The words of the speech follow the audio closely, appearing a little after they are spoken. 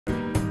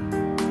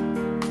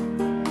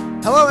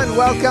Hello and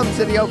welcome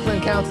to the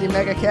Oakland County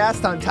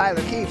Megacast. I'm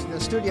Tyler Keefe in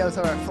the studios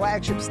of our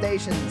flagship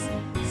stations,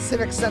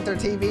 Civic Center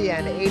TV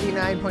and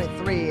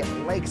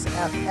 89.3 Lakes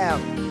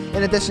FM.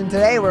 In addition,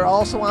 today we're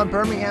also on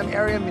Birmingham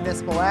Area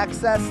Municipal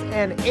Access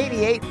and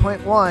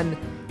 88.1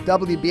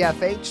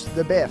 WBFH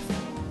The Biff.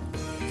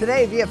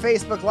 Today via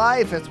Facebook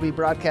Live, as we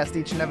broadcast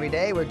each and every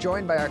day, we're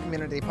joined by our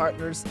community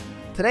partners.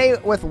 Today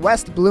with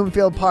West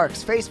Bloomfield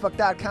Parks,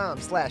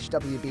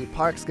 facebook.com/WB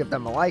Parks. Give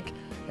them a like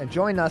and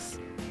join us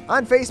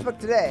on Facebook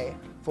today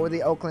for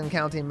the Oakland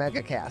County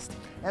Megacast.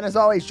 And as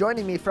always,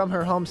 joining me from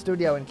her home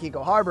studio in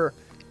Keego Harbor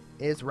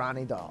is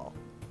Ronnie Dahl.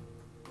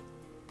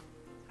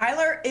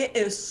 Tyler, it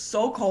is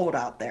so cold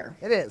out there.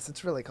 It is.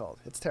 It's really cold.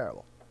 It's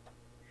terrible.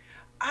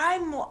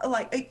 I'm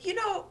like,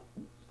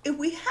 if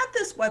we had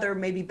this weather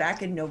maybe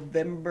back in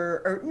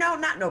November, or no,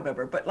 not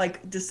November, but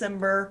like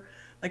December,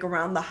 like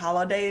around the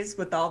holidays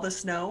with all the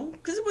snow,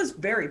 because it was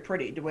very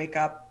pretty to wake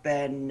up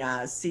and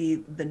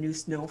see the new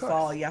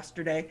snowfall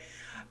yesterday.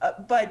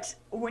 But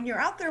when you're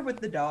out there with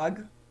the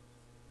dog,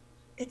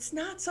 it's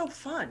not so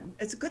fun.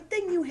 It's a good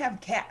thing you have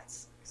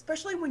cats,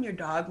 especially when your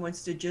dog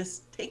wants to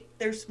just take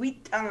their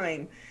sweet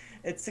time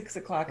at 6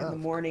 o'clock in the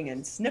morning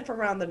and sniff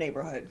around the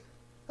neighborhood.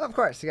 Of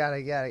course, you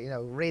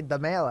gotta, read the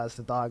mail as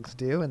the dogs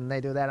do, and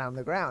they do that on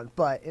the ground.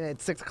 But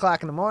it's 6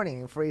 o'clock in the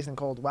morning in freezing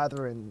cold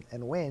weather and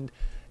wind.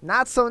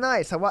 Not so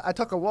nice. I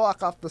took a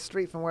walk off the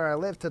street from where I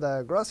live to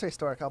the grocery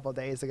store a couple of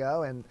days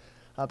ago, and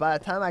by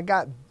the time I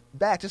got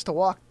back just to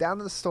walk down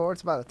to the store,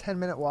 it's about a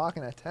 10-minute walk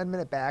and a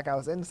 10-minute back. I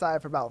was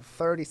inside for about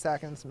 30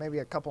 seconds, maybe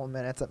a couple of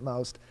minutes at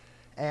most.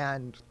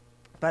 And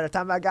by the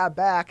time I got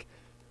back,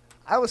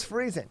 I was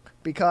freezing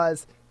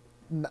because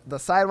the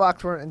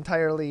sidewalks weren't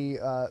entirely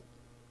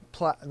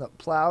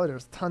plowed. There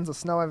was tons of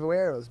snow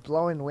everywhere. It was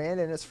blowing wind,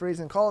 and it's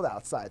freezing cold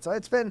outside. So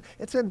it's been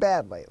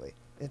bad lately.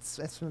 It's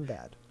been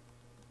bad.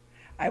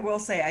 I will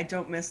say I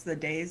don't miss the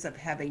days of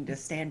having to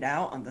stand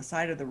out on the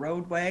side of the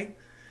roadway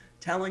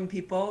telling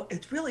people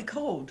it's really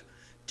cold.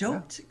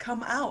 Don't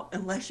come out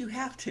unless you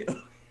have to.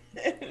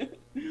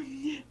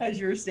 As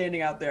you're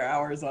standing out there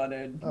hours on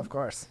end. Of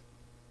course.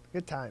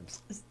 Good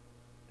times.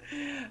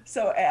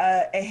 So,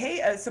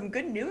 hey, some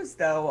good news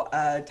though,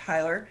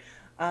 Tyler.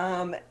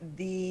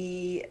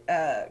 The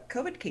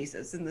COVID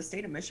cases in the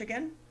state of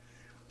Michigan,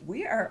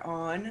 we are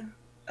on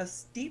a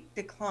steep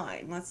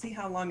decline. Let's see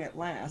how long it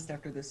lasts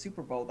after the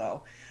Super Bowl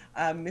though.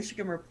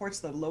 Michigan reports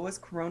the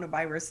lowest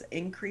coronavirus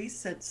increase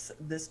since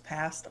this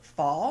past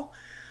fall.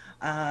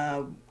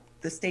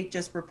 The state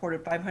just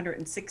reported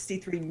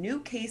 563 new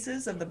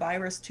cases of the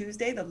virus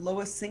Tuesday, the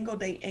lowest single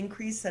day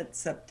increase since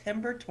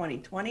September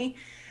 2020,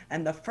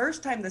 and the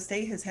first time the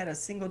state has had a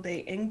single day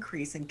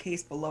increase in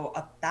case below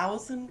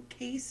 1,000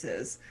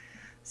 cases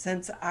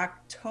since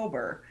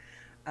October.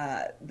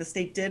 The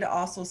state did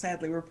also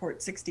sadly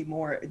report 60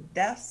 more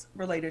deaths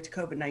related to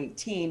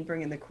COVID-19,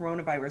 bringing the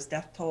coronavirus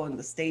death toll in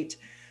the state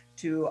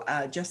to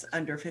just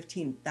under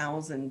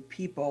 15,000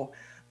 people.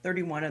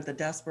 31 of the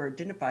deaths were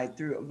identified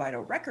through a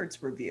vital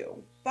records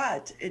review,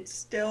 but it's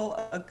still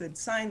a good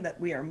sign that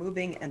we are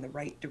moving in the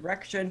right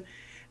direction.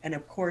 And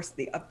of course,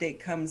 the update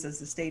comes as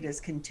the state is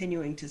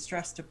continuing to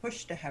stress to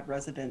push to have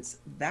residents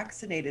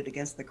vaccinated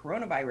against the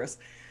coronavirus.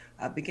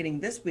 Beginning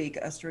this week,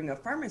 a string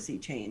of pharmacy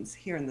chains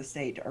here in the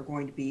state are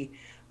going to be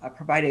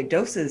provided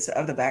doses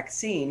of the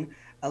vaccine,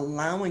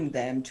 allowing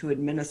them to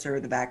administer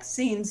the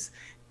vaccines,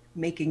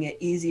 making it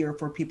easier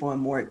for people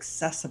and more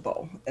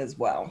accessible as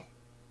well.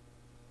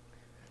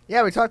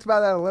 Yeah, we talked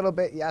about that a little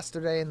bit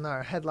yesterday in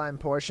our headline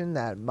portion,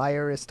 that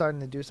Meijer is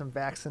starting to do some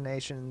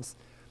vaccinations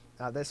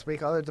this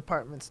week. Other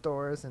department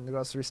stores and the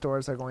grocery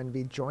stores are going to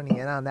be joining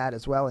in on that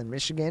as well in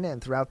Michigan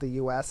and throughout the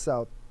U.S.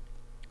 So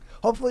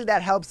hopefully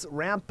that helps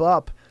ramp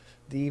up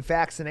the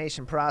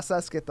vaccination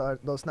process, get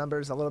those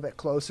numbers a little bit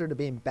closer to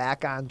being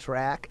back on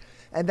track.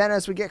 And then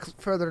as we get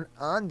further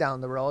on down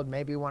the road,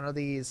 maybe one of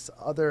these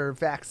other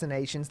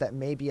vaccinations that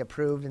may be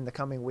approved in the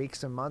coming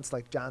weeks or months,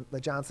 like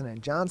the Johnson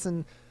 &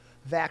 Johnson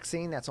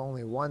vaccine, that's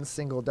only one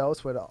single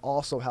dose, would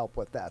also help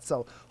with that.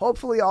 So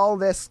hopefully all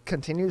this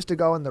continues to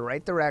go in the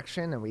right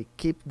direction and we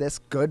keep this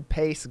good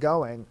pace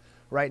going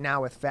right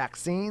now with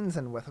vaccines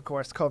and with, of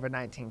course,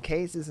 COVID-19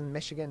 cases in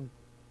Michigan,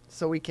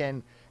 so we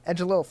can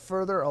edge a little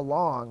further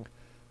along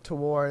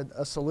toward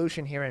a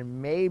solution here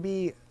and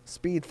maybe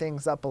speed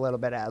things up a little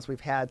bit, as we've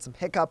had some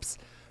hiccups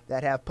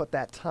that have put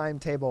that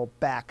timetable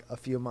back a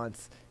few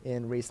months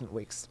in recent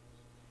weeks.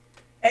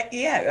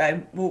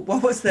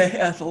 What was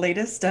the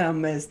latest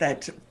is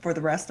that for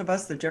the rest of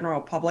us, the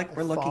general public,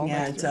 we're looking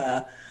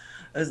at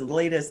as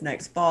late as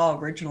next fall.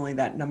 Originally,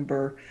 that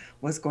number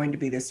was going to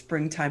be the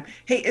springtime.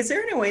 Hey, is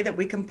there any way that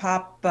we can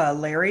pop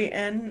Larry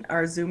in,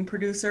 our Zoom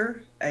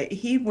producer?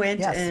 He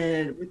went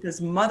in with his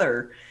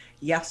mother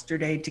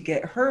yesterday to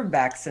get her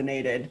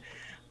vaccinated.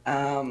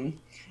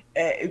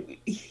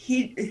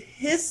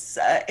 His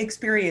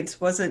experience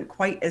wasn't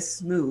quite as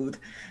smooth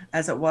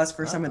as it was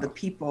for some of the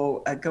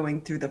people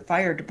going through the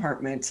fire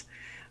department.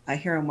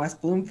 here in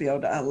West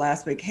Bloomfield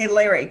last week. Hey,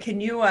 Larry, can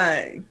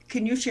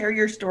you share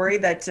your story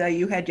that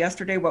you had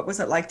yesterday? What was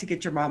it like to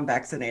get your mom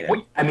vaccinated?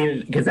 I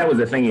mean, because that was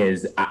the thing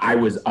is, I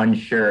was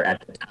unsure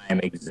at the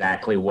time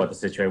exactly what the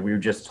situation. We were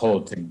just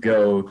told to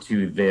go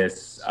to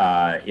this,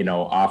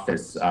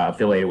 office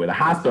affiliated with a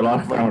hospital. I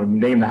don't want to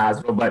name the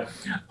hospital, but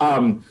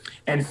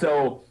and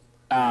so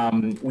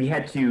we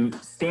had to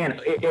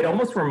stand. It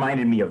almost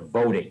reminded me of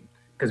voting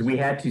because we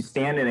had to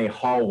stand in a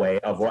hallway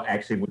of what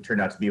actually would turn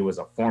out to be was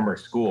a former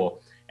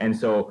school. And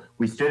so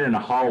we stood in a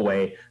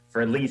hallway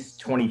for at least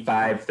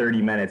 25,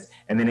 30 minutes.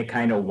 And then it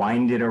kind of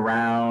winded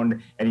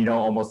around and,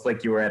 almost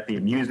like you were at the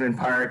amusement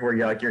park where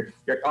you're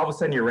all of a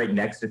sudden you're right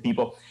next to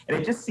people. And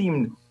it just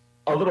seemed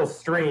a little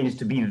strange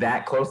to be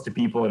that close to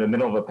people in the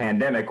middle of a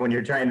pandemic when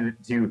you're trying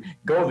to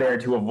go there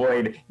to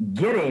avoid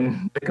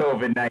getting the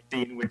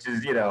COVID-19, which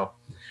is,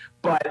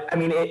 but I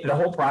mean, the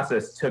whole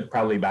process took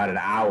probably about an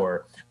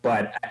hour.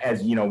 But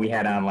as we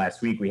had on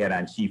last week, we had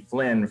on Chief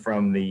Flynn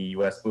from the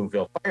West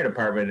Bloomfield Fire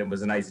Department. It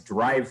was a nice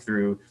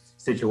drive-through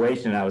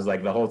situation. I was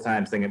like the whole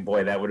time thinking,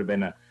 boy, that would have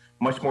been a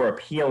much more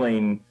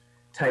appealing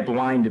type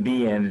line to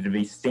be in, to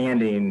be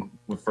standing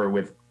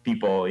with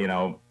people,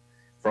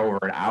 for over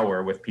an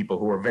hour with people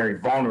who were very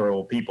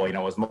vulnerable people. It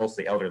was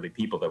mostly elderly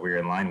people that we were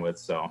in line with.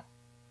 So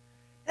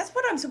that's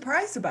what I'm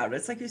surprised about.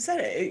 It's like you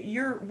said,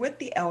 you're with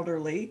the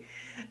elderly.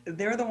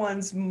 They're the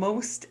ones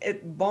most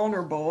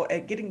vulnerable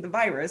at getting the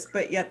virus,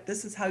 but yet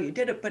this is how you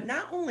did it. But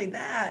not only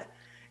that,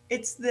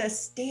 it's the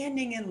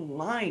standing in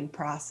line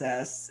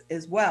process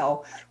as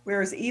well.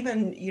 Whereas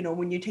even,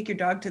 when you take your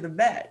dog to the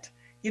vet,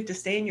 you have to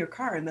stay in your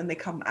car and then they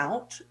come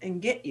out and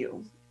get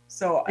you.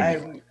 So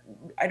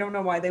I don't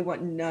know why they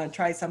wouldn't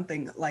try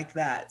something like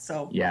that.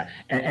 So yeah,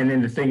 and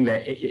then the thing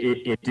that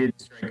it did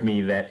strike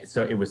me that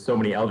it was so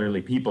many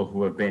elderly people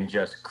who have been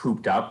just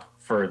cooped up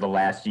for the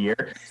last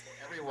year.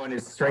 Everyone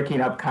is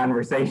striking up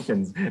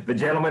conversations. The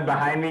gentleman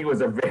behind me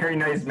was a very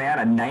nice man,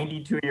 a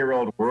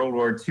 92-year-old World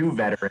War II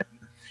veteran.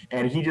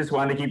 And he just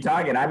wanted to keep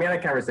talking. I mean,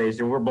 that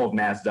conversation, we're both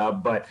masked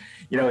up, but,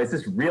 is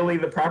this really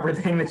the proper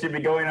thing that should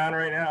be going on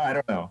right now? I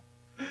don't know.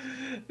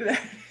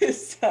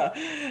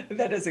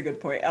 That is a good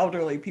point.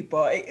 Elderly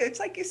people, it's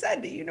like you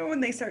said, when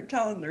they start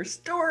telling their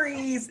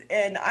stories,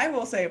 and I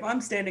will say, if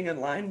I'm standing in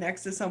line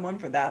next to someone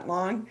for that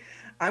long,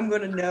 I'm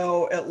going to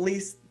know at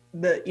least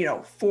the,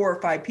 4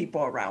 or 5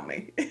 people around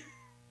me.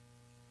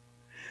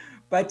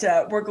 But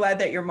we're glad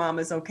that your mom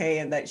is okay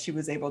and that she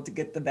was able to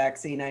get the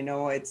vaccine. I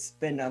know it's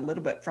been a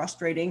little bit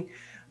frustrating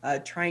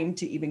trying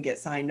to even get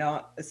signed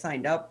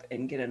up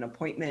and get an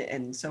appointment.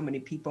 And so many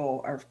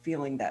people are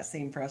feeling that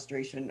same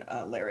frustration,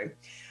 Larry.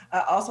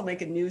 Also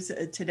making news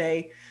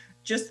today,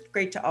 just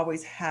great to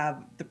always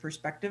have the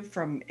perspective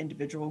from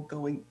individuals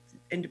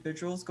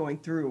going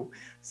through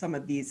some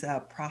of these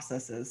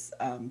processes,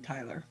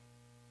 Tyler.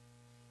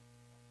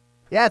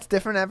 Yeah, it's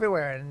different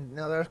everywhere, and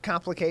there are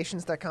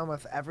complications that come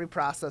with every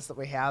process that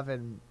we have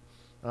in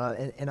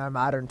our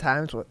modern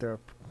times. There are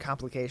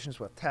complications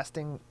with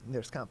testing.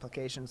 There's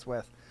complications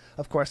with,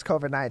 of course,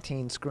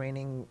 COVID-19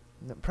 screening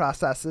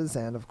processes,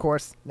 and of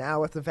course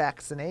now with the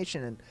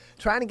vaccination and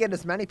trying to get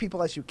as many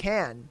people as you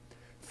can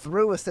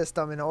through a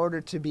system in order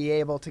to be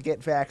able to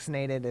get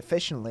vaccinated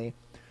efficiently.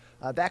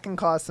 That can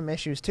cause some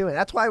issues too, and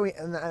that's why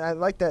and I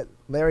like that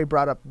Larry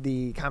brought up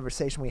the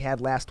conversation we had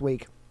last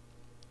week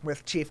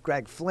with Chief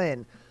Greg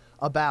Flynn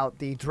about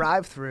the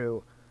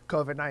drive-through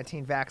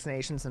COVID-19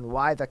 vaccinations and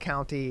why the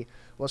county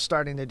was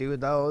starting to do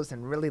those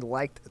and really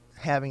liked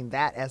having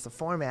that as a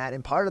format.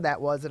 And part of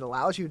that was it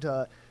allows you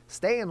to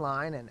stay in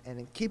line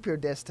and keep your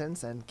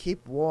distance and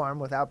keep warm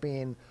without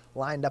being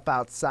lined up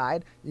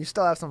outside. You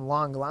still have some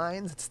long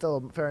lines. It's still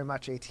very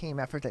much a team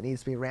effort that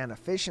needs to be ran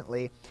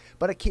efficiently,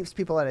 but it keeps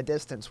people at a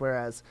distance,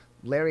 whereas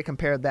Larry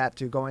compared that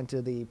to going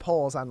to the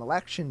polls on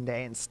election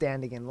day and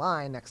standing in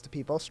line next to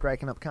people,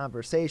 striking up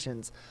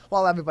conversations.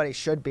 While everybody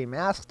should be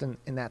masked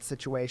in that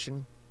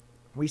situation,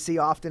 we see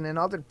often in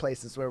other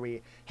places where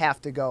we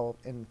have to go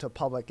into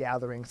public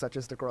gatherings, such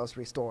as the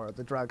grocery store,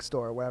 the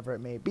drugstore, wherever it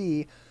may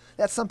be,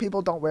 that some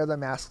people don't wear their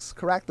masks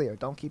correctly or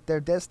don't keep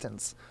their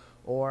distance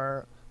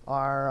or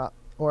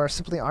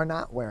simply are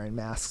not wearing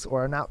masks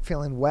or are not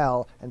feeling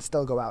well and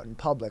still go out in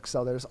public.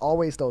 So there's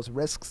always those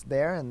risks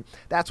there, and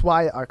that's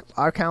why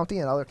our county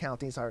and other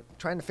counties are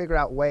trying to figure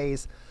out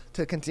ways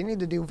to continue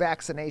to do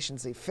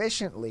vaccinations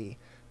efficiently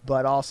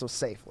but also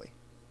safely.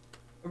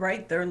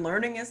 Right, they're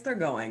learning as they're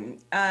going.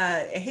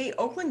 Hey,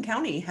 Oakland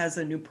County has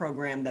a new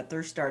program that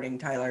they're starting,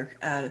 Tyler.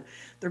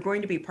 They're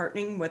going to be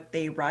partnering with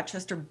a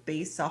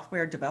Rochester-based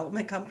software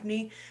development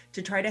company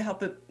to try to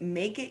help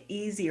make it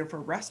easier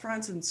for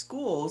restaurants and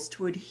schools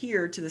to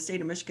adhere to the state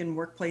of Michigan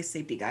workplace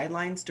safety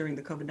guidelines during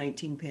the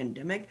COVID-19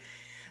 pandemic.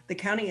 The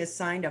county has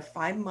signed a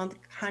 5-month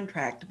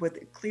contract with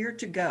Clear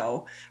to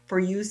Go for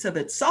use of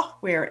its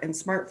software and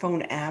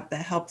smartphone app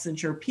that helps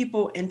ensure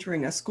people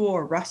entering a school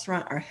or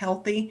restaurant are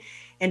healthy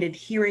and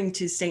adhering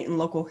to state and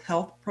local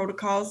health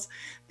protocols.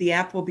 The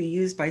app will be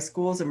used by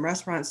schools and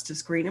restaurants to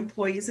screen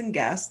employees and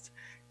guests,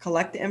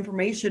 collect the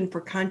information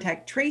for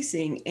contact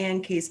tracing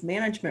and case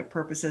management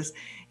purposes,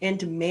 and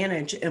to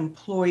manage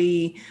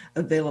employee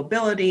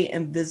availability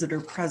and visitor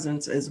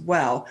presence as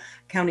well.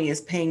 County is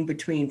paying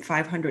between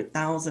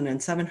 $500,000 and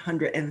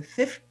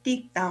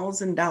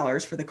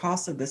 $750,000 for the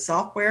cost of the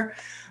software.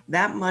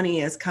 That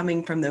money is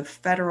coming from the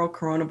Federal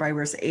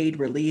Coronavirus Aid,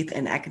 Relief,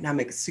 and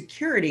Economic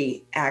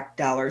Security Act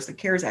dollars, the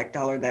CARES Act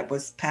dollar that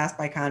was passed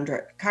by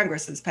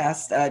Congress this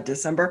past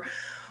December,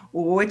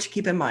 which,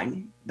 keep in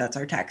mind, that's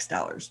our tax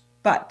dollars.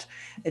 But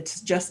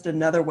it's just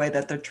another way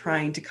that they're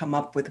trying to come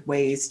up with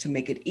ways to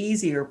make it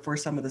easier for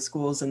some of the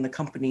schools and the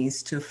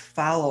companies to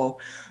follow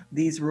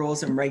these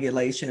rules and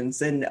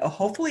regulations. And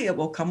hopefully it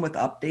will come with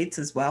updates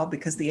as well,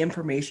 because the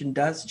information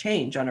does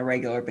change on a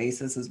regular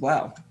basis as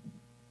well.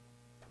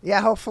 Yeah,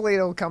 hopefully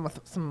it'll come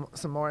with some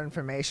more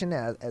information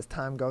as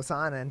time goes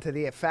on, and to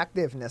the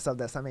effectiveness of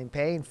this. I mean,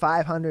 paying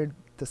 $500,000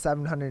 to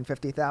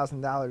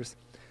 $750,000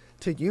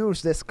 to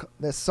use this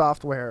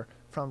software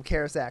from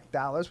CARES Act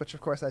dollars, which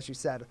of course, as you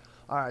said,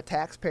 are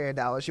taxpayer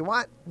dollars. You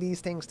want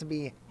these things to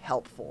be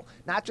helpful,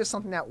 not just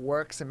something that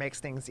works and makes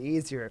things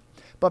easier,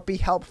 but be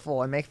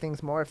helpful and make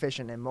things more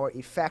efficient and more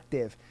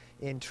effective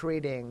in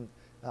treating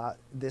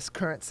this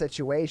current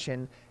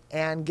situation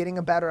and getting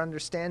a better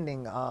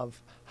understanding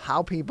of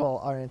how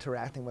people are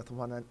interacting with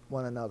one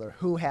another,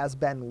 who has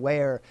been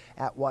where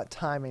at what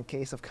time in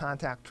case of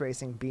contact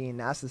tracing being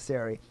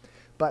necessary.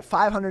 But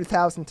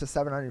 $500,000 to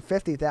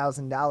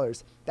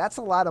 $750,000, that's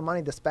a lot of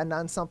money to spend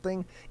on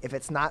something if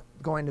it's not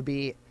going to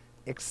be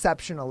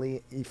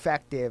exceptionally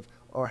effective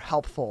or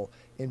helpful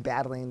in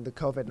battling the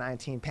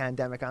COVID-19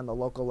 pandemic on the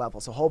local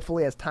level. So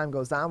hopefully as time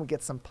goes on, we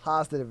get some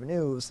positive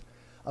news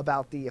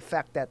about the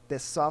effect that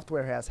this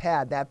software has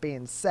had. That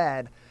being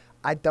said,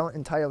 I don't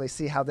entirely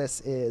see how this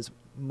is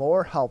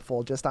more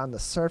helpful just on the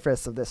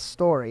surface of this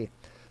story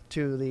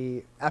to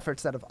the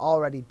efforts that have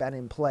already been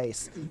in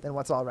place than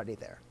what's already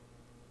there.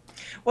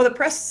 Well, the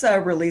press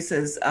release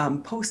is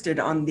posted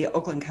on the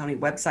Oakland County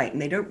website,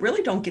 and they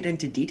really don't get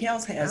into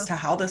details as to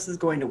how this is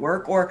going to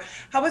work or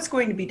how it's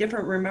going to be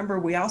different. Remember,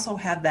 we also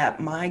have that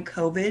My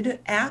COVID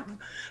app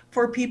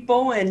for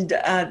people, and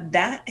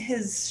that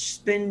has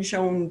been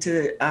shown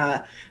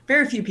to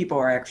very few people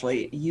are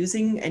actually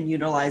using and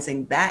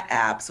utilizing that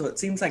app. So it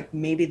seems like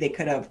maybe they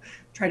could have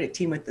tried to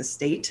team with the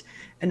state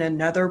in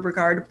another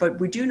regard, but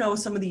we do know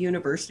some of the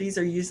universities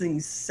are using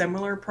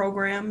similar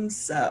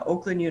programs.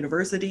 Oakland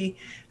University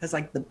has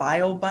like the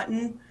bio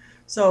button.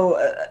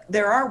 So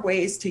there are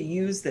ways to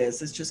use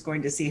this. It's just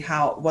going to see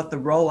what the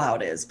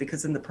rollout is,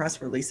 because in the press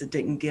release, it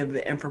didn't give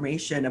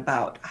information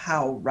about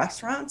how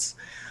restaurants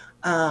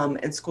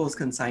and schools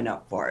can sign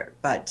up for it,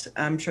 but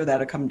I'm sure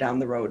that'll come down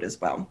the road as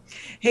well.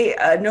 Hey,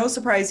 no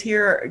surprise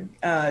here,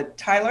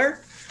 Tyler.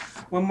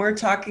 When we're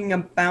talking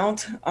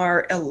about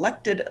our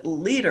elected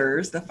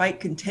leaders, the fight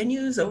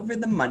continues over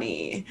the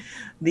money.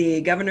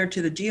 The governor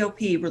to the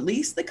GOP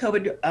released the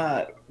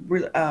COVID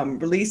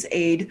release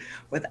aid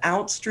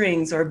without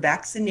strings, or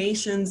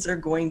vaccinations are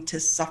going to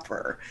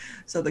suffer.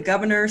 So the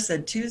governor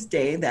said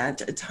Tuesday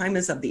that time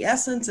is of the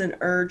essence and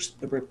urged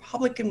the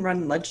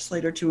Republican-run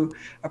legislature to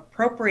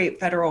appropriate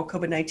federal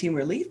COVID-19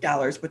 relief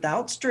dollars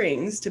without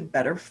strings to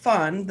better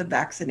fund the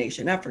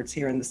vaccination efforts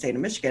here in the state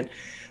of Michigan.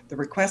 The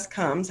request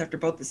comes after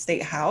both the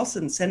State House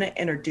and Senate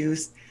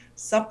introduced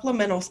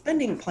supplemental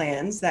spending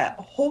plans that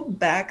hold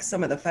back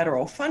some of the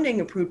federal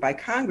funding approved by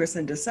Congress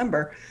in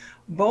December.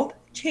 Both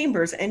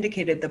chambers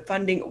indicated the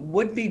funding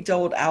would be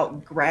doled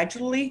out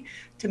gradually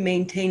to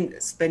maintain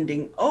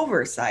spending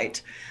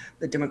oversight.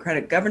 The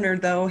Democratic governor,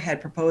 though, had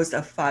proposed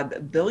a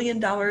 $5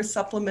 billion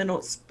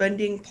supplemental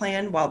spending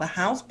plan, while the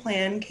House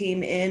plan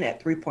came in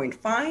at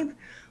 $3.5.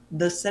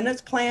 The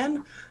Senate's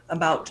plan,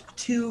 about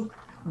 $2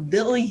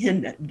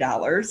 billion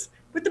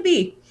with the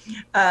B.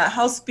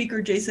 House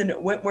Speaker Jason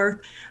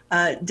Whitworth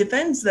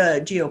defends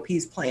the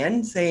GOP's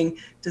plan, saying,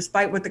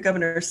 despite what the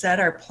governor said,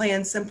 our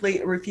plan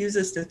simply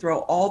refuses to throw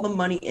all the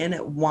money in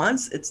at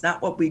once. It's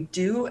not what we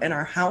do in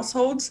our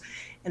households,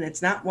 and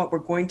it's not what we're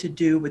going to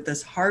do with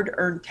this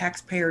hard-earned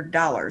taxpayer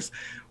dollars.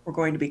 We're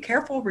going to be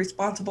careful,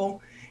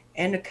 responsible,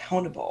 and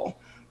accountable.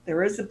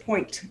 There is a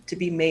point to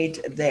be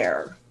made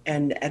there.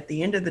 And at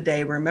the end of the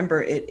day,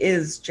 remember, it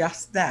is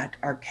just that,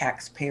 our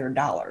taxpayer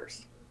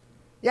dollars.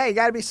 Yeah, you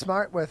got to be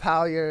smart with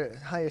how you're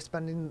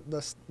spending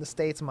the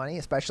state's money,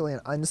 especially in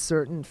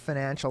uncertain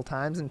financial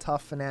times and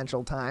tough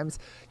financial times.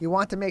 You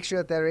want to make sure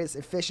that there is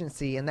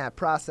efficiency in that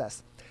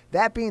process.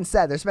 That being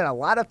said, there's been a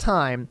lot of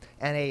time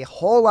and a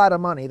whole lot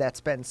of money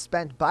that's been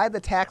spent by the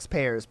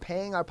taxpayers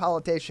paying our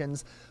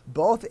politicians,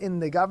 both in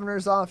the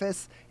governor's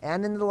office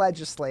and in the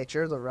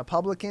legislature, the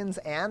Republicans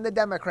and the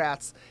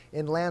Democrats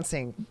in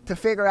Lansing, to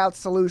figure out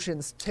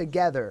solutions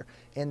together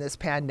in this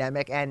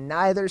pandemic, and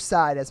neither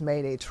side has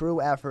made a true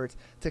effort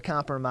to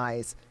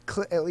compromise,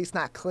 at least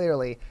not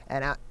clearly,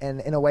 and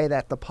in a way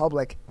that the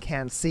public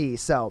can see.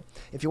 So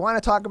if you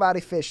want to talk about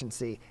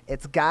efficiency,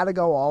 it's got to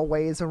go all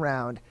ways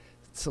around.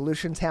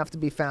 Solutions have to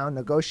be found,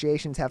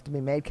 negotiations have to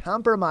be made,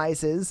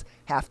 compromises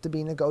have to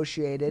be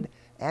negotiated,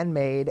 and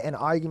made, and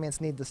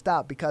arguments need to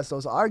stop because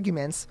those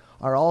arguments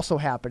are also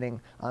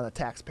happening on the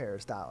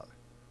taxpayer's dollar.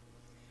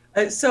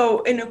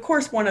 And of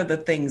course, one of the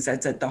things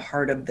that's at the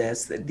heart of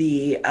this,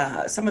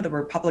 some of the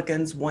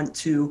Republicans want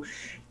to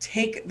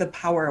take the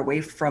power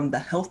away from the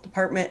health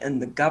department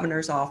and the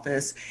governor's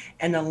office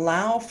and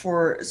allow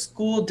for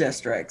school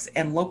districts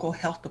and local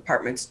health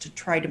departments to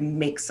try to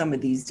make some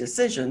of these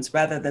decisions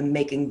rather than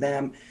making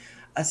them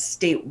a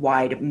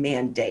statewide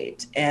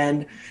mandate.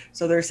 And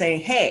so they're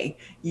saying, hey,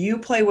 you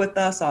play with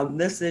us on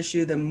this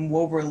issue, then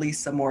we'll release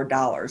some more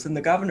dollars. And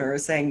the governor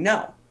is saying,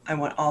 no, I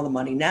want all the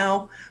money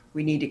now.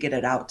 We need to get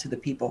it out to the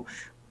people.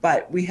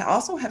 But we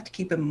also have to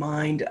keep in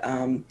mind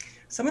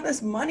some of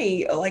this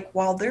money, like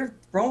while they're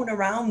throwing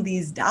around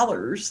these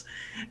dollars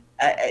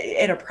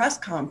at a press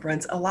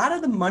conference, a lot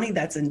of the money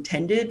that's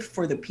intended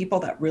for the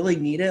people that really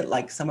need it,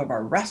 like some of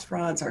our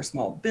restaurants, our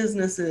small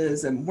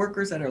businesses and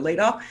workers that are laid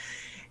off,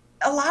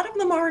 a lot of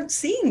them aren't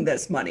seeing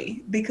this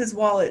money because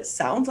while it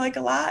sounds like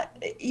a lot,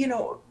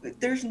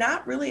 there's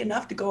not really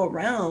enough to go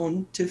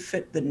around to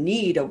fit the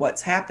need of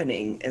what's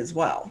happening as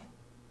well.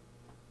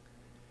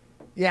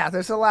 Yeah,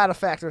 there's a lot of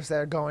factors that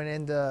are going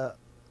into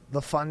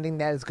the funding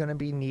that is going to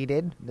be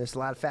needed. There's a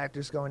lot of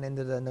factors going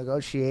into the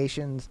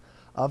negotiations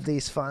of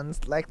these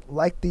funds. Like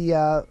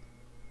the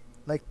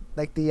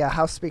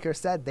House Speaker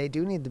said, they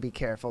do need to be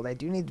careful. They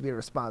do need to be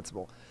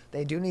responsible.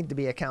 They do need to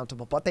be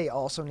accountable, but they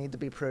also need to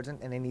be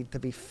prudent, and they need to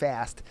be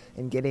fast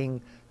in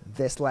getting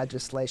this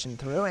legislation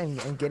through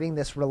and getting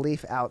this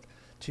relief out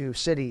to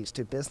cities,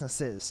 to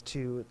businesses,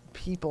 to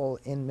people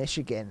in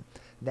Michigan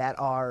that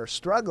are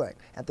struggling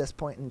at this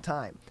point in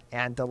time.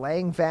 And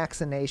delaying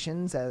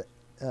vaccinations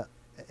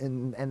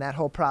and that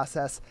whole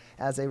process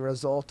as a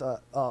result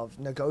of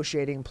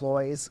negotiating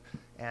employees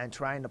and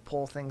trying to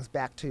pull things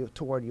back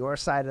toward your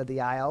side of the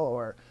aisle,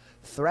 or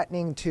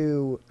threatening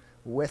to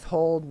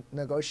withhold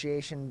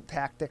negotiation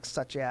tactics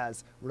such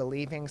as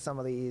relieving some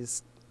of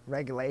these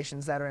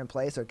regulations that are in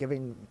place or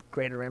giving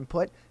greater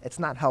input, it's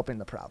not helping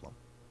the problem.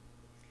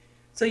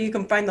 So you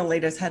can find the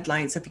latest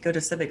headlines if you go to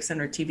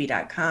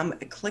civiccentertv.com,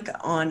 click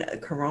on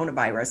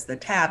coronavirus, the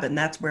tab, and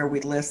that's where we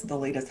list the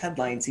latest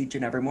headlines each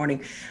and every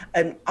morning.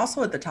 And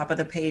also at the top of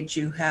the page,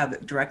 you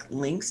have direct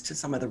links to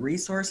some of the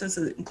resources,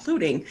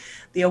 including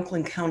the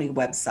Oakland County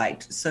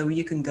website. So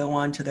you can go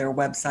on to their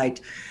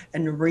website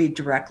and read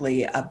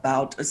directly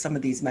about some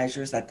of these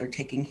measures that they're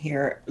taking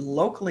here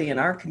locally in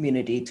our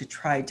community to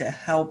try to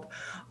help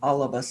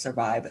all of us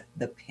survive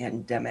the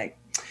pandemic.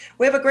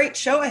 We have a great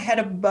show ahead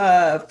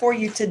of for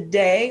you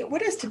today.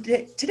 What is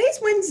today? Today's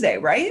Wednesday,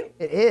 right?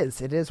 It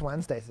is. It is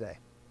Wednesday today.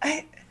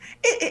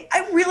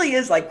 It really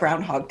is like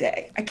Groundhog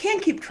Day. I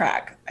can't keep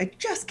track. I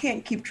just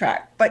can't keep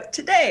track. But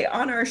today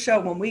on our show,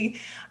 when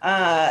we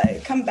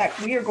come back,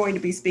 we are going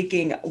to be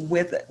speaking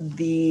with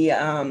the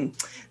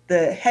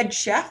head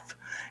chef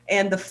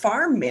and the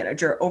farm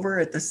manager over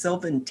at the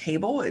Sylvan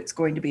Table. It's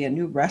going to be a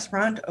new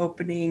restaurant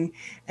opening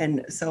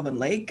in Sylvan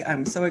Lake.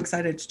 I'm so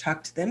excited to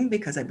talk to them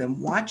because I've been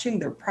watching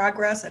their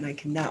progress and I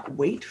cannot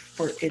wait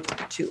for it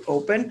to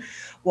open.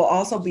 We'll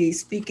also be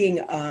speaking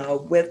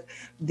with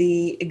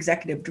the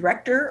executive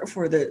director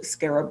for the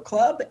Scarab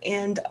Club,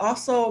 and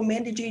also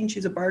Mandi Jeanne.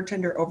 She's a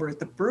bartender over at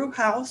the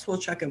Brewhaus. We'll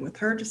check in with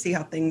her to see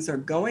how things are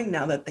going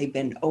now that they've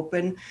been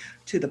open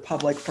to the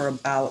public for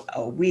about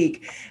a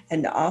week.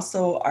 And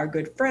also our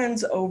good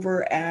friends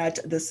over at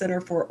the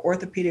Center for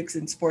Orthopedics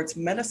and Sports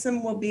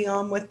Medicine will be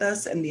on with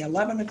us in the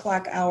 11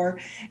 o'clock hour,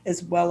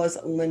 as well as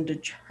Linda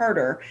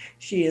Charter.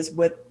 She is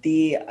with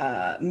the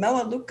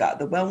Melaleuca,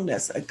 the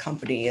wellness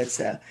company. It's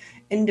a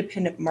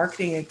independent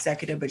marketing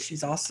executive, but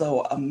she's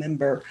also a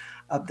member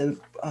of the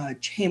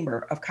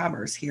Chamber of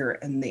Commerce here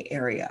in the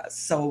area.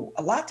 So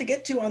a lot to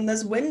get to on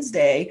this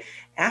Wednesday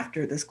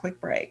after this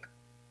quick break.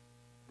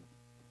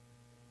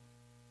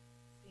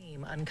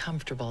 Seem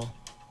uncomfortable,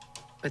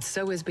 but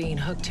so is being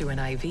hooked to an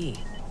IV,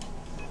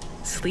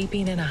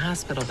 sleeping in a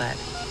hospital bed,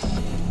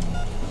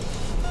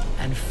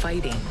 and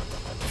fighting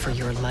for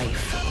your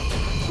life.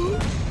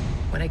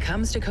 When it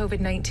comes to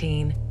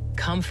COVID-19,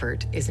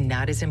 comfort is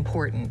not as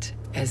important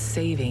as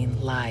saving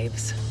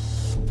lives.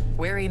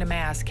 Wearing a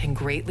mask can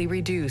greatly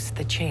reduce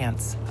the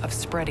chance of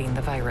spreading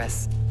the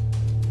virus.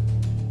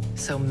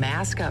 So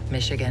mask up,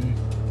 Michigan,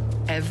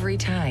 every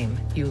time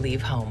you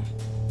leave home.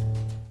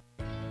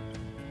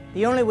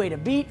 The only way to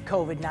beat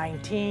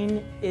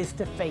COVID-19 is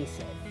to face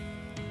it.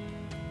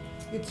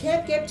 You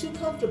can't get too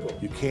comfortable.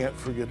 You can't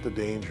forget the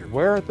danger.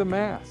 Wear the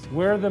mask.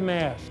 Wear the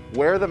mask.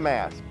 Wear the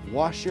mask.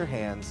 Wash your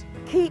hands.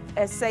 Keep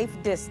a safe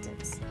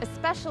distance.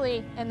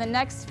 Especially in the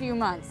next few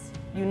months.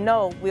 You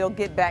know we'll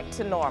get back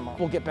to normal.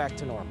 We'll get back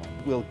to normal.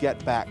 We'll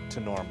get back to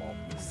normal.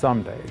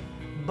 Someday.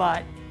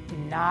 But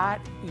not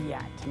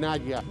yet.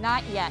 Not yet.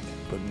 Not yet.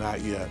 But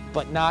not yet.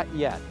 But not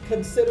yet.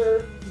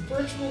 Consider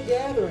virtual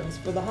gatherings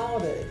for the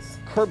holidays.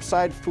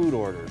 Curbside food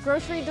orders.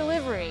 Grocery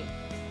delivery.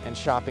 And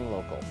shopping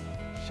local.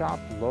 Shop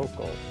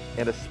local.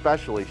 And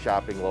especially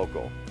shopping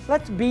local.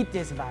 Let's beat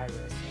this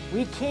virus.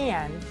 We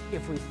can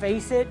if we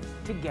face it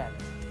together.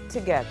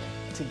 Together.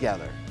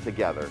 Together.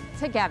 Together.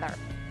 Together.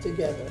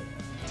 Together.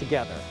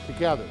 Together.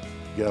 Together.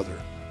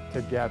 Together.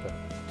 together.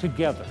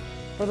 Together.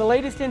 For the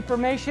latest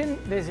information,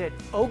 visit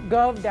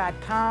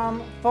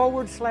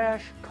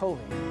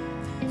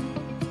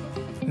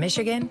oakgov.com/COVID.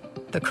 Michigan,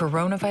 the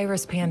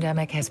coronavirus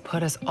pandemic has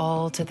put us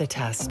all to the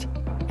test.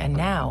 And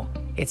now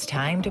it's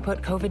time to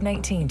put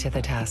COVID-19 to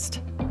the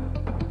test.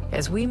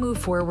 As we move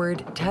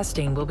forward,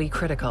 testing will be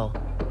critical.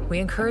 We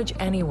encourage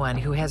anyone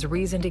who has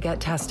reason to get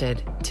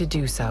tested to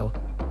do so,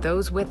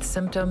 those with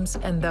symptoms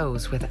and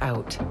those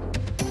without.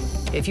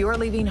 If you are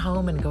leaving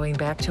home and going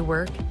back to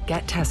work,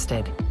 get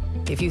tested.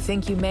 If you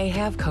think you may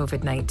have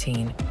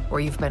COVID-19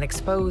 or you've been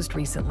exposed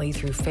recently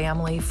through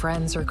family,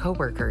 friends, or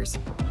coworkers,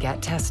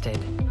 get tested.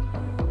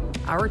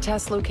 Our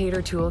test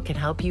locator tool can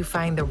help you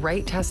find the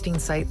right testing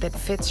site that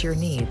fits your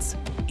needs,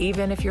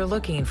 even if you're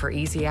looking for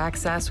easy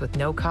access with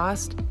no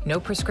cost, no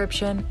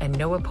prescription, and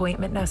no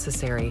appointment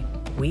necessary.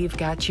 We've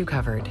got you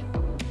covered.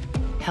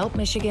 Help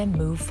Michigan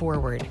move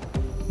forward,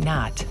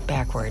 not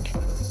backward.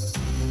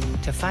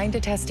 To find a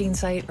testing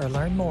site or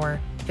learn more,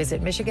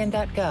 visit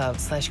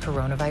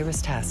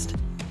michigan.gov/coronavirus test.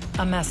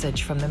 A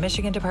message from the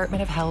Michigan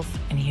Department of Health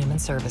and Human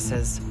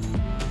Services.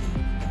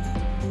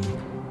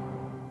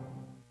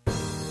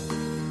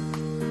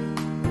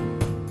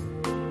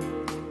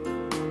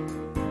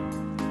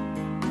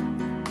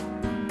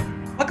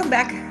 Welcome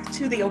back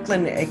to the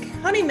Oakland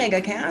County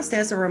Megacast.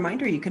 As a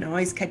reminder, you can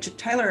always catch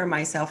Tyler and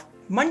myself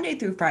Monday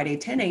through Friday,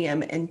 10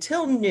 a.m.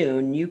 until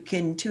noon. You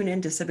can tune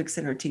in to Civic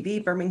Center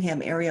TV,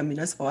 Birmingham Area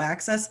Municipal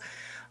Access.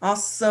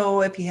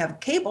 Also, if you have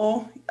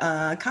cable,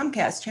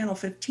 Comcast Channel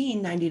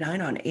 1599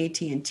 on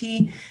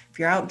AT&T. If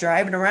you're out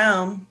driving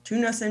around,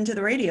 tune us into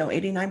the radio,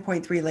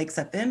 89.3 Lakes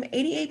FM,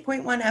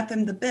 88.1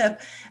 FM The Biff.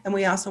 And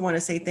we also want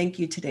to say thank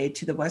you today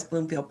to the West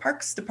Bloomfield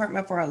Parks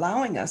Department for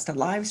allowing us to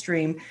live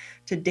stream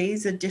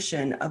today's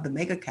edition of the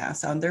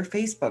Megacast on their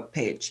Facebook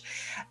page.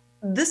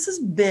 This has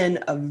been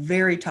a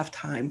very tough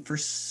time for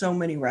so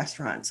many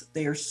restaurants.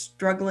 They are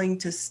struggling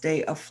to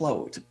stay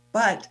afloat,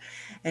 but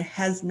it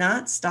has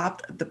not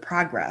stopped the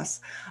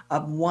progress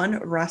of one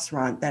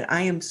restaurant that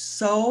I am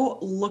so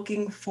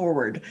looking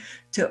forward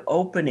to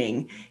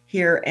opening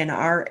here in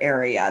our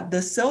area,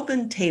 the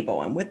Sylvan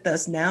Table. And with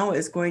us now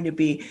is going to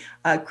be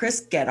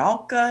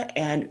Gadukla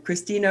and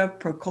Kristina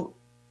Pruccoli.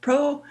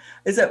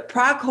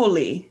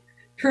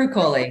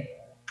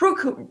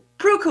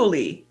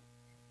 Pruccoli.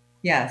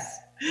 Yes.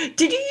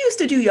 Did you used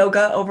to do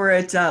yoga over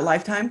at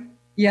Lifetime?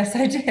 Yes,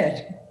 I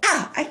did.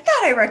 I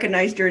thought I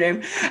recognized your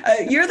name.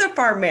 You're the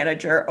farm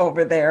manager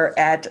over there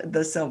at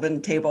the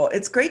Sylvan Table.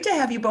 It's great to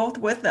have you both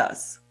with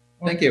us.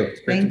 Thank you.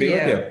 It's great to be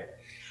with you.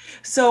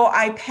 So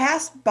I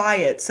pass by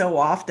it so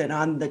often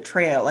on the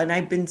trail, and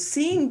I've been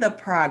seeing the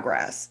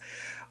progress.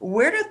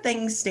 Where do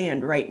things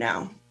stand right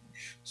now?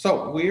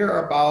 So we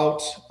are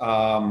about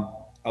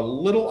a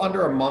little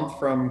under a month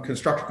from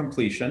construction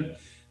completion.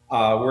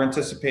 We're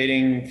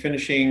anticipating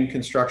finishing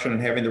construction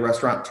and having the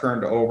restaurant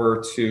turned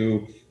over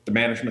to the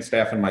management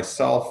staff and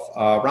myself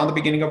around the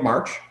beginning of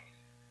March.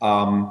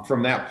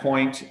 From that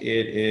point,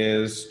 it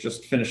is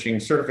just finishing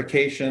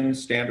certification,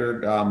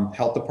 standard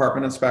health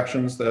department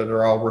inspections that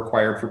are all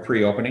required for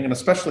pre-opening, and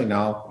especially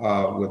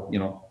now with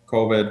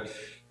COVID,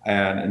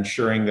 and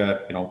ensuring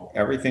that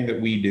everything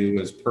that we do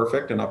is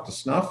perfect and up to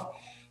snuff.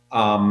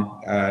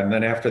 And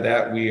then after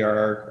that,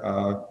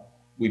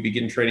 we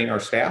begin training our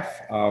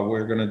staff.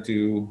 We're going to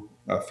do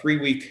a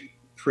 3-week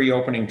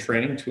pre-opening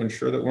training to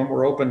ensure that when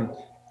we're open,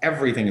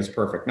 everything is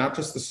perfect, not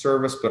just the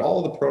service, but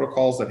all of the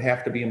protocols that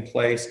have to be in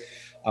place,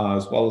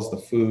 as well as the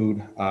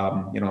food.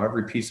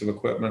 Every piece of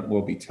equipment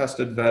will be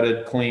tested,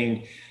 vetted,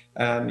 cleaned.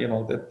 And,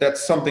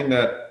 that's something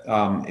that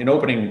in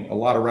opening a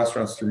lot of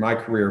restaurants through my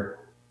career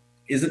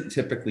isn't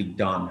typically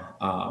done.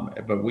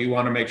 But we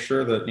want to make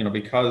sure that,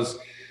 because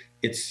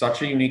it's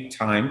such a unique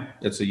time,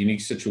 it's a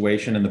unique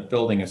situation, and the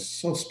building is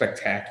so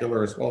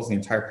spectacular, as well as the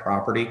entire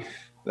property,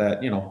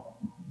 that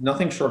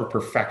nothing short of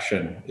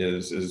perfection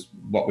is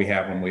what we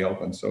have when we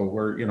open. So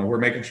we're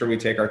making sure we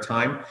take our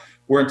time.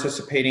 We're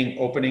anticipating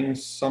opening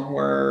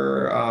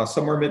somewhere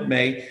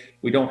mid-May.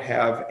 We don't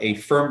have a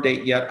firm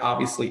date yet.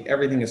 Obviously,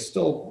 everything is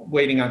still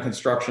waiting on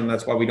construction.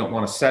 That's why we don't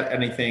want to set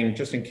anything,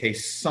 just in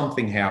case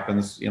something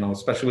happens.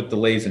 Especially with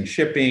delays in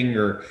shipping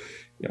or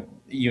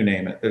you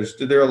name it.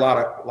 There are a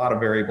lot of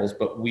variables,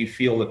 but we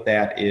feel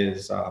that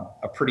is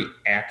a pretty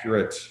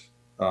accurate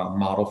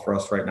model for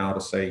us right now to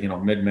say,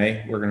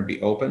 mid-May, we're going to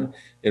be open.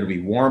 It'll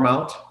be warm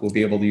out. We'll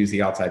be able to use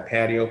the outside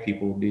patio.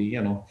 People will be,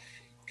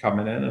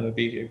 coming in, and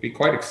it'd be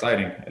quite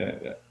exciting.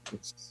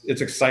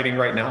 It's exciting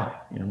right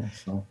now,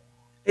 so.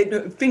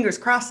 Fingers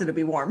crossed it'll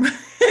be warm.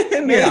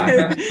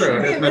 Yeah, that's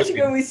true. In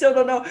Michigan, we still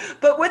don't know.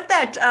 But with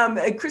that,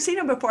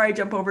 Kristina, before I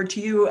jump over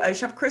to you,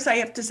 Chef Chris, I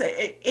have to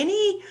say,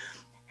 any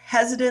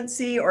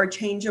hesitancy or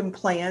change in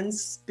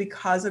plans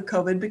because of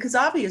COVID? Because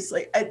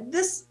obviously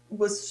this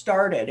was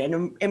started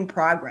and in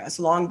progress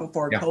long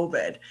before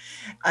COVID.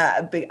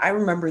 But I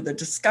remember the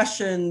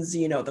discussions,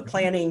 you know, the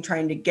planning,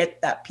 trying to get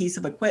that piece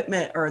of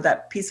equipment or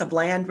that piece of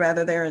land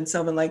rather there in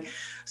Sylvan Lake.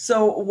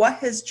 So what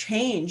has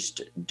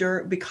changed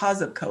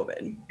because of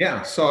COVID?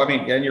 Yeah, so I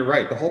mean, and you're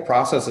right, the whole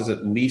process is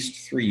at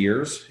least 3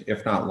 years,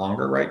 if not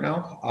longer right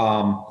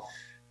now.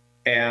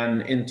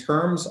 And in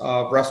terms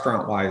of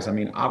restaurant wise, I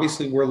mean,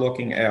 obviously we're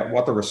looking at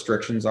what the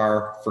restrictions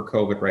are for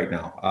COVID right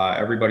now.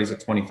 Everybody's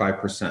at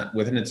 25%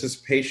 with an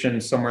anticipation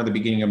somewhere in the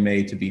beginning of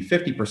May to be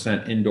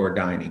 50% indoor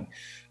dining.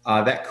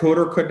 That could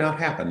or could not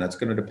happen. That's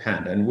going to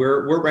depend. And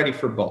we're ready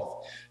for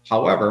both.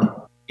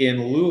 However,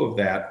 in lieu of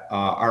that,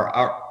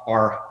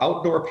 our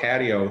outdoor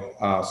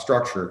patio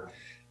structure,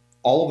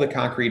 all of the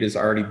concrete is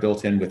already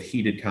built in with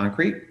heated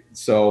concrete.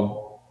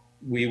 So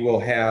we will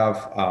have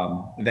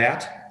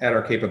that at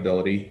our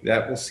capability.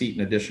 That will seat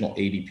an additional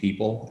 80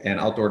 people, and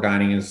outdoor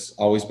dining has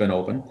always been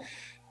open.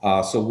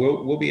 So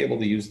we'll be able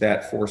to use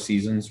that 4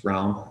 seasons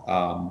round.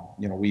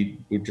 You know, we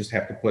just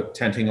have to put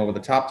tenting over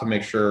the top to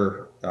make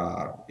sure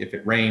if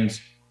it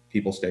rains,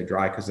 people stay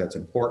dry, because that's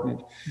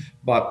important.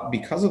 But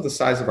because of the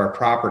size of our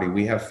property,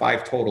 we have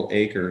 5 total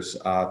acres,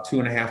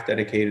 2.5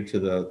 dedicated to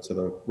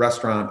the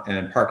restaurant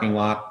and parking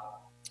lot,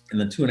 and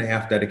then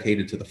 2.5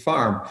 dedicated to the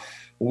farm.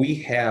 We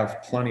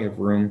have plenty of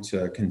room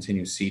to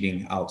continue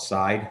seating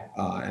outside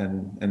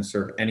and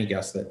serve any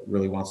guest that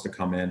really wants to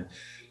come in.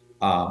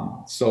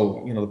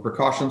 So, you know, the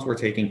precautions we're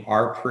taking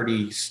are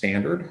pretty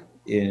standard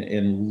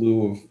in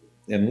lieu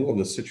of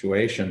the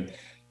situation.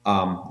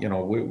 You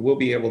know, we'll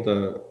be able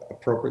to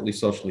appropriately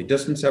socially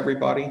distance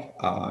everybody,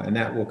 and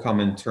that will come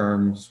in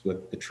terms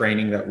with the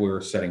training that we're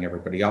setting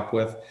everybody up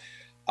with.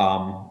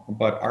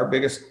 But our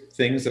biggest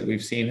things that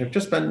we've seen have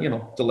just been, you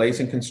know, delays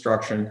in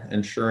construction,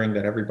 ensuring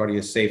that everybody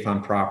is safe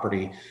on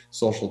property,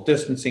 social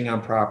distancing on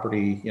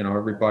property. You know,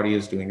 everybody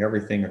is doing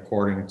everything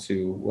according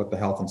to what the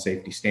health and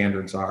safety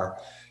standards are.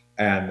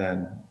 And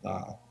then,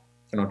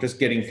 you know, just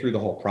getting through the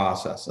whole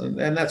process.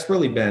 And that's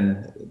really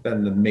been the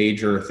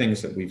major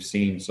things that we've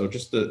seen. So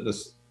just the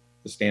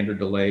standard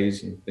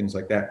delays and things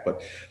like that.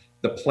 But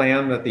the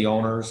plan that the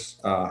owners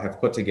have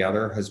put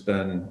together has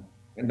been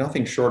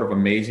nothing short of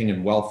amazing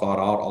and well thought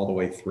out all the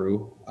way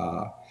through.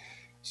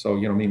 So,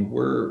 you know, I mean,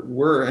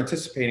 we're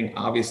anticipating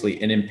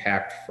obviously an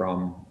impact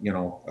from, you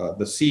know,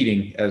 the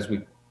seating, as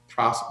we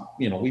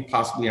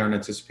possibly aren't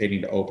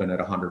anticipating to open at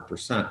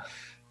 100%.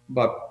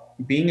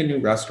 But being a new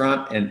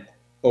restaurant and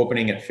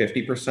opening at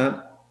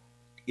 50%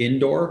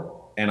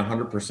 indoor and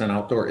 100%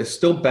 outdoor is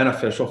still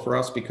beneficial for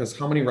us, because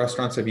how many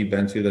restaurants have you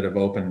been to that have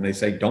opened and they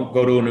say, don't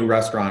go to a new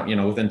restaurant, you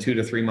know, within 2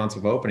 to 3 months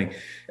of opening?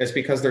 It's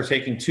because they're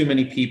taking too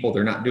many people.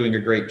 They're not doing a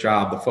great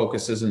job. The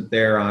focus isn't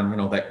there on, you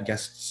know, that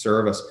guest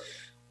service.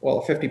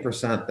 Well,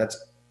 50%,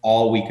 that's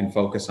all we can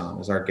focus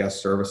on is our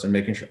guest service and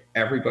making sure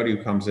everybody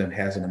who comes in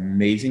has an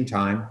amazing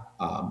time,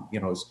 you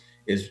know,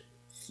 is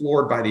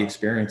floored by the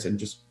experience and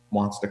just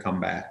wants to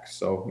come back.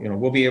 So, you know,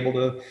 we'll be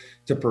able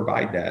to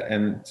provide that.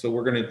 And so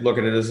we're going to look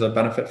at it as a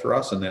benefit for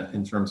us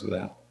in terms of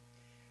that.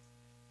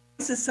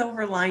 It's a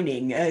silver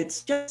lining.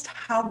 It's just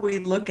how we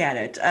look at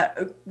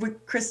it.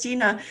 With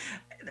Kristina,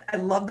 I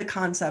love the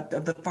concept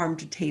of the farm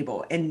to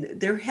table. And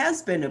there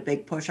has been a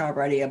big push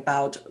already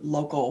about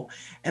local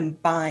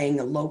and buying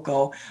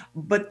local,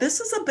 but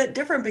this is a bit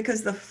different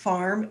because the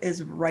farm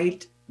is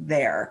right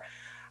there.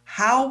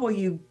 How will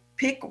you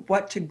pick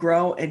what to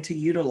grow and to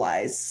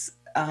utilize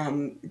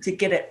to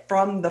get it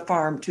from the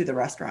farm to the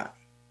restaurant?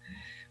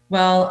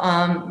 Well,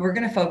 we're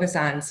going to focus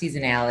on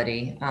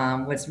seasonality.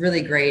 What's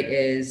really great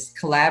is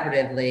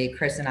collaboratively,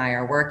 Chris and I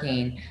are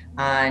working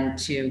on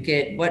to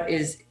get what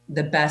is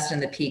the best in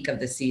the peak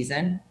of the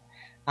season,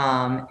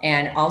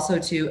 and also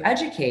to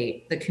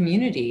educate the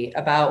community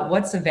about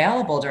what's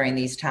available during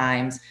these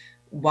times,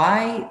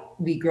 why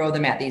we grow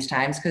them at these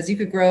times, because you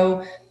could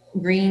grow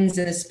greens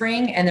in the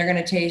spring and they're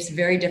going to taste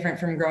very different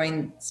from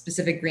growing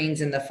specific greens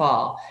in the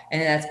fall,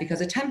 and that's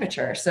because of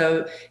temperature.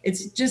 So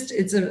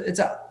it's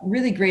a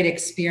really great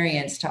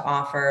experience to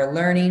offer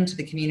learning to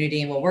the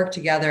community, and we'll work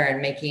together in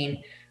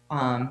making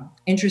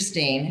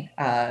interesting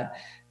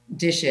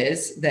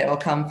dishes that will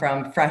come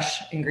from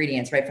fresh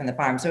ingredients right from the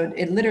farm. So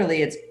it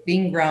literally, it's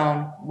being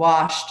grown,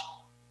 washed,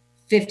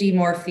 50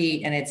 more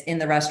feet, and it's in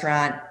the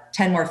restaurant,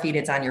 10 more feet,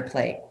 it's on your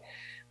plate.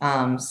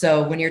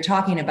 So when you're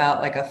talking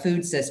about like a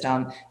food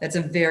system, that's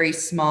a very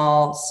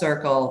small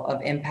circle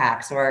of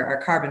impact. So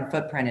our carbon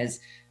footprint is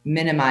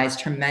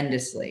minimized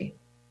tremendously.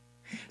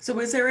 So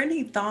is there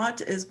any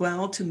thought as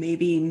well to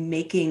maybe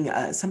making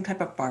some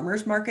type of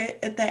farmer's market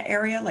at that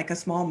area, like a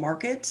small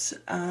market,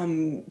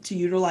 to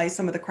utilize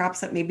some of the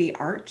crops that maybe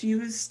aren't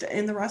used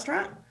in the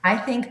restaurant? I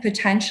think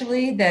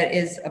potentially that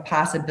is a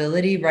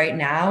possibility. Right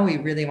now, we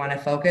really want to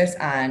focus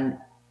on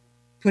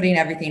putting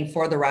everything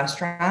for the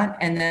restaurant,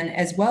 and then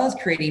as well as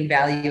creating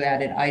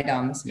value-added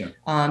items,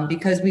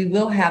 because we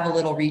will have a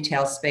little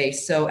retail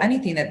space. So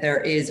anything that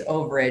there is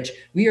overage,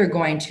 we are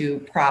going to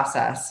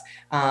process,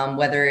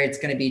 whether it's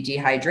going to be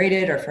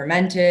dehydrated or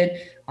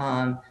fermented.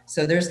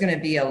 So there's going to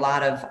be a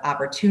lot of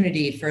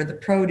opportunity for the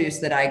produce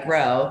that I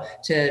grow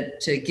to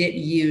get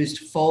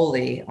used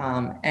fully.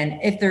 And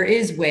if there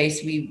is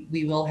waste,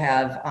 we will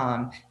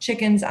have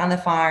chickens on the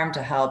farm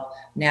to help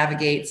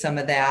navigate some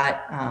of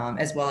that,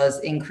 as well as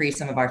increase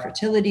some of our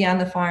fertility on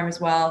the farm as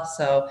well.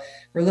 So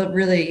we're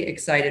really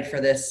excited for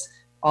this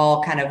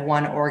all kind of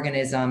one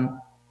organism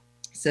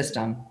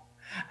system.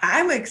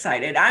 I'm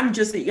excited.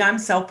 I'm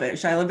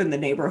selfish. I live in the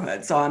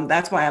neighborhood. So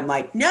that's why I'm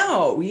like,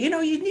 no, you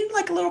need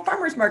like a little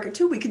farmer's market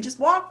too. We can just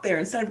walk there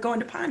instead of going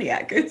to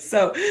Pontiac.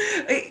 So,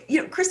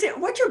 Kristina,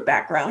 what's your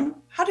background?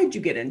 How did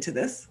you get into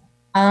this?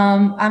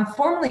 I'm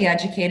formally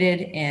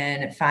educated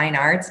in fine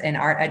arts and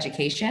art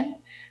education.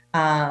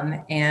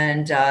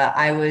 And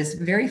I was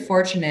very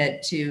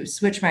fortunate to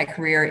switch my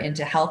career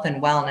into health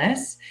and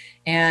wellness.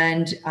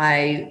 And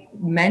I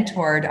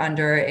mentored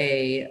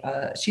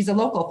under she's a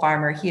local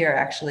farmer here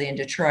actually in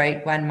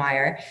Detroit, Gwen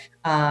Meyer.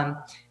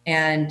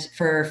 And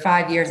for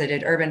 5 years, I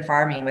did urban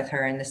farming with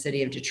her in the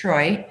city of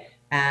Detroit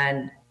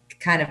and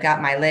kind of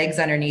got my legs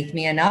underneath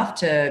me enough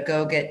to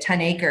go get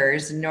 10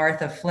 acres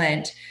north of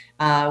Flint,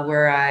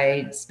 where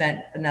I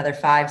spent another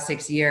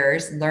 5-6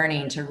 years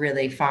learning to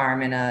really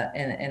farm in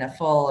a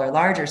full or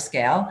larger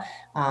scale.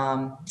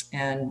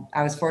 And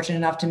I was fortunate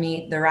enough to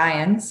meet the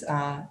Ryans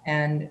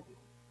and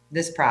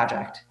this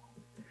project.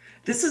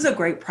 This is a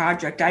great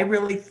project. I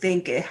really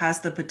think it has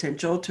the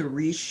potential to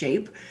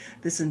reshape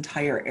this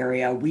entire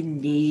area. We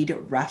need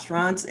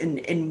restaurants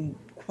and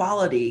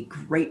quality,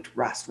 great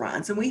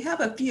restaurants. And we have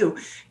a few,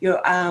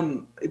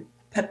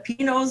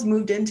 Pepino's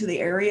moved into the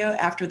area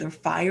after the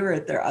fire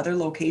at their other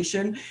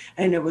location,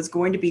 and it was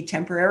going to be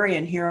temporary.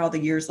 And here all the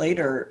years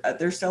later,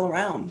 they're still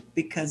around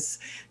because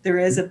there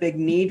is a big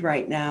need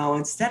right now.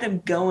 Instead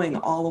of going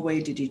all the way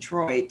to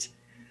Detroit,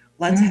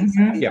 let's have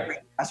some of these great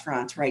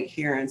restaurants right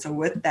here. And so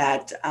with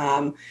that,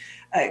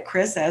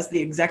 Chris, as the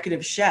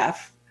executive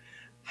chef,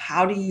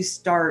 how do you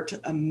start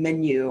a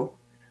menu?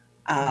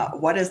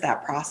 What is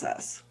that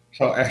process?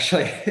 So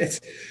actually,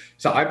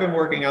 so I've been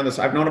working on this.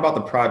 I've known about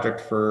the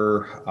project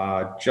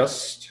for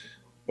just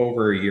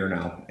over a year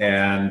now.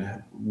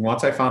 And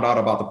once I found out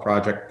about the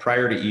project,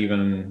 prior to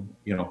even,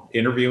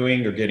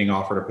 interviewing or getting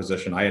offered a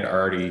position, I had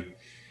already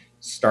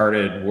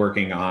started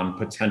working on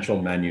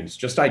potential menus,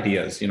 just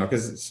ideas,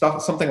 because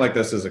something like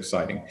this is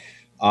exciting.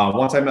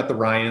 Once I met the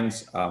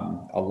Ryans,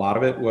 a lot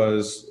of it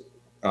was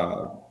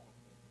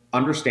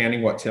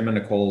understanding what Tim and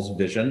Nicole's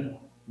vision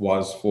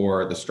was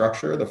for the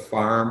structure, the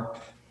farm,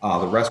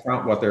 the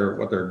restaurant, what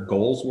their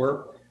goals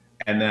were.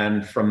 And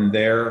then from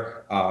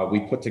there, we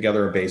put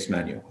together a base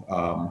menu,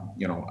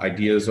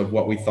 ideas of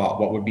what we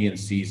thought, what would be in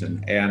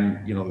season.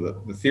 And,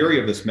 the theory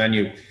of this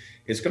menu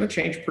is going to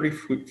change pretty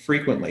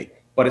frequently.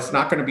 But it's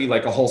not going to be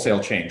like a wholesale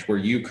change where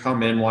you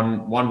come in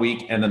one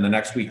week and then the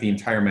next week the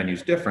entire menu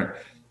is different.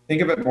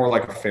 Think of it more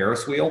like a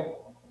Ferris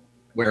wheel,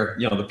 where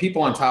the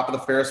people on top of the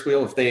Ferris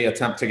wheel, if they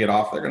attempt to get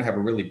off, they're going to have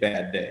a really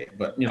bad day.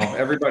 But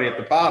everybody at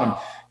the bottom,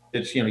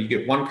 it's you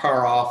get one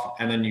car off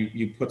and then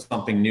you put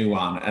something new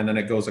on, and then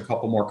it goes a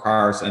couple more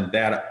cars and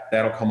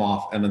that'll come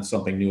off and then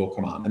something new will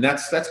come on. And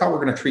that's how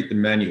we're going to treat the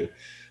menu,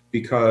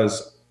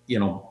 because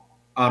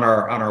on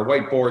our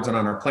whiteboards and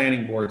on our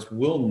planning boards,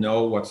 we'll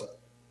know what's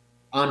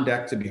on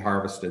deck to be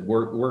harvested.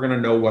 We're going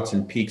to know what's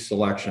in peak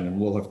selection, and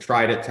we'll have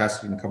tried it,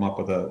 tested, and come up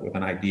with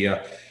an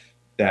idea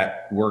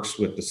that works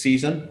with the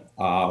season,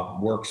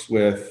 works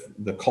with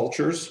the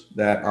cultures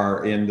that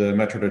are in the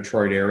Metro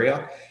Detroit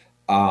area.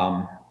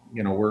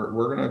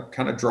 We're going to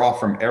kind of draw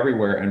from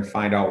everywhere and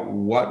find out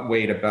what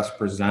way to best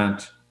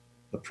present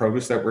the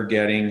produce that we're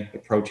getting, the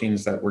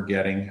proteins that we're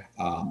getting,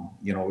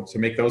 to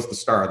make those the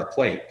star of the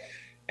plate.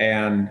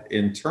 And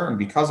in turn,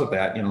 because of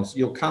that,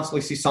 you'll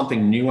constantly see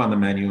something new on the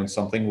menu, and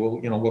something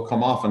will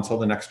come off until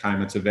the next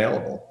time it's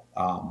available.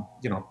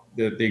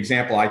 The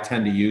example I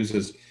tend to use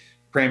is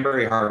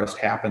cranberry harvest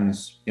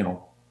happens,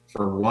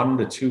 for 1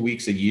 to 2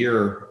 weeks a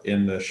year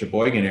in the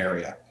Sheboygan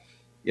area,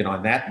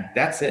 and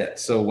that's it.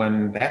 So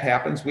when that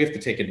happens, we have to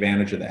take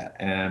advantage of that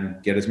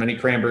and get as many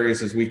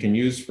cranberries as we can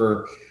use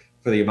for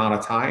the amount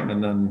of time,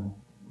 and then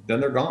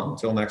they're gone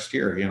until next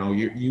year.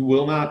 You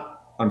will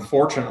not,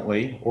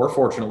 unfortunately, or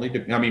fortunately,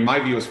 my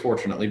view is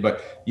fortunately,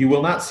 but you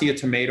will not see a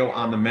tomato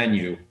on the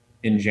menu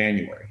in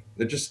January.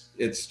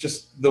 It's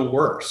just the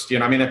worst.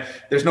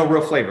 There's no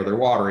real flavor. They're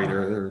watery.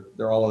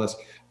 They're all of this.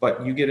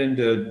 But you get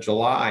into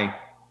July,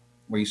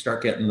 where you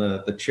start getting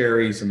the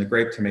cherries and the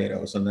grape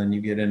tomatoes, and then you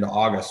get into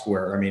August,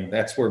 where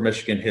that's where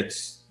Michigan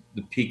hits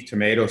the peak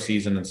tomato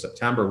season in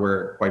September,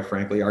 where, quite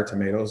frankly, our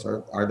tomatoes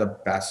are the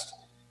best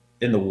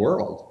in the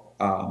world.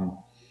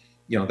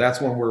 That's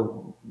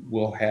when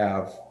we'll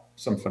have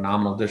some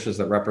phenomenal dishes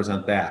that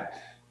represent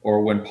that.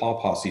 Or when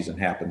pawpaw season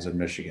happens in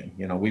Michigan,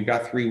 we've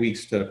got 3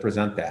 weeks to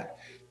present that.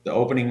 The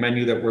opening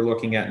menu that we're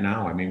looking at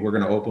now, we're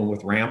going to open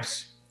with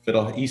ramps,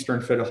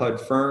 eastern fiddlehead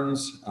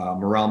ferns,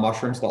 morel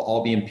mushrooms. They'll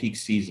all be in peak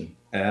season.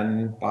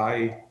 And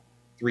by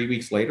 3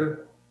 weeks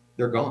later,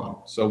 they're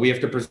gone. So we have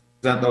to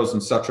present those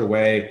in such a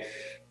way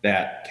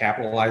that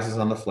capitalizes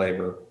on the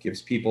flavor,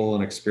 gives people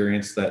an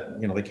experience that,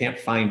 they can't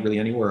find really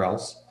anywhere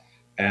else.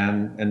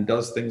 and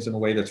does things in a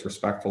way that's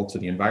respectful to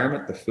the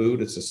environment, the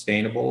food, it's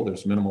sustainable,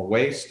 there's minimal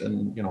waste,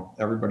 and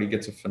everybody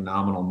gets a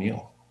phenomenal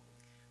meal.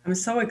 I'm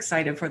so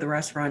excited for the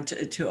restaurant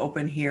to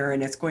open here,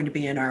 and it's going to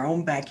be in our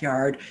own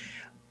backyard.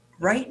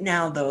 Right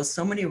now, though,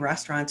 so many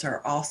restaurants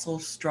are also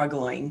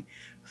struggling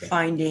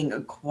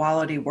finding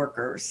quality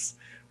workers.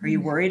 Are you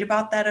worried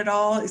about that at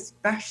all,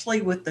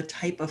 especially with the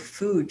type of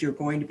food you're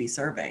going to be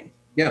serving?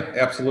 Yeah,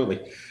 absolutely.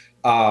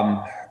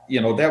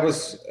 That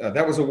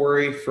was a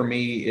worry for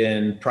me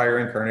in prior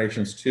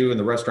incarnations too. In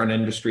the restaurant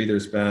industry,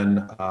 there's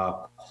been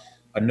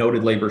a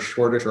noted labor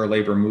shortage or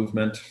labor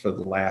movement for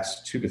the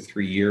last 2 to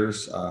 3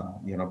 years,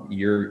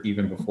 year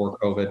even before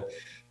COVID.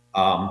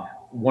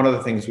 One of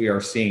the things we are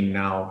seeing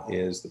now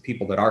is the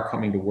people that are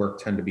coming to work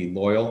tend to be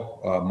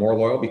loyal, more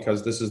loyal,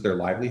 because this is their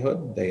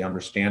livelihood. They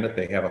understand it.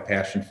 They have a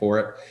passion for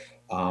it.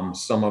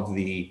 Some of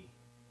the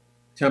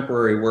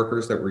temporary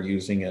workers that were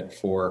using it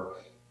for,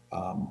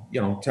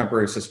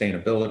 temporary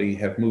sustainability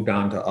have moved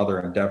on to other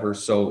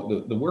endeavors.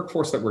 So the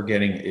workforce that we're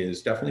getting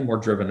is definitely more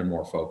driven and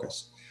more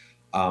focused.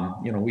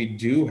 We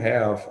do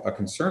have a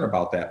concern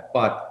about that,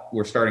 but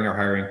we're starting our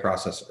hiring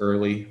process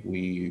early.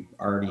 We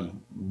already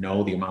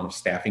know the amount of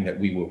staffing that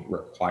we will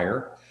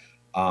require.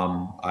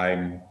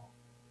 I'm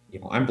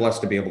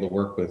blessed to be able to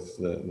work with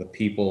the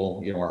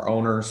people, our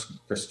owners,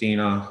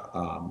 Kristina,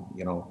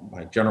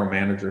 my general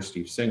manager,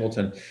 Steve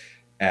Singleton.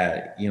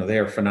 They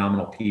are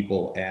phenomenal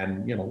people,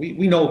 and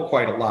we know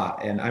quite a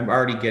lot. And I'm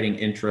already getting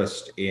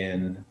interest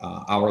in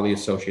hourly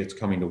associates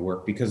coming to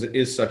work because it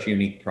is such a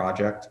unique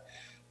project.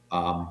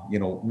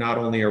 Not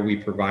only are we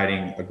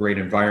providing a great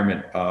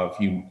environment of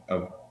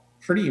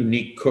pretty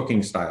unique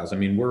cooking styles. I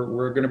mean,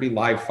 we're going to be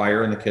live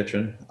fire in the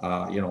kitchen,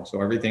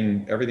 so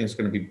everything's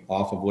going to be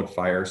off of wood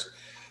fires.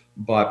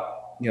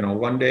 But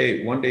one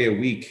day a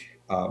week,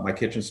 my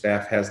kitchen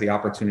staff has the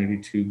opportunity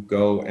to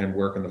go and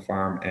work in the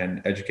farm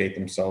and educate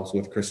themselves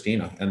with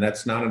Kristina, and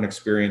that's not an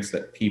experience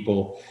that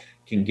people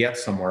can get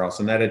somewhere else.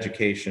 And that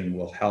education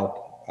will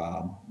help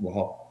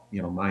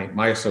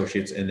my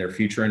associates in their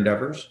future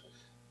endeavors.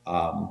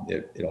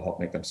 It'll help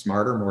make them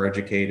smarter, more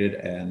educated,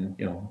 and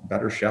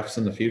better chefs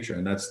in the future.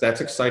 And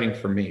that's exciting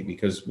for me,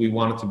 because we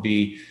want it to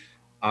be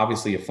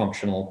obviously a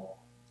functional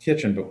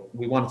kitchen, but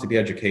we want it to be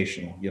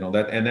educational.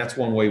 And that's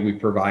one way we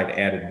provide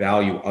added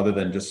value other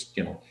than just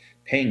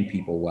paying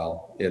people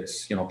well.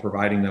 It's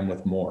providing them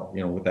with more,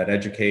 with that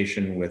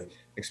education, with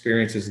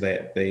experiences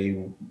that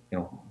they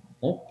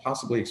won't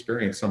possibly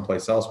experience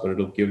someplace else, but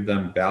it'll give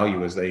them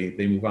value as they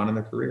move on in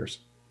their careers.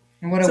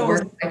 And what a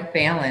work-life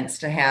balance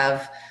to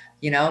have.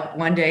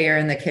 One day you're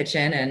in the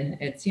kitchen and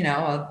it's,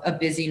 a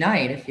busy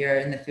night. If you're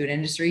in the food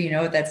industry, you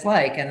know what that's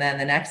like. And then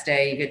the next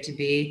day you get to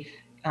be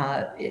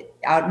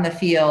out in the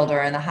field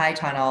or in the high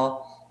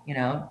tunnel,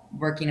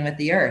 working with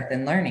the earth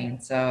and learning.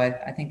 So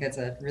I think that's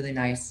a really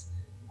nice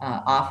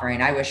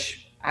offering. I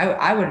wish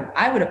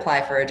I would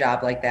apply for a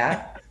job like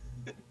that.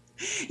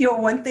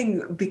 One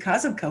thing,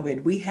 because of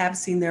COVID, we have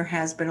seen there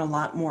has been a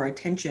lot more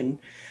attention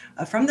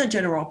from the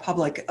general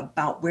public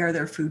about where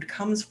their food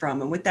comes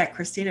from. And with that,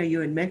 Kristina, you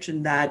had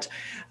mentioned that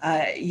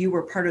you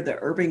were part of the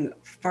urban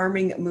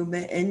farming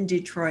movement in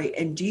Detroit.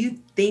 And do you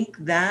think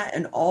that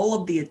and all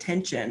of the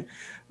attention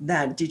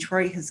that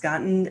Detroit has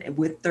gotten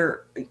with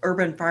their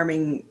urban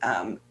farming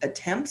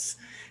attempts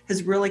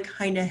has really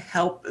kind of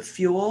helped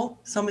fuel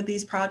some of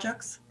these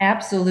projects?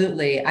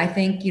 Absolutely. I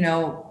think,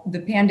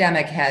 the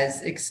pandemic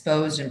has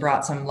exposed and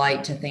brought some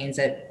light to things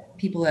that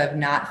people have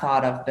not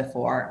thought of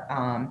before.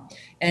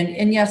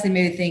 And yes, they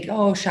may think,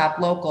 shop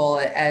local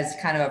as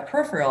kind of a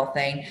peripheral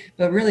thing,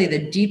 but really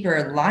the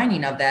deeper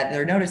lining of that,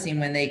 they're noticing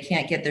when they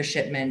can't get their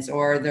shipments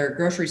or their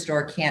grocery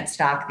store can't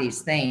stock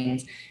these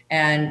things.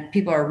 And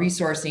people are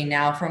resourcing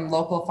now from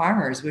local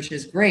farmers, which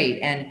is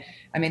great. And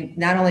I mean,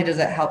 not only does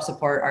it help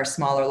support our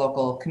smaller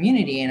local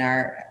community and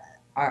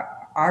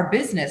our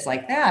business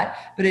like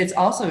that, but it's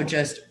also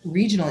just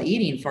regional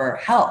eating for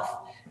health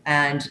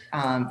and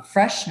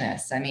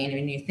freshness. I mean,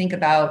 when you think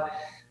about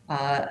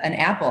an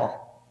apple,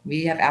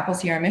 we have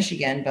apples here in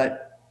Michigan,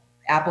 but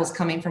apples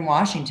coming from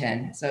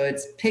Washington. So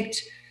it's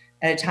picked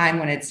at a time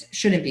when it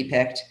shouldn't be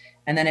picked,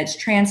 and then it's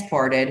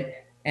transported,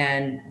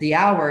 and the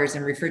hours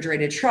and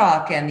refrigerated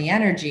truck and the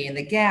energy and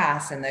the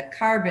gas and the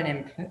carbon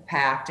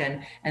impact.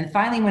 And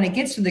finally, when it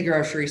gets to the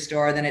grocery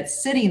store, then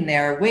it's sitting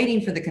there waiting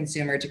for the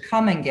consumer to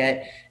come and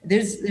get.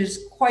 There's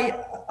quite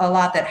a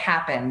lot that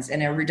happens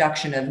in a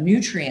reduction of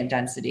nutrient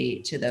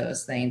density to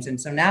those things.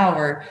 And so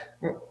now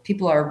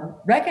people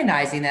are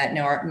recognizing that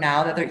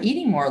now that they're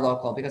eating more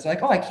local, because they're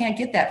like, I can't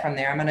get that from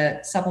there. I'm going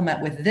to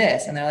supplement with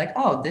this. And they're like,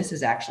 this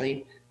is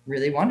actually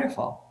really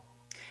wonderful.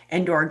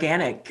 And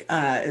organic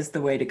is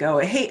the way to go.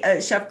 Hey,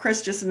 Chef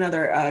Chris, just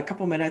another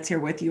couple minutes here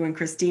with you and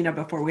Kristina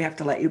before we have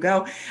to let you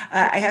go.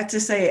 I have to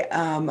say,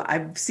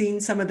 I've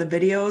seen some of the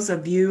videos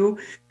of you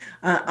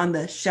on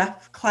the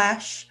Chef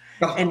Clash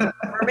in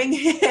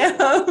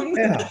Birmingham.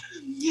 Yeah.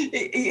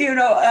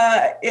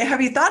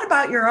 Have you thought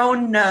about your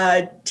own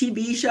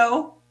TV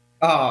show?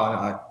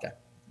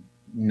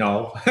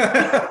 No.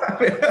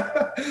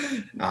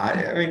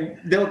 I mean,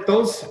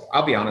 those,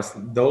 I'll be honest,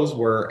 those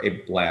were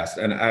a blast.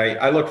 And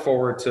I look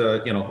forward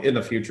to, in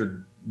the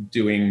future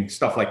doing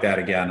stuff like that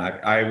again.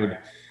 I would,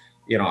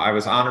 I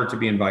was honored to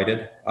be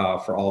invited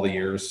for all the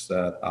years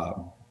that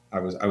I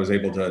was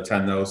able to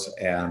attend those.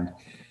 And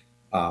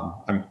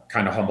I'm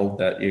kind of humbled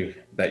that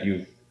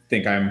you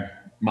think I'm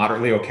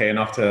moderately okay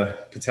enough to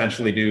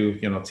potentially do,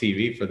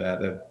 TV for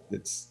that.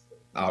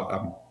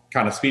 I'm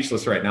kind of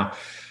speechless right now.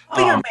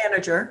 Oh, you're a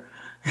manager.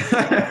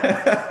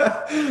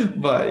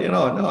 But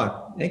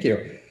no, thank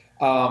you.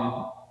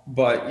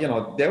 But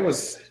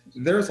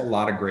there's a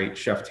lot of great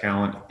chef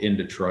talent in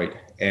Detroit,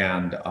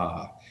 and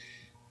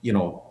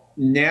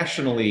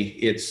nationally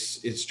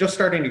it's just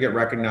starting to get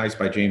recognized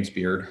by James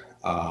Beard.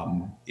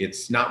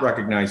 It's not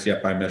recognized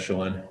yet by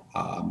Michelin.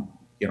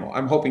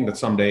 I'm hoping that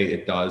someday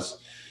it does,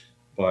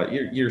 but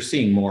you're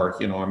seeing more.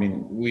 I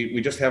mean, we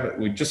just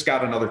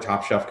got another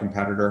Top Chef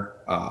competitor.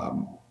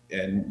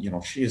 And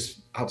she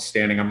is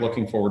outstanding. I'm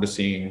looking forward to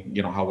seeing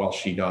how well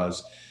she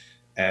does.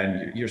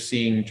 And you're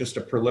seeing just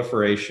a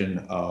proliferation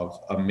of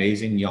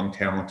amazing young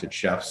talented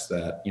chefs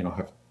that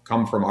have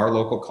come from our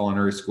local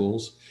culinary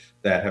schools,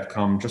 that have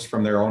come just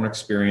from their own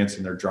experience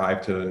and their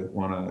drive to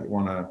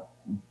want to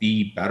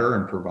be better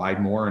and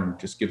provide more and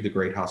just give the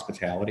great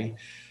hospitality.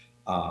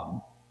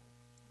 I'm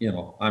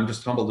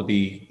just humbled to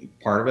be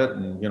part of it,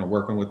 and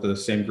working with the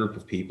same group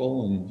of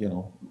people, and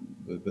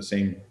the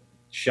same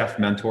chef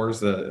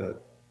mentors that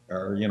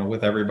are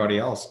with everybody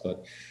else.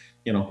 But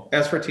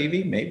as for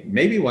TV,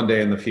 maybe one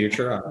day in the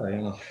future,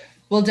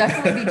 We'll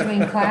definitely be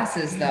doing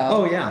classes though.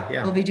 Oh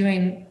yeah. We'll be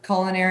doing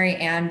culinary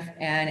and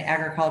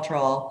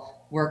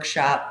agricultural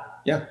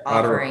workshop. Yeah,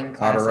 offering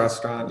out of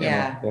restaurant.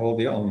 Yeah, the whole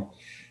deal.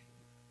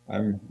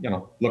 I'm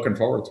looking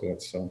forward to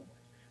it. So.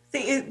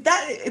 See,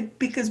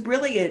 because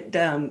really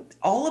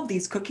all of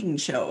these cooking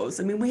shows,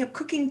 I mean, we have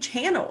cooking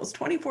channels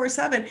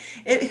 24/7.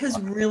 It has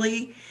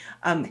really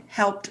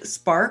helped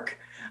spark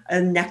a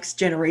next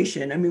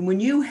generation. I mean, when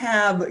you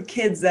have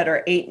kids that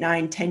are 8,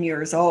 9, 10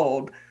 years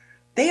old,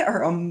 they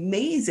are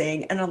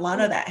amazing. And a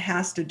lot of that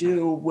has to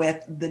do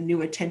with the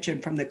new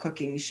attention from the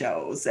cooking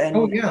shows and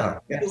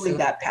really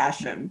that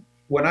passion.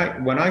 When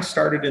I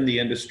started in the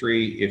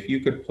industry, if you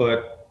could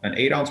put an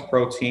 8-ounce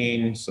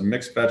protein, some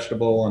mixed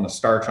vegetable, and a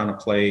starch on a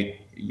plate,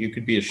 you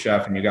could be a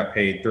chef and you got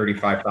paid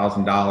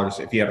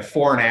 $35,000. If you had a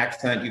foreign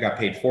accent, you got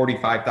paid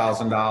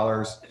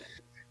 $45,000.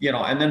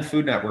 And then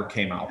Food Network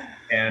came out,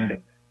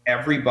 and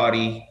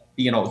everybody,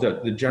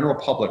 the general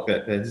public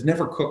that has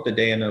never cooked a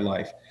day in their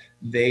life,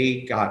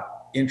 they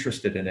got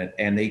interested in it,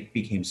 and they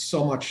became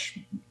so much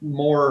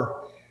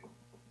more,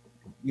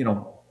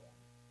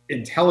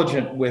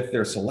 intelligent with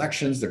their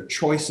selections, their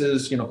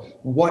choices,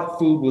 what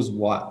food was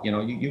what.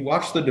 You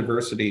watch the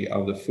diversity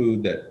of the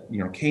food that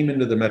came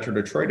into the Metro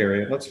Detroit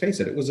area. Let's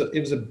face it, it was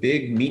a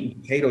big meat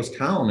and potatoes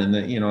town in the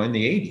in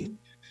the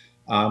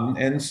 80s,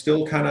 and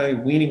still kind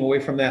of weaning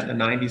away from that in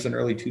the 90s and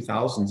early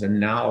 2000s. And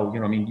now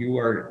you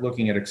are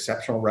looking at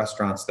exceptional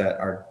restaurants that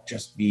are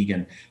just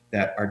vegan,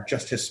 that are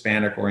just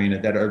Hispanic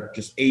oriented, that are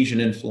just Asian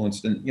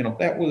influenced, and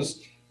that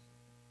was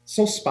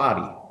so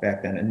spotty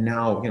back then. And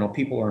now,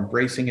 people are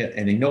embracing it,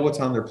 and they know what's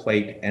on their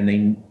plate, and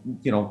they,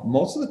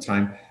 most of the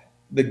time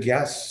the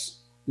guests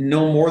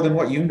know more than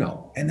what you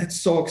know. And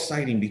that's so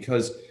exciting,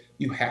 because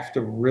you have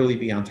to really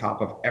be on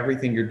top of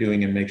everything you're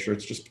doing and make sure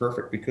it's just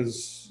perfect,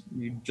 because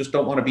you just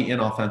don't want to be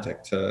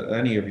inauthentic to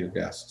any of your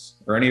guests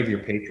or any of your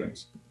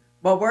patrons.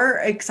 Well,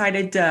 we're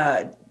excited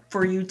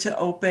for you to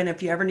open.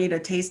 If you ever need a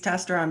taste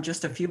tester, I'm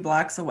just a few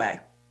blocks away.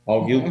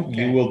 Oh,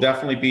 you will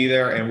definitely be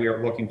there, and we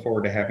are looking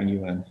forward to having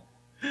you in.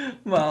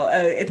 Well,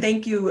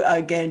 thank you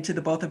again to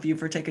the both of you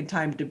for taking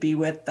time to be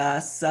with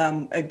us.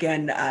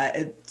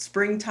 It's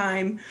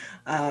springtime.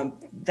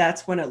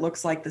 That's when it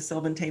looks like the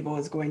Sylvan Table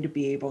is going to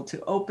be able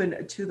to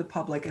open to the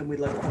public, and we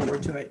look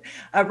forward to it.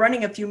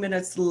 Running a few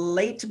minutes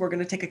late, we're going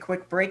to take a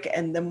quick break,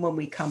 and then when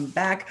we come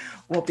back,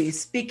 we'll be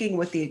speaking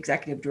with the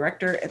executive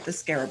director at the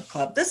Scarab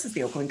Club. This is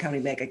the Oakland County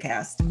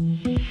Megacast.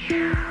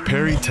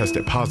 Perry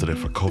tested positive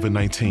for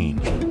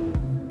COVID-19.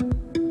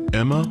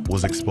 Emma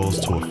was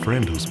exposed to a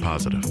friend who's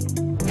positive.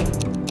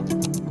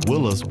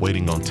 Willa's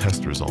waiting on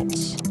test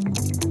results.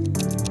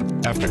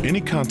 After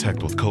any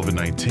contact with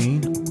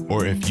COVID-19,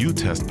 or if you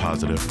test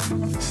positive,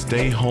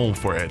 stay home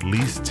for at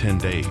least 10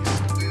 days.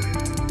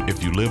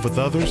 If you live with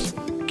others,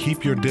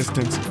 keep your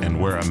distance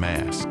and wear a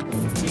mask.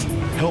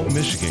 Help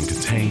Michigan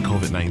contain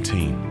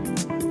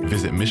COVID-19.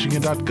 Visit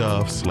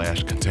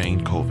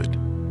michigan.gov/containcovid.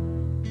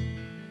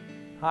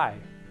 Hi,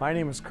 my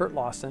name is Kurt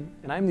Lawson,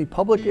 and I'm the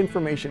Public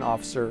Information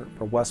Officer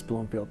for West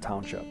Bloomfield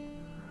Township.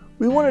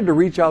 We wanted to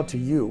reach out to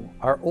you,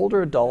 our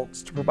older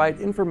adults, to provide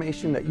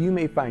information that you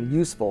may find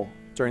useful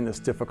during this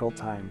difficult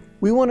time.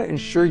 We want to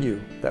ensure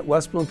you that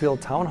West Bloomfield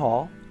Town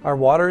Hall, our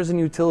Waters and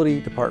Utility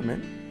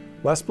Department,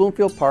 West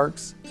Bloomfield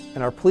Parks,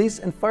 and our police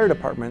and fire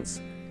departments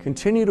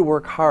continue to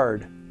work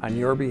hard on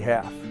your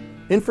behalf.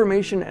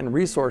 Information and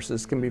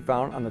resources can be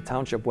found on the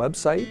Township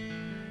website,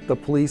 the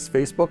police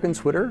Facebook and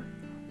Twitter,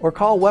 or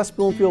call West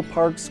Bloomfield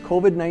Park's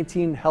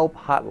COVID-19 Help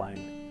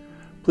Hotline.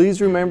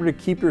 Please remember to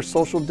keep your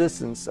social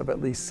distance of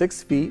at least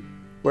 6 feet,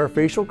 wear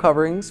facial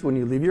coverings when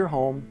you leave your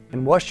home,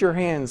 and wash your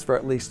hands for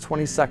at least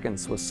 20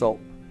 seconds with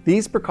soap.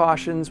 These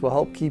precautions will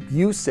help keep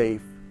you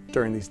safe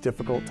during these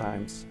difficult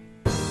times.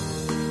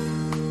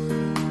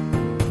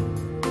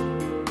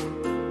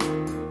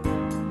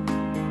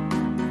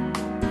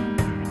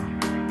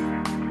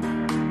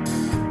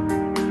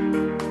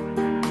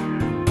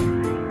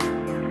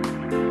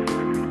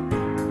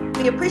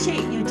 We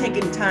appreciate you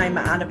taking time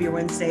out of your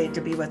Wednesday to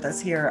be with us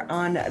here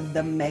on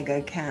the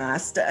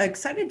MegaCast.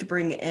 Excited to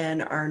bring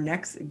in our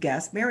next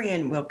guest,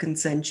 MaryAnn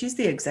Wilkinson. She's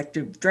the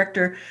Executive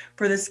Director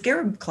for the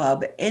Scarab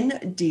Club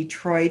in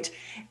Detroit.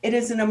 It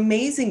is an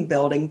amazing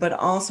building, but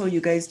also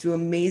you guys do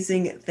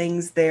amazing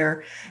things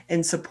there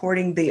in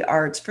supporting the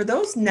arts. For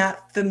those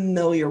not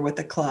familiar with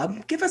the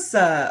club, give us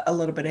a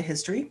little bit of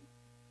history.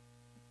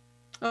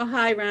 Oh,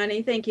 hi,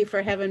 Ronnie. Thank you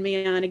for having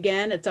me on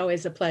again. It's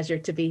always a pleasure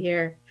to be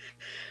here.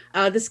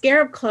 The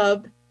Scarab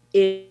Club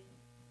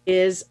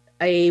is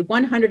a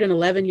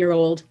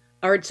 111-year-old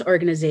arts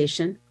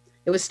organization.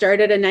 It was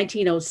started in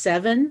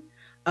 1907.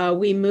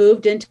 We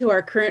moved into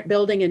our current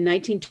building in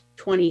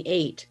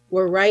 1928.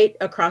 We're right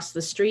across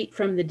the street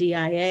from the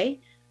DIA.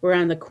 We're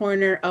on the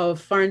corner of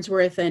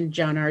Farnsworth and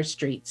John R.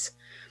 Streets.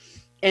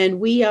 And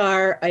we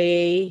are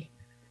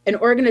an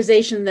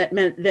organization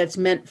that's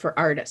meant for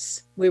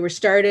artists. We were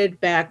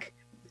started back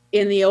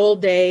in the old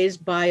days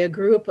by a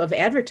group of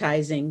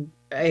advertising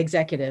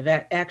executive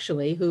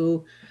actually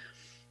who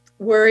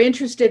were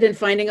interested in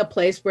finding a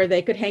place where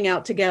they could hang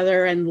out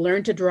together and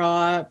learn to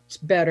draw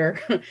better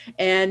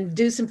and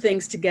do some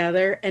things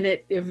together, and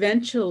it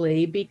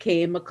eventually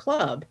became a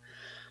club,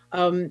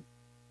 and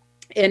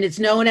it's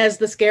known as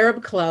the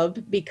Scarab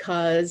Club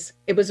because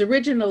it was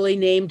originally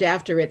named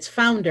after its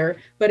founder,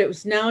 but it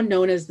was now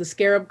known as the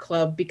Scarab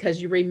Club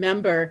because you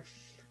remember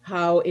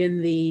how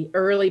in the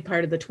early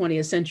part of the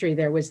 20th century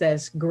there was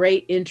this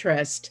great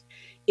interest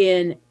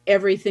in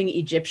everything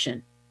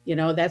Egyptian. You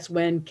know, that's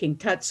when King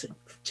Tut's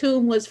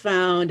tomb was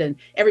found and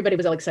everybody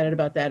was all excited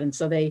about that. And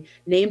so they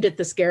named it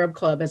the Scarab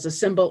Club as a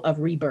symbol of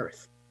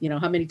rebirth. You know,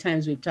 how many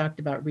times we've talked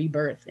about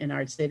rebirth in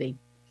our city.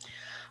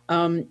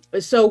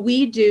 So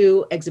we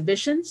do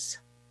exhibitions.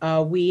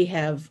 We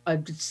have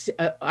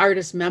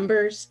artist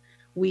members.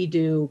 We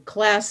do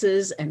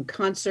classes and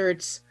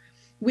concerts.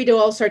 We do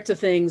all sorts of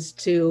things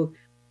to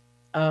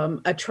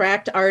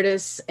attract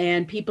artists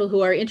and people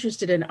who are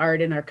interested in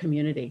art in our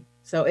community.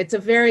 So it's a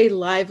very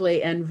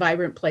lively and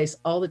vibrant place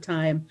all the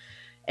time.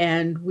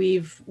 And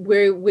we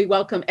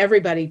welcome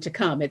everybody to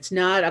come. It's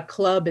not a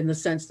club in the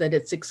sense that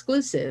it's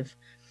exclusive,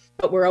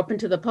 but we're open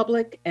to the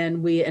public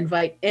and we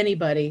invite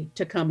anybody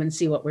to come and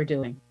see what we're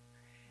doing.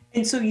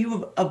 And so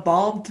you've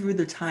evolved through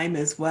the time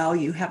as well.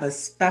 You have a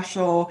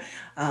special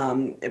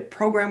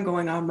program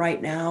going on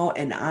right now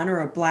in honor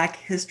of Black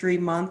History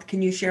Month.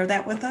 Can you share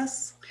that with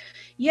us?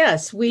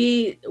 Yes,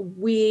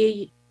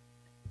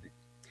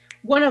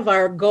 one of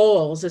our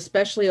goals,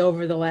 especially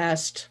over the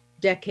last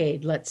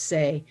decade, let's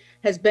say,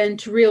 has been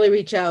to really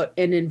reach out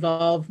and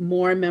involve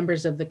more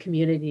members of the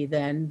community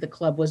than the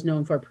club was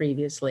known for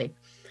previously.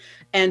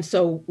 And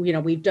so, you know,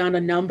 we've done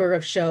a number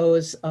of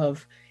shows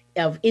of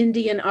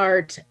Indian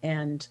art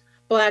and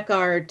Black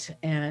art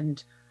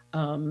and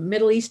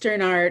Middle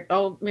Eastern art,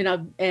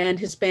 and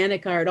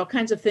Hispanic art, all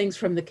kinds of things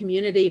from the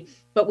community.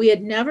 But we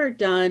had never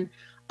done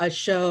a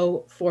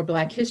show for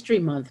Black History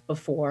Month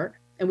before.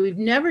 And we've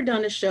never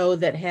done a show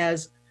that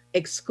has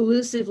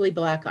exclusively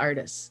Black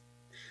artists.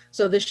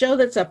 So the show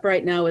that's up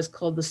right now is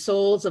called The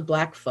Souls of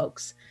Black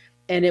Folks.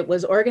 And it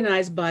was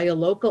organized by a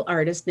local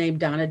artist named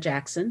Donna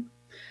Jackson.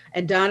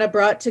 And Donna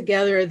brought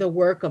together the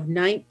work of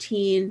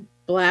 19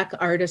 Black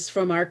artists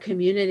from our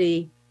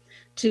community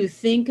to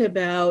think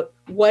about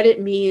what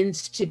it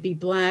means to be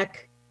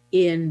Black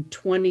in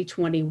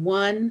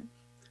 2021,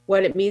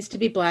 what it means to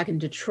be Black in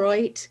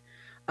Detroit.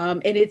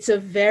 And it's a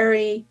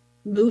very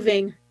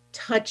moving,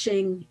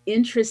 touching,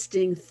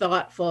 interesting,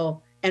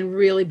 thoughtful, and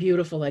really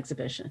beautiful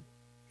exhibition.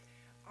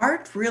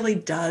 Art really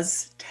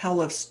does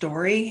tell a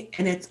story,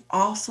 and it's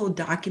also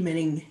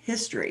documenting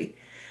history.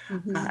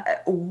 Mm-hmm.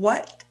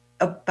 What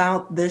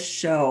about this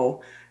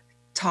show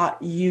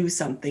taught you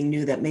something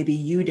new that maybe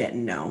you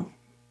didn't know?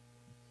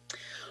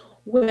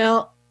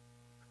 Well,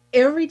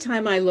 every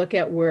time I look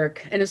at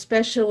work, and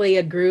especially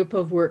a group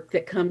of work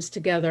that comes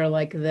together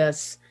like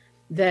this,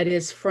 that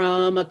is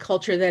from a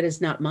culture that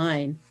is not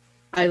mine,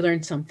 I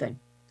learned something.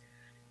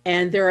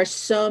 And there are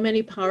so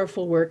many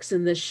powerful works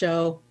in this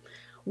show.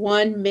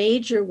 One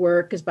major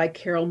work is by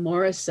Carol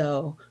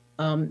Morrisseau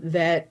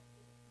that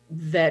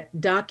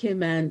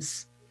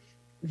documents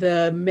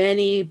the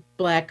many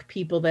Black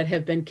people that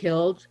have been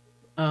killed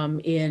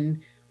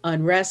in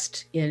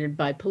unrest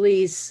by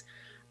police,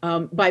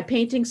 by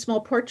painting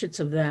small portraits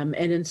of them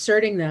and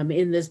inserting them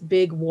in this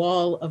big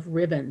wall of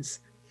ribbons.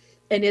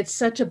 And it's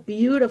such a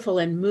beautiful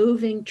and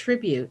moving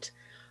tribute.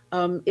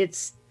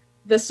 It's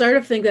the sort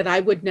of thing that I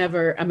would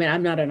never, I mean,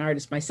 I'm not an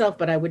artist myself,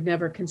 but I would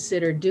never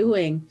consider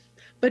doing.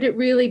 But it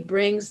really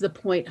brings the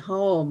point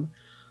home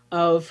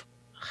of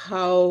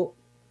how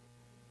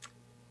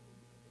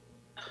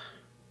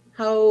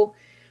how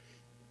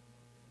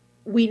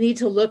we need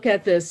to look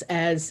at this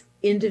as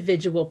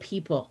individual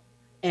people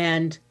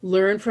and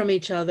learn from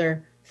each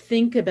other,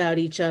 think about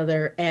each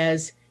other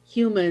as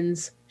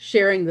humans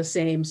sharing the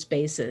same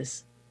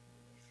spaces.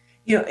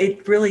 You know,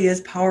 it really is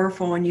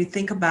powerful when you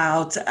think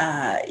about,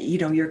 you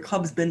know, your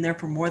club's been there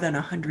for more than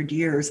 100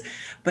 years,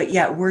 but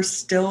yet we're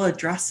still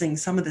addressing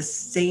some of the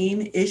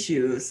same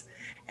issues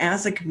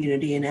as a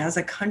community and as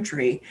a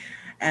country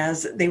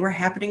as they were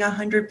happening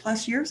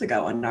 100+ years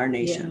ago in our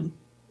nation.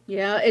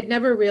 Yeah, it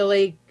never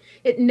really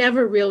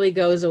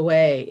goes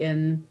away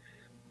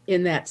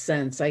in that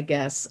sense, I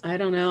guess. I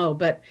don't know,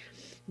 but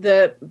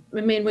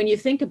when you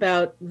think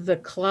about the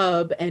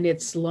club and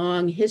its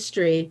long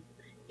history,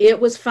 it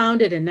was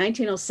founded in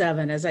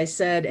 1907, as I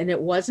said, and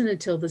it wasn't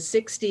until the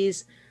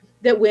 60s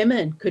that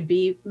women could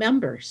be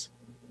members.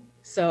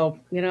 So,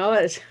 you know,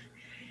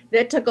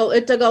 it took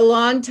a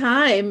long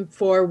time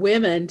for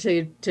women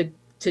to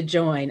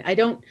join. I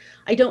don't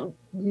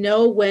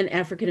know when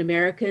African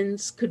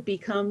Americans could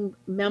become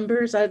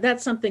members.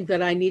 That's something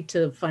that I need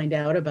to find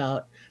out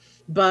about,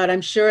 but I'm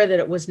sure that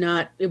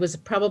it was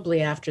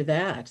probably after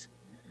that.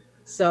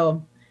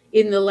 So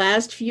in the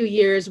last few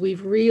years,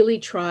 we've really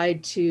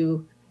tried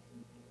to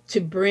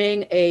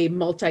bring a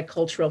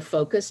multicultural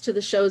focus to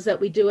the shows that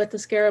we do at the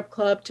Scarab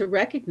Club, to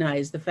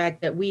recognize the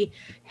fact that we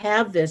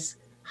have this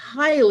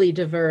highly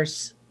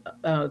diverse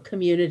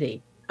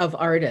community of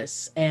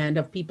artists and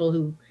of people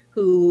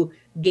who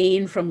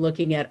gain from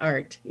looking at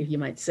art, if you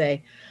might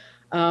say.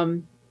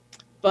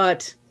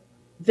 But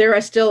there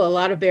are still a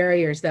lot of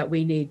barriers that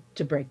we need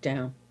to break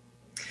down.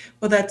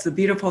 Well, that's the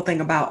beautiful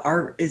thing about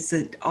art, is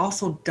it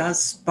also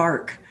does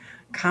spark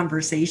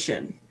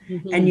conversation.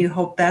 Mm-hmm. And you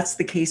hope that's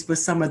the case with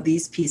some of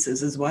these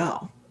pieces as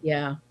well.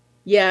 Yeah.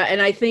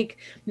 And I think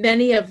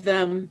many of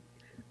them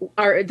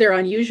they're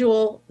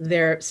unusual.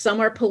 Some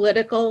are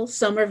political,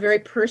 some are very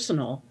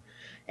personal,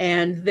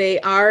 and they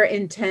are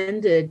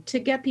intended to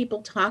get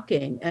people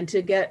talking and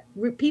to get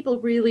people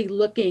really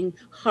looking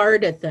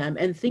hard at them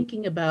and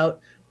thinking about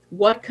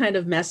what kind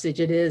of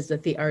message it is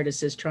that the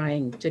artist is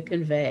trying to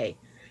convey.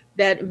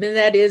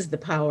 That is the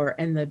power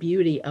and the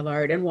beauty of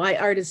art, and why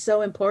art is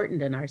so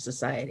important in our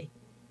society.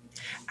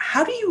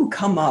 How do you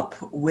come up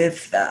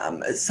with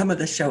some of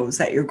the shows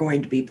that you're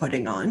going to be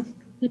putting on?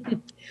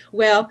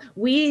 Well,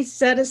 we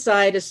set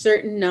aside a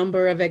certain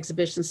number of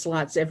exhibition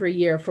slots every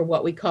year for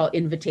what we call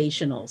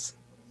invitationals.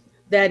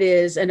 That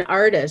is, an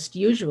artist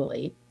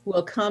usually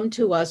will come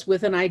to us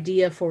with an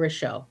idea for a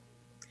show.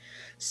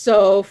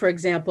 So, for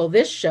example,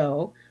 this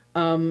show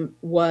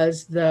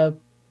was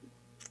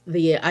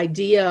the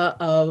idea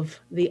of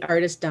the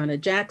artist Donna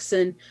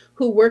Jackson,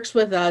 who works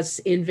with us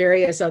in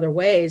various other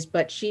ways,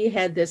 but she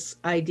had this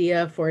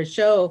idea for a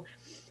show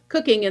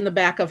cooking in the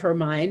back of her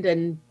mind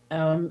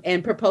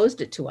and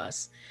proposed it to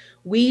us.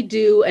 We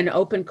do an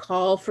open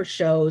call for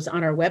shows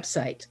on our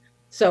website.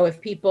 So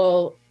if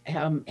people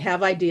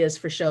have ideas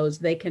for shows,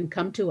 they can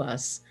come to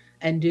us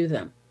and do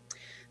them.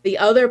 The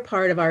other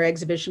part of our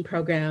exhibition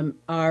program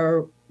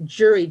are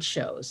juried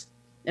shows.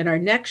 And our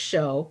next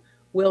show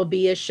will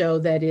be a show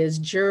that is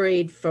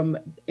juried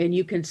and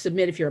you can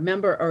submit if you're a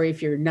member or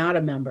if you're not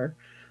a member.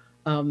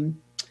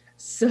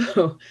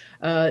 So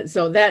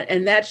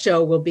that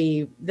show will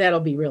be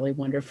really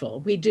wonderful.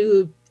 We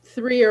do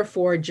 3 or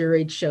 4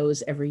 juried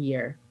shows every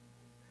year.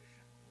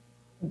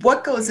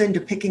 What goes into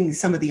picking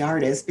some of the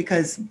artists?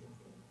 Because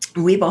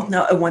we both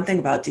know one thing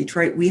about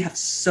Detroit, we have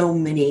so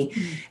many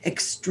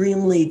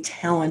extremely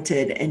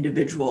talented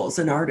individuals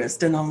and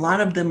artists, and a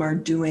lot of them are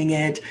doing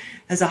it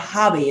as a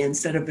hobby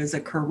instead of as a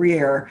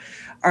career.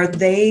 Are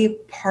they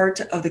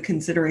part of the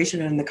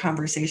consideration and the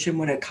conversation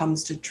when it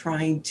comes to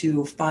trying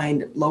to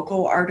find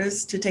local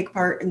artists to take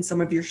part in some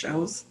of your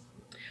shows?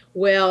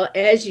 Well,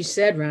 as you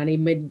said,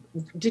 Ronnie,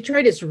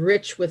 Detroit is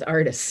rich with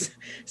artists.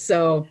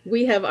 So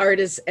we have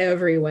artists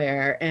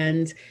everywhere,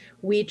 and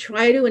we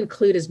try to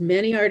include as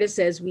many artists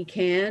as we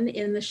can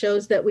in the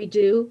shows that we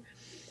do,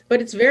 but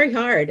it's very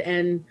hard.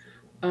 And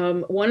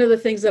one of the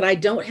things that I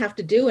don't have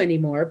to do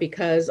anymore,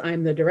 because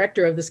I'm the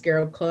director of the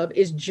Scarab Club,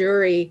 is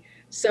jury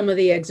some of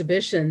the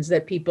exhibitions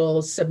that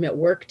people submit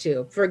work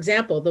to. For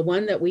example, the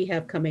one that we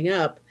have coming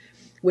up,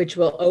 which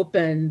will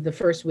open the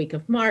first week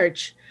of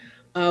March,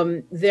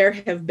 there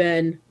have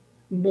been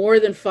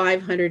more than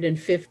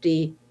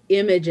 550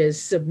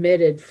 images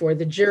submitted for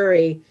the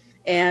jury,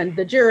 and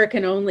the juror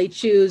can only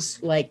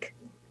choose like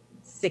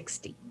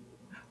 60.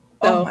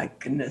 So oh my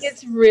goodness.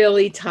 It's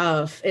really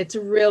tough. It's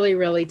really,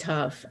 really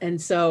tough.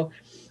 And so,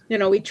 you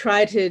know, we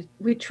try to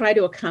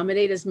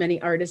accommodate as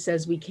many artists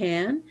as we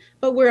can,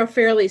 but we're a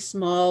fairly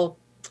small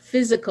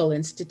physical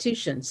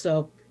institution.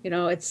 So, you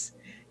know, it's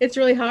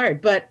really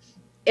hard, but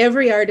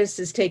every artist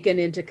is taken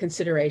into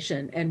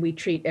consideration, and we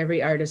treat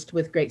every artist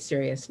with great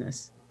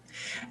seriousness.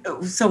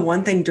 So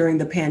one thing during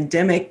the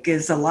pandemic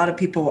is a lot of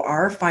people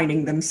are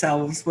finding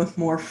themselves with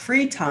more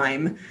free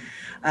time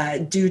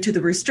due to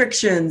the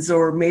restrictions,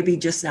 or maybe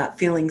just not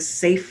feeling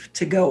safe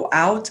to go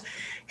out.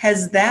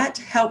 Has that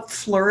helped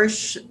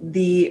flourish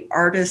the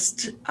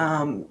artist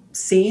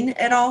scene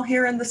at all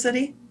here in the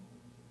city?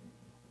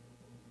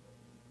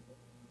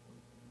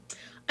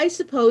 I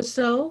suppose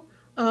so.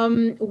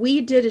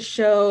 We did a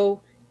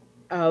show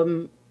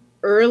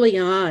early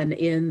on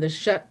in the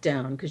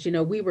shutdown because,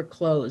 we were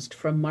closed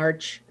from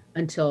March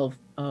until,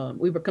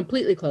 we were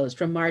completely closed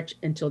from March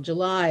until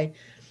July.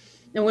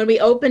 And when we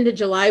opened in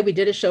July, we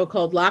did a show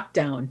called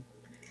Lockdown,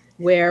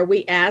 where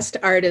we asked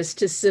artists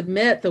to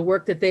submit the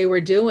work that they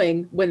were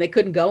doing when they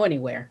couldn't go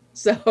anywhere.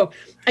 So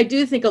I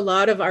do think a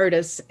lot of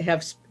artists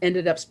have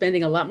ended up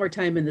spending a lot more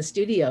time in the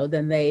studio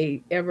than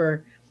they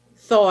ever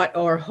thought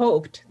or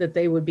hoped that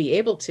they would be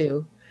able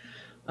to.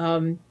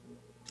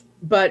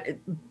 But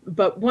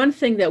one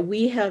thing that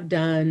we have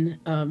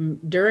done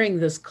during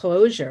this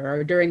closure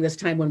or during this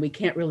time when we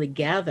can't really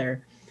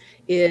gather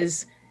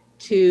is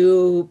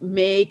to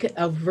make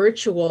a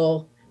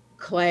virtual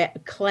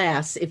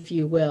class, if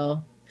you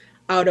will,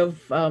 out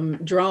of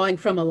drawing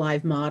from a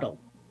live model.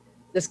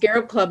 The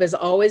Scarab Club has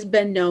always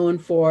been known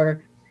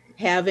for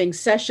having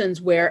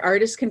sessions where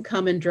artists can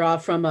come and draw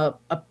from a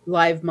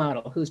live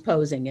model who's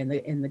posing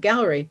in the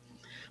gallery.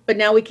 But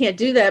now we can't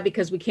do that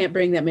because we can't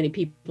bring that many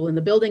people in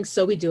the building,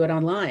 so we do it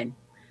online.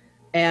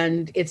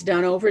 And it's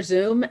done over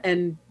Zoom,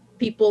 and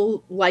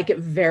people like it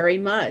very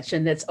much,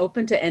 and it's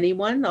open to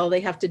anyone. All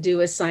they have to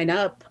do is sign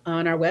up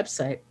on our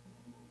website.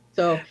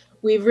 So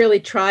we've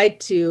really tried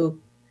to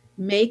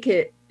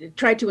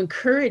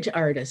encourage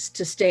artists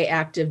to stay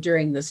active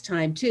during this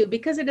time too,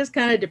 because it is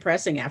kind of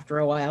depressing after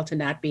a while to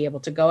not be able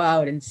to go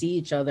out and see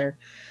each other.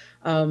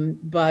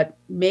 But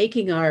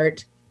making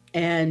art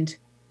and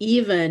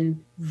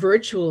even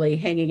virtually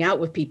hanging out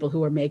with people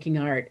who are making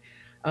art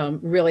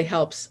really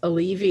helps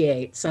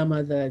alleviate some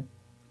of the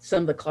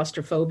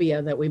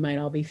claustrophobia that we might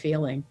all be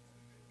feeling.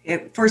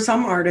 For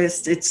some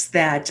artists, it's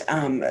that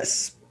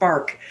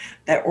spark,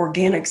 that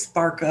organic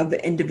spark of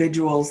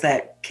individuals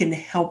that can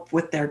help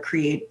with their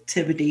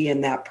creativity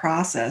in that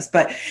process.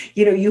 But,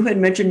 you had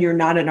mentioned you're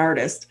not an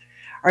artist.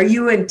 Are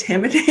you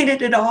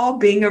intimidated at all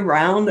being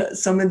around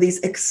some of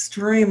these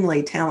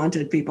extremely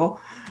talented people?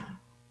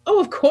 Oh,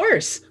 of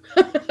course.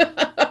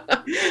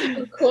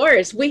 Of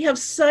course. We have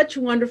such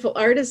wonderful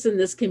artists in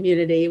this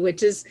community,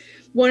 which is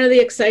one of the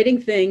exciting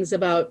things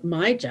about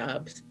my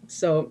job.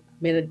 So,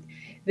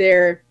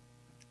 they're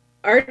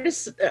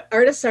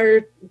artists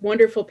are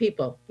wonderful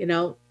people,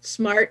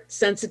 smart,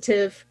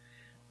 sensitive,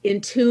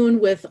 in tune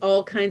with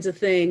all kinds of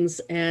things,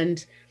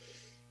 and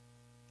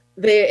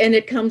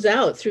it comes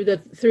out through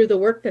the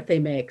work that they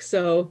make.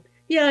 So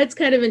yeah, it's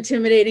kind of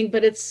intimidating,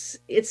 but it's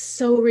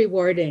so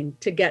rewarding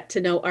to get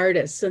to know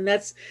artists. And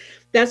that's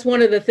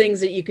one of the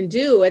things that you can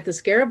do at the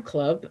Scarab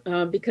Club,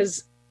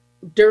 because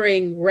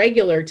during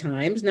regular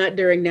times, not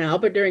during now,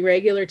 but during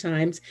regular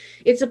times,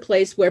 it's a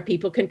place where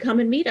people can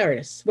come and meet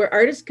artists, where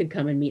artists can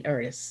come and meet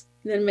artists.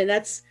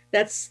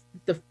 That's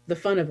the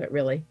fun of it,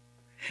 really.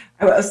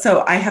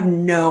 So I have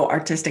no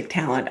artistic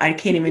talent. I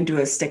can't even do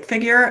a stick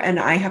figure.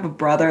 And I have a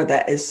brother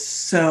that is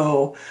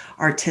so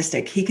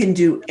artistic. He can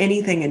do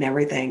anything and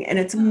everything. And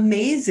it's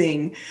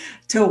amazing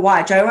to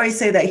watch. I always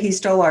say that he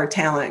stole our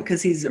talent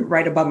because he's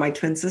right above my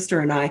twin sister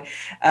and I.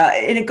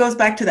 And it goes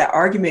back to that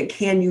argument,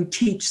 can you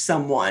teach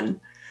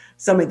someone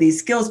some of these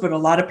skills? But a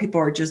lot of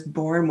people are just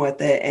born with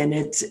it. And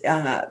it's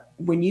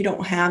when you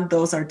don't have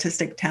those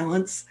artistic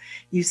talents,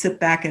 you sit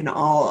back in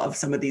awe of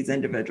some of these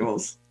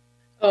individuals.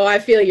 Oh, I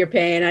feel your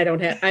pain. I don't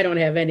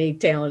have any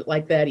talent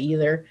like that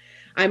either.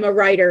 I'm a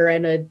writer,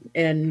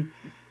 and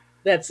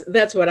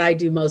that's what I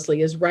do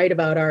mostly, is write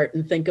about art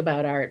and think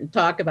about art and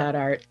talk about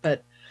art,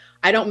 but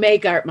I don't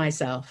make art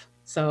myself.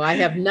 So I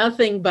have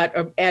nothing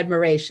but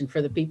admiration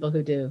for the people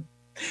who do.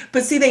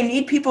 But see, they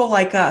need people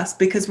like us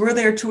because we're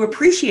there to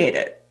appreciate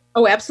it.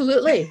 Oh,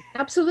 absolutely.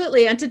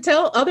 Absolutely. And to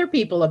tell other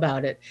people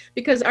about it,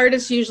 because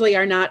artists usually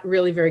are not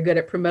really very good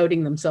at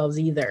promoting themselves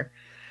either.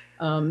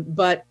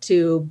 But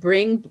to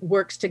bring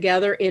works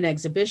together in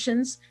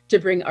exhibitions, to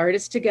bring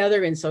artists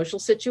together in social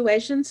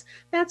situations,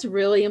 that's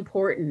really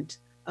important.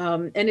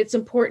 And it's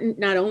important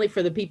not only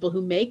for the people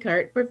who make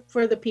art, but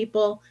for the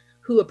people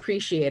who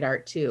appreciate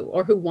art too,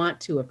 or who want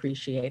to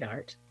appreciate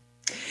art.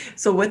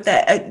 So with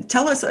that,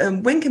 tell us,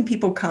 when can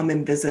people come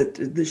and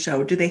visit the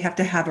show? Do they have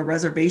to have a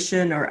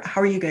reservation, or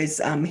how are you guys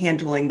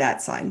handling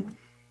that side?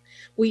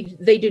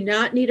 They do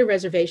not need a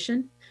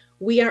reservation.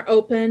 We are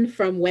open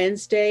from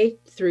Wednesday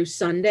through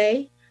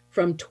Sunday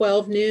from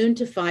 12 noon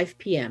to 5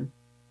 p.m.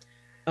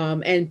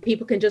 And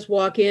people can just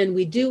walk in.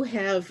 We do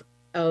have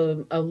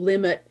a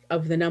limit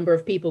of the number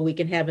of people we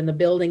can have in the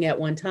building at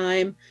one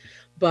time,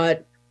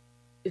 but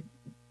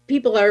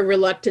people are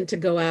reluctant to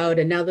go out.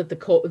 And now that the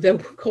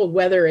cold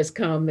weather has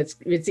come,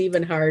 it's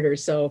even harder.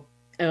 So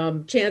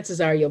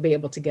chances are you'll be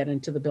able to get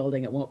into the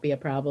building. It won't be a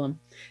problem.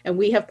 And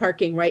we have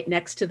parking right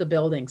next to the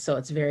building, so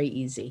it's very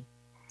easy.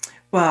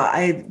 Well,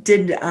 I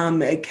did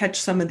catch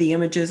some of the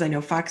images. I know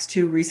Fox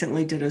 2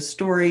 recently did a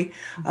story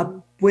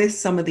with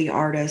some of the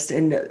artists,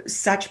 and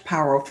such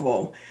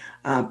powerful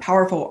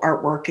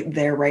artwork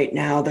there right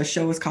now. The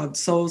show is called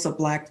Souls of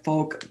Black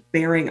Folk,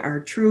 Bearing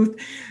Our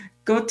Truth.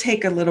 Go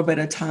take a little bit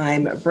of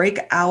time, break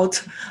out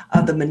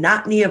of the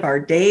monotony of our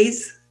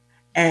days,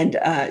 and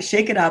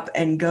shake it up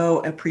and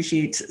go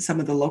appreciate some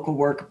of the local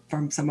work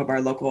from some of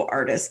our local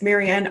artists.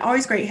 MaryAnn,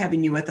 always great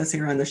having you with us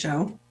here on the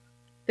show.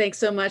 Thanks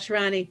so much,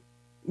 Ronnie.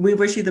 We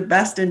wish you the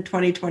best in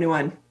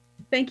 2021.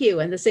 Thank you,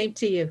 and the same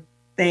to you.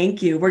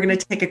 Thank you. We're going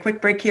to take a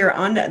quick break here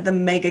on the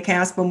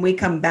Megacast. When we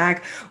come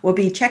back, we'll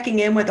be checking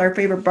in with our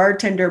favorite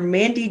bartender,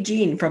 Mandi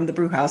Jeanne from the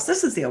Brewhaus.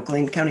 This is the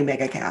Oakland County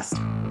Megacast.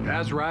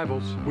 As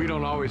rivals, we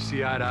don't always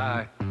see eye to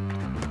eye.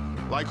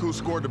 Like who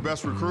scored the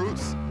best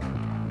recruits?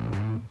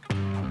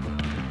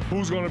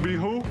 Who's going to be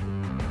who?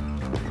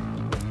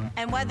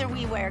 And whether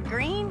we wear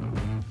green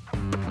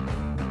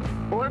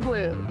Or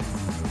blue.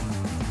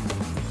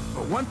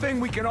 But one thing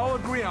we can all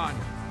agree on,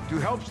 to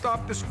help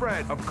stop the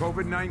spread of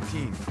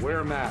COVID-19, wear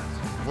a mask.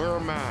 Wear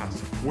a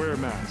mask. Wear a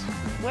mask.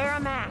 wear a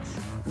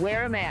mask.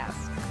 Wear a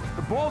mask.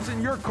 The ball's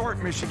in your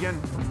court, Michigan.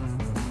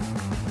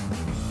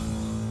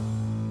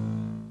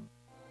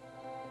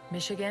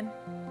 Michigan,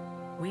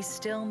 we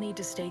still need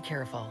to stay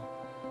careful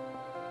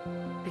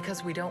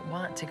because we don't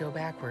want to go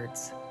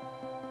backwards,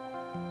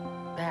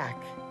 back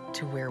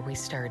to where we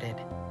started.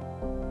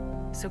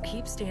 So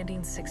keep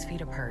standing 6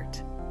 feet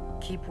apart.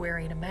 Keep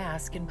wearing a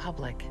mask in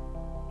public.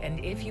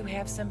 And if you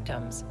have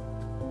symptoms,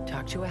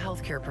 talk to a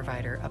healthcare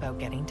provider about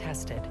getting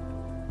tested.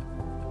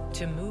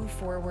 To move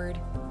forward,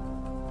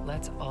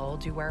 let's all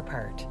do our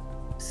part.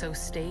 So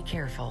stay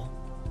careful.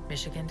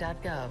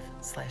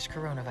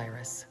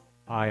 Michigan.gov/coronavirus.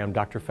 Hi, I'm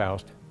Dr.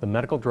 Faust, the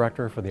Medical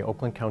Director for the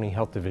Oakland County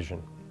Health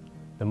Division.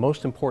 The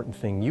most important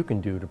thing you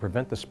can do to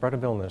prevent the spread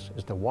of illness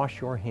is to wash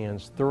your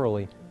hands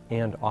thoroughly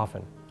and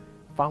often.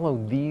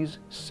 Follow these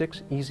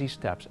 6 easy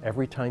steps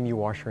every time you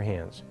wash your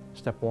hands.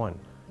 Step 1,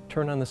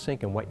 turn on the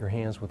sink and wet your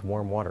hands with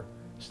warm water.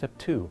 Step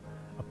 2,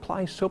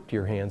 apply soap to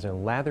your hands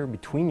and lather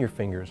between your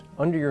fingers,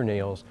 under your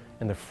nails,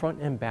 and the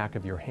front and back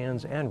of your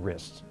hands and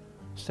wrists.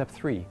 Step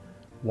 3,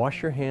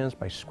 wash your hands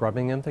by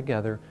scrubbing them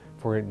together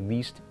for at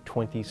least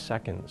 20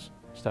 seconds.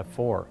 Step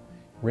 4,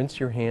 rinse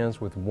your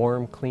hands with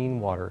warm, clean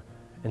water.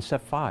 And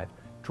step 5,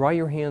 dry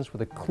your hands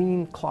with a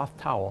clean cloth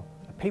towel,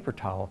 a paper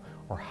towel,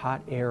 or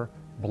hot air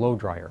blow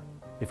dryer.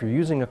 If you're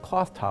using a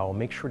cloth towel,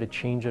 make sure to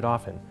change it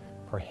often.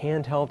 For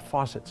handheld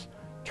faucets,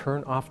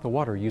 turn off the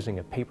water using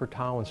a paper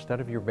towel instead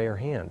of your bare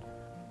hand.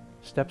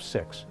 Step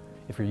 6,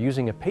 if you're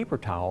using a paper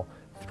towel,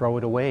 throw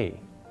it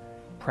away.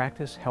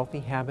 Practice healthy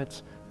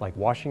habits like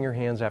washing your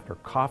hands after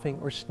coughing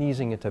or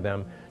sneezing into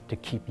them to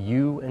keep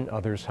you and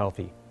others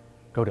healthy.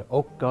 Go to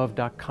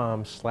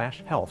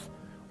oakgov.com/health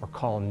or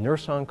call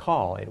Nurse on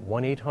Call at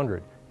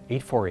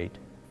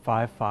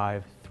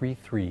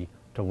 1-800-848-5533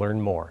 to learn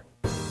more.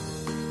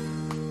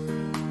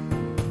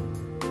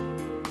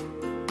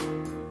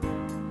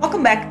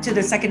 Welcome back to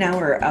the second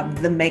hour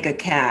of the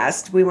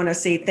Megacast. We want to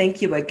say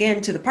thank you again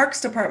to the Parks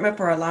Department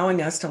for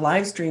allowing us to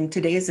live stream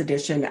today's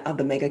edition of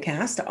the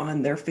Megacast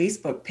on their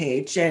Facebook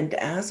page. And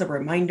as a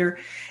reminder,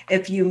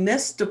 if you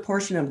missed a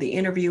portion of the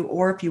interview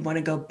or if you want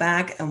to go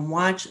back and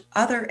watch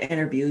other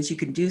interviews, you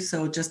can do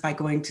so just by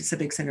going to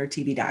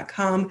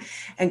civiccentertv.com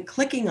and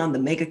clicking on the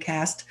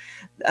Megacast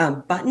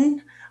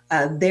button.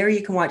 There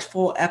you can watch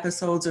full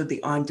episodes or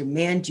the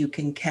on-demand. You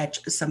can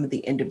catch some of the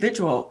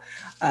individual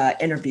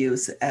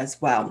interviews as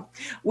well.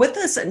 With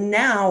us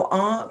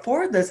now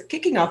for this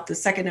kicking off the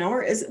second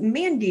hour is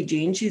Mandi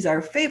Jeanne. She's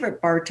our favorite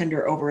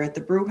bartender over at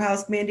the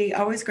Brewhaus. Mandi,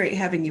 always great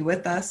having you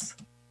with us.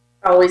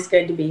 Always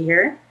good to be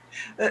here.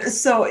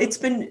 So it's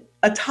been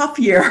a tough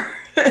year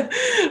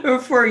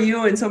for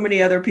you and so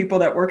many other people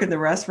that work in the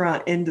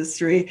restaurant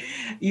industry.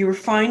 You were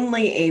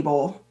finally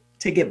able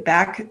to get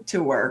back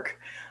to work.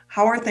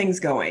 How are things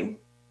going?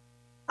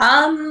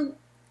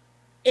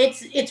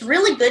 It's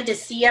really good to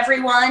see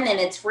everyone, and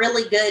it's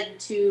really good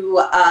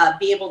to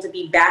be able to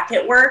be back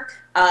at work.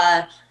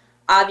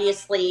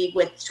 Obviously,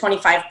 with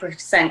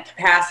 25%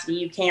 capacity,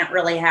 you can't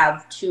really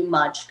have too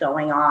much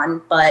going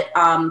on, but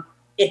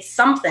it's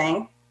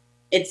something.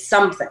 It's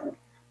something.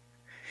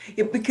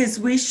 Yeah, because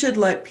we should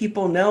let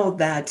people know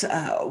that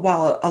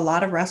while a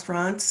lot of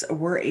restaurants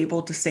were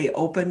able to stay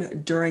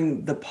open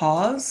during the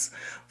pause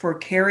for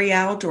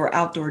carry-out or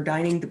outdoor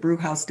dining, the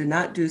Brewhaus did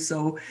not do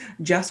so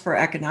just for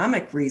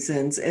economic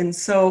reasons. And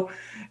so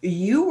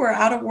you were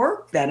out of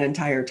work that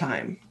entire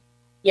time.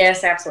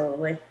 Yes,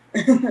 absolutely.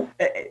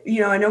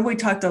 You know, I know we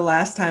talked the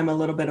last time a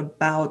little bit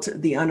about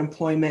the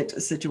unemployment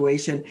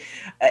situation.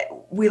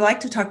 We like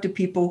to talk to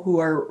people who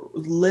are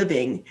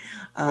living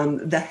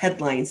the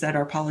headlines that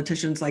our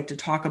politicians like to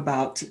talk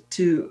about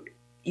to,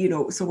 you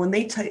know, so when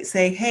they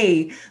say,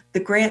 hey, the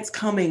grant's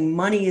coming,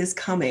 money is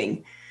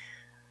coming,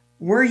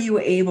 were you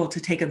able to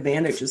take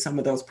advantage of some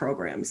of those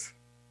programs?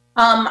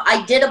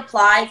 I did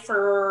apply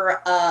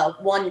for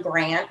one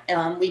grant.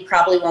 We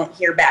probably won't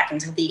hear back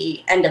until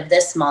the end of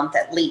this month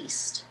at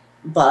least.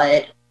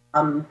 But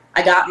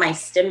I got my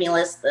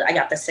stimulus. I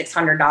got the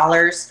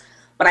 $600,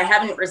 but I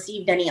haven't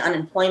received any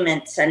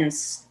unemployment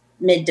since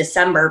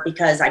mid-December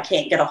because I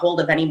can't get a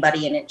hold of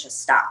anybody, and it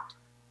just stopped.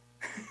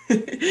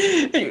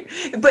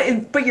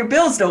 But your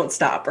bills don't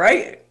stop,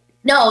 right?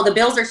 No, the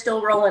bills are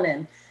still rolling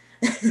in.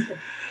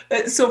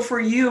 So for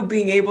you,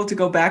 being able to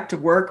go back to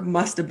work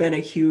must have been a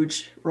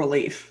huge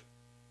relief.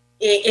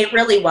 It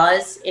really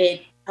was.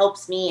 It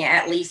helps me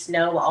at least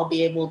know I'll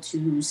be able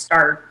to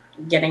start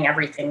getting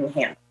everything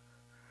handled.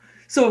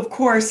 So of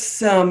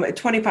course,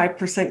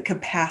 25%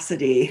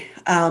 capacity.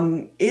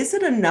 Is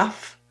it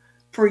enough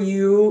for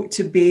you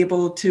to be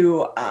able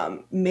to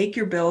make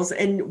your bills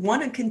and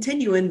want to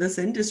continue in this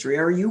industry?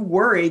 Are you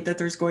worried that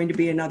there's going to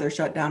be another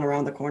shutdown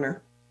around the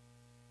corner?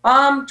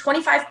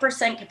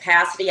 25%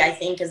 capacity, I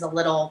think, is a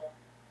little,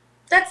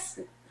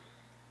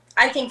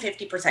 I think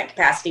 50%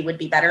 capacity would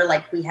be better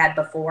like we had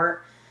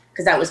before,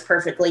 because that was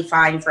perfectly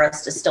fine for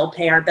us to still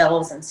pay our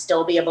bills and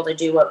still be able to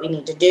do what we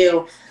need to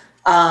do.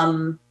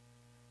 But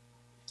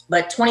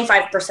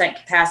 25%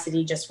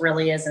 capacity just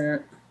really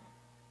isn't,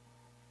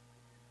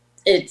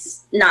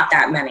 it's not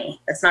that many.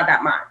 It's not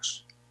that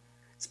much.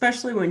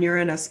 Especially when you're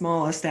in a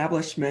small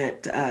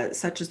establishment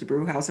such as the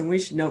Brewhaus. And we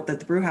should note that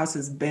the Brewhaus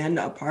has been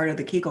a part of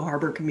the Keego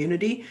Harbor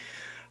community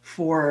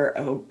for,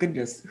 oh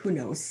goodness, who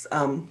knows,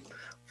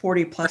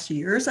 40 plus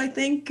years, I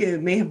think.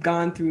 It may have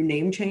gone through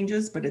name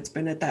changes, but it's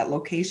been at that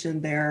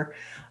location there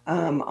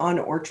on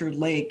Orchard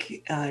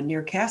Lake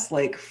near Cass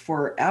Lake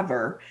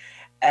forever.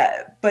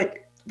 But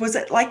was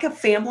it like a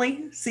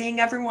family seeing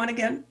everyone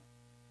again?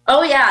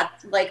 Oh yeah,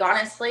 like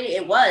honestly,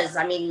 it was.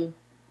 I mean,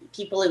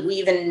 people, we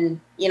even,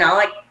 you know,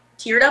 like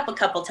teared up a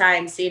couple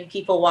times seeing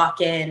people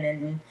walk in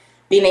and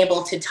being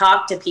able to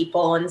talk to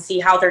people and see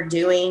how they're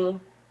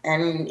doing.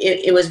 And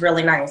it was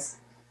really nice.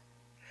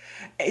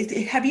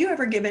 Have you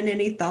ever given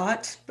any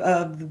thought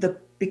of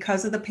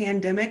because of the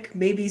pandemic,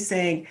 maybe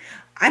saying,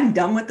 I'm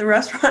done with the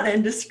restaurant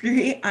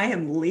industry, I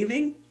am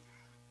leaving?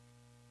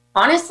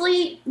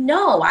 Honestly,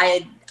 no.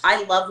 I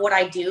love what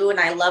I do and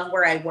I love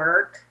where I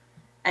work.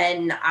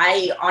 And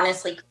I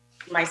honestly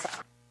couldn't see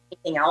myself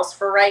anything else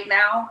for right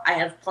now. I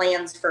have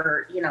plans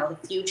for, you know,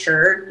 the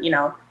future, you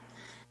know,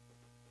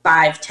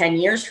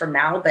 5-10 years from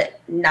now, but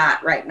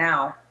not right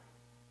now.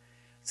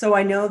 So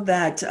I know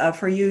that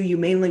for you, you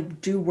mainly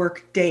do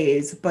work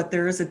days, but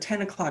there is a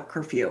 10 o'clock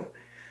curfew.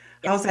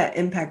 How's that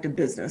impacted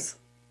business?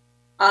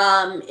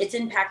 It's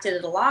impacted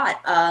it a lot.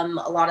 A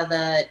lot of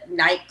the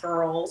night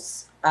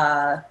girls,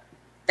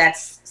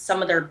 that's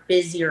some of their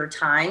busier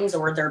times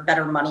or their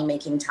better money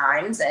making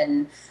times.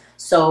 And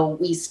so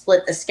we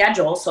split the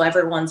schedule so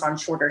everyone's on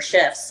shorter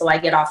shifts. So I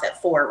get off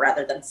at 4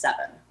 rather than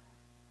 7.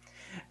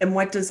 And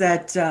what does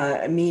that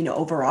mean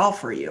overall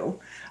for you?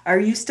 Are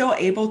you still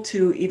able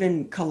to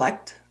even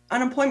collect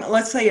unemployment?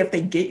 Let's say if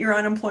they get your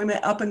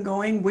unemployment up and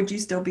going, would you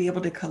still be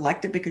able to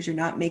collect it because you're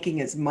not making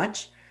as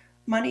much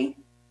money?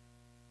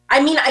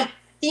 I mean, I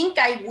think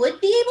I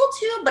would be able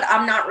to, but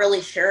I'm not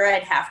really sure.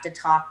 I'd have to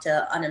talk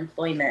to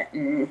unemployment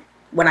and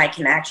when I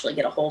can actually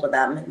get a hold of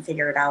them and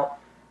figure it out.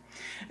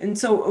 And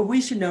so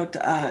we should note,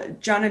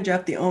 John and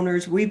Jeff, the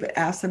owners, we've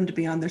asked them to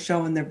be on the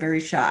show and they're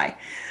very shy.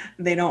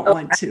 They don't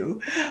want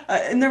to.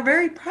 And they're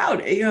very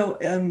proud. You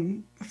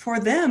know, for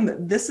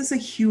them, this is a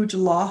huge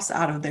loss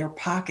out of their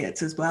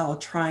pockets as well,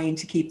 trying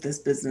to keep this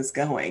business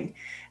going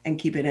and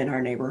keep it in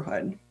our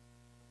neighborhood.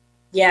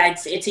 Yeah,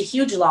 it's a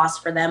huge loss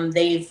for them.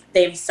 They've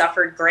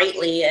suffered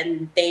greatly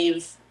and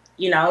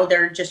you know,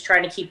 they're just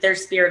trying to keep their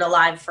spirit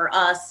alive for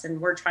us. And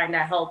we're trying to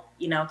help,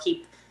 you know,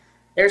 keep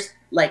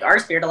like our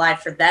spirit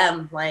alive for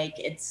them. Like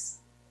it's,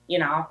 you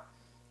know,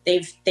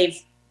 they've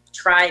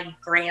tried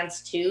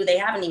grants too. They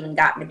haven't even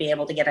gotten to be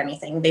able to get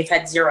anything. They've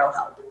had zero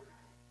help.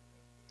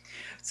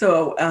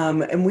 So,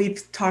 and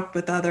we've talked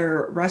with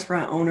other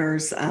restaurant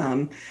owners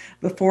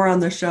before on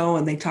the show,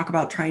 and they talk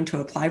about trying to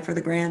apply for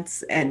the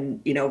grants.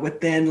 And, you know,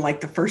 within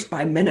like the first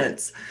 5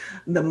 minutes,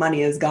 the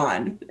money is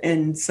gone.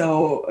 And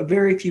so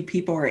very few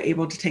people are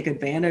able to take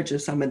advantage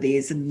of some of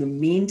these. In the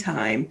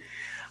meantime,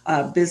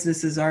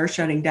 businesses are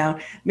shutting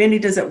down. Mandi,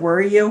 does it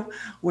worry you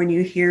when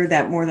you hear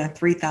that more than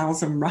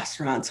 3,000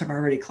 restaurants have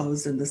already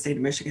closed in the state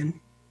of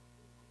Michigan?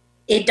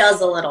 It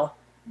does a little.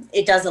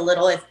 It does a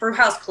little. If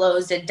Brewhaus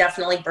closed, it'd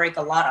definitely break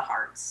a lot of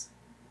hearts.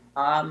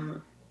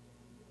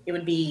 It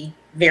would be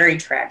very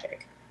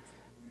tragic.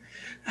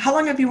 How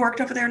long have you worked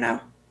over there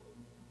now?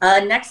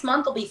 Next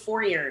month will be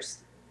 4 years.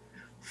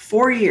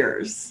 4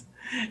 years.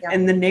 Yep.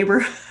 In the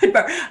neighborhood.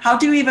 How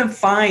do you even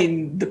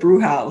find the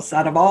Brewhaus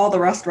out of all the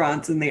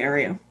restaurants in the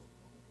area?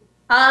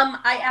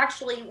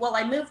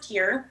 I moved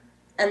here,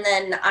 and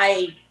then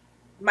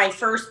my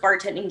first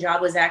bartending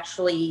job was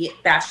actually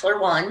Bachelor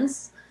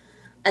One's.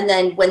 And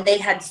then when they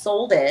had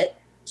sold it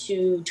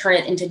to turn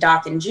it into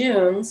Doc and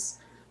June's,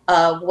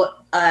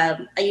 I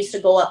used to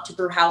go up to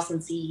Brewhaus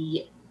and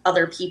see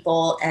other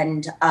people,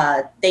 and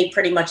they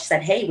pretty much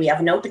said, hey, we have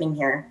an opening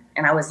here.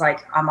 And I was like,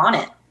 I'm on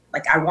it.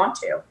 Like, I want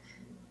to.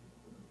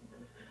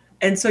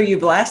 And so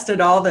you've lasted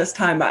all this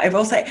time. I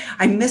will say,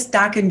 I miss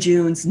Doc and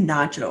June's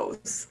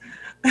nachos.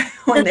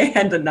 When they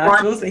had the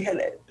nachos, they had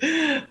it,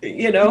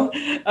 you know,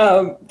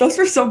 those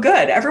were so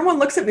good. Everyone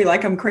looks at me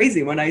like I'm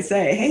crazy when I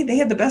say, hey, they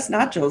had the best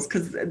nachos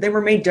because they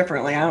were made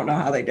differently. I don't know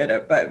how they did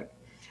it, but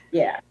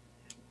yeah.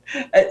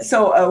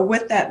 So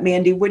with that,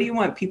 Mandi, what do you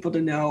want people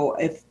to know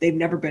if they've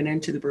never been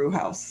into the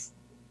Brewhaus?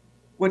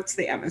 What's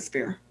the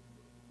atmosphere?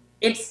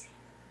 It's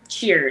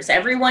cheers.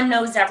 Everyone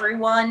knows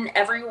everyone.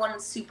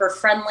 Everyone's super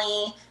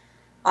friendly.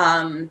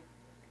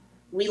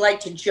 We like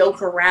to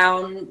joke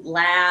around,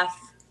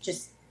 laugh.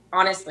 Just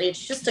honestly,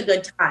 it's just a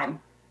good time.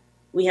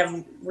 We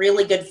have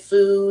really good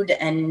food,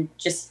 and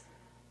just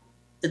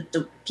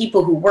the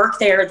people who work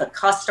there, the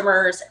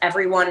customers,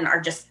 everyone are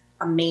just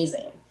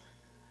amazing.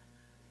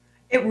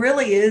 It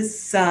really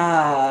is,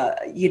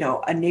 you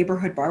know, a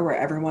neighborhood bar where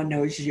everyone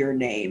knows your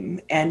name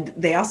and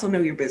they also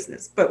know your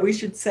business. But we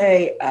should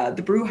say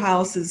the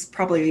Brewhaus is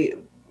probably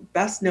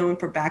best known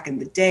for back in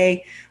the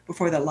day.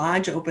 Before the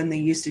lodge opened, they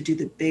used to do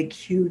the big,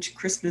 huge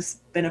Christmas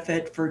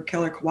benefit for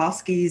Killer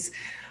Kowalski's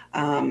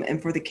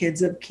and for the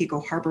kids of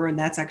Keego Harbor. And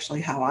that's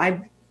actually how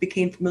I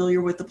became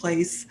familiar with the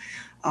place.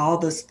 All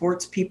the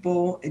sports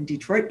people in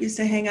Detroit used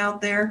to hang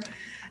out there.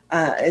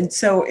 And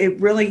so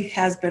it really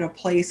has been a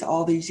place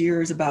all these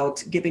years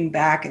about giving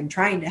back and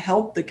trying to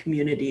help the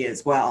community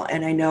as well.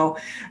 And I know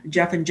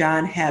Jeff and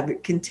John have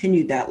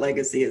continued that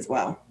legacy as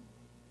well.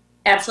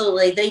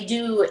 Absolutely. They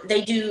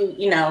do,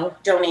 you know,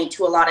 donate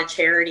to a lot of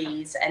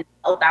charities and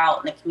help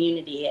out in the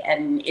community.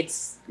 And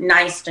it's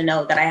nice to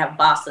know that I have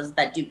bosses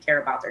that do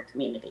care about their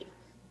community.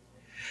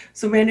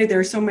 So Mandi, there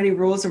are so many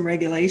rules and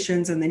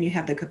regulations, and then you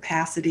have the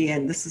capacity,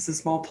 and this is a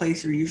small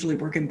place. You're usually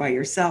working by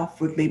yourself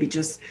with maybe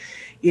just,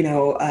 you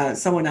know,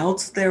 someone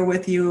else there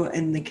with you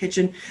in the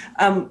kitchen.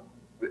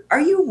 Are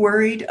you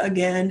worried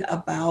again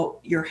about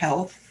your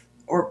health,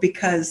 or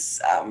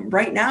because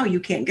right now you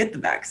can't get the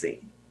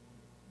vaccine?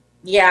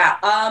 Yeah.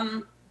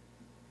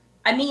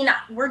 I mean,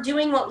 we're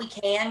doing what we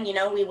can. You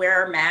know, we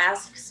wear our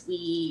masks.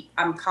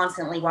 I'm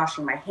constantly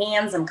washing my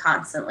hands. I'm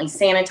constantly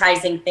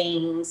sanitizing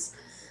things.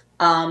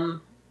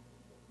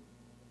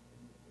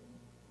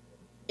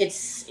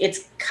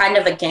 It's kind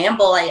of a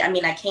gamble. I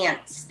mean, I can't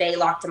stay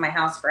locked in my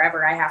house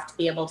forever. I have to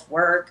be able to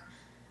work.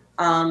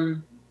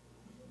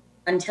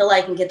 Until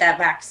I can get that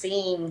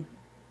vaccine,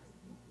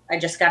 I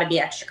just got to be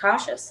extra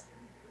cautious.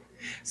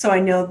 So I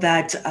know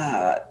that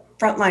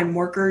frontline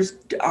workers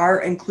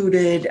are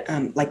included,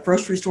 like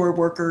grocery store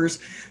workers.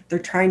 They're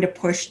trying to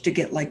push to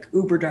get like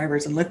Uber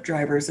drivers and Lyft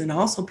drivers, and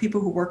also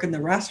people who work in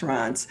the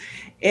restaurants.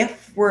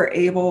 If you're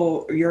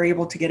able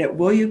to get it,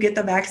 will you get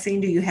the vaccine?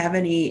 Do you have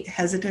any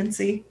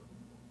hesitancy?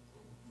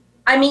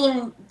 I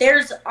mean,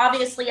 there's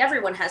obviously,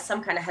 everyone has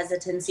some kind of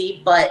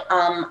hesitancy, but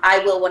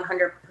I will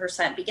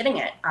 100% be getting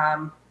it.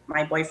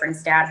 My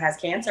boyfriend's dad has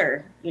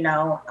cancer, you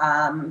know,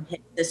 his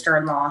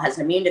sister-in-law has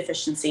an immune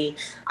deficiency.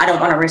 I don't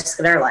want to risk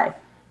their life.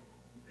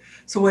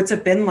 So what's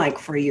it been like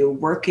for you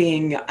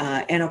working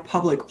in a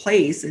public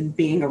place and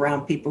being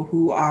around people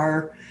who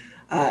are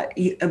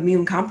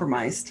immune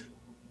compromised?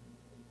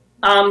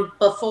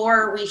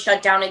 Before we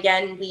shut down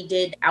again, we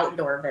did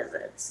outdoor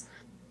visits.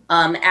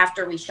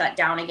 After we shut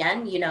down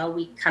again, you know,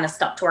 we kind of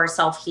stuck to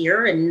ourselves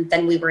here, and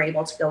then we were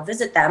able to go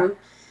visit them.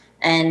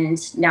 And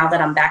now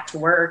that I'm back to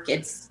work,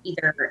 it's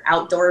either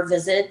outdoor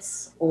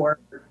visits, or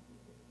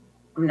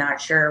I'm not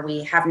sure.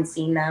 We haven't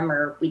seen them,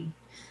 or we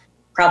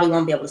probably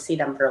won't be able to see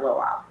them for a little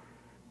while.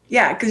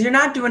 Yeah, because you're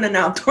not doing an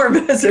outdoor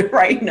visit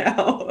right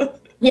now.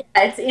 Yeah,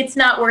 it's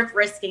not worth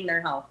risking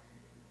their health.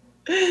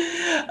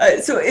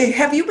 So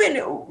have you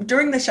been,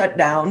 during the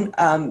shutdown,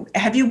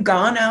 have you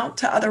gone out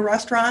to other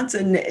restaurants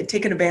and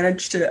taken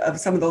advantage of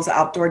some of those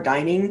outdoor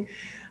dining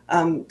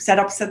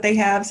setups that they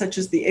have, such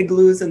as the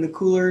igloos and the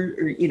cooler,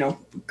 or, you know,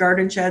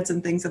 garden sheds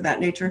and things of that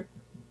nature?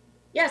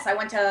 Yes, I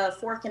went to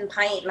Fork and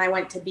Pint, and I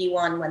went to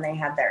B1 when they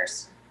had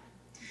theirs.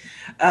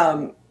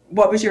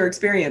 What was your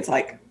experience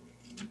like?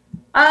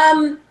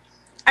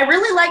 I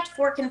really liked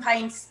Fork and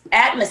Pint's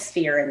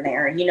atmosphere in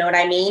there. You know what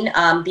I mean?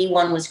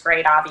 B1 was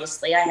great,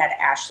 obviously. I had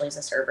Ashley as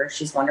a server.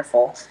 She's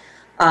wonderful.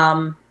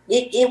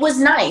 It was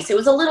nice. It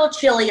was a little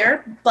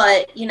chillier,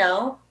 but, you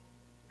know,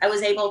 I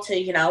was able to,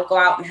 you know, go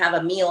out and have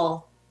a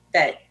meal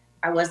that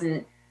I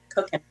wasn't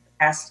cooking for the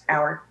past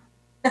hour.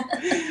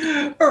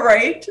 All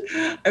right.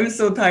 I'm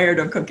so tired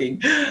of cooking.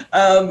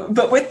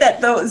 But with that,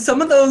 though,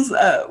 some of those,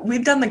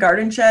 we've done the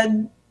garden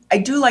shed. I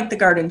do like the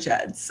garden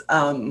sheds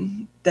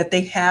that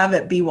they have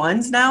at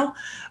B1s now,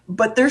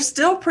 but they're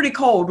still pretty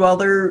cold. While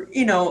they're,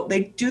 you know,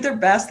 they do their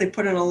best. They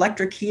put an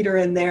electric heater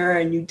in there,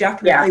 and you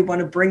definitely want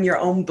to bring your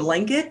own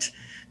blanket,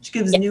 which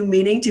gives new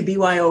meaning to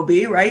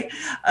BYOB, right?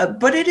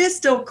 But it is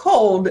still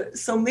cold.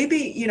 So maybe,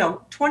 you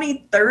know,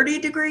 20, 30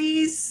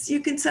 degrees you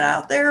can sit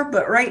out there.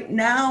 But right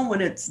now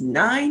when it's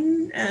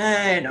 9,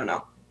 I don't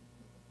know.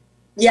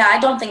 Yeah, I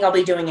don't think I'll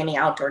be doing any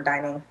outdoor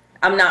dining.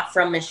 I'm not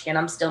from Michigan.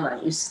 I'm still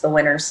not used to the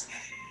winters.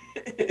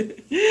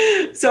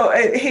 So,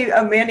 hey,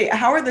 Mandi,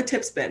 how are the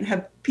tips been?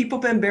 Have people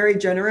been very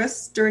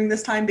generous during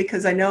this time?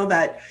 Because I know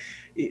that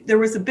there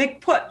was a big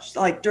push,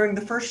 like during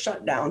the first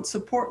shutdown,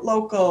 support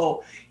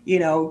local, you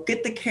know,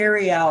 get the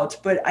carry out.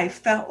 But I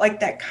felt like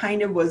that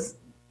kind of was,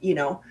 you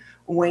know,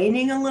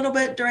 waning a little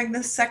bit during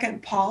the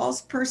second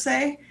pause per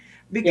se,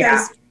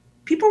 because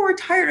people were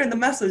tired of the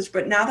message.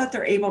 But now that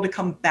they're able to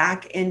come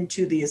back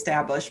into the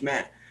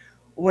establishment,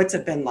 what's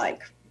it been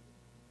like?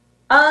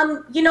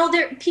 You know,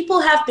 people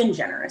have been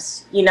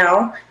generous, you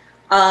know,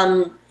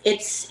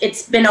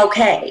 it's been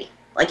okay.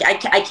 Like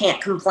I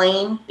can't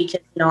complain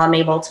because, you know, I'm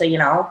able to, you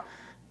know,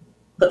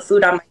 put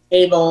food on my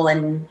Table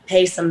and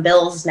pay some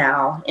bills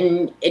now.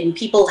 And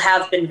people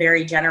have been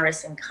very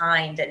generous and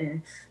kind.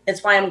 And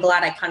that's why I'm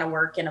glad I kind of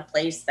work in a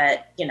place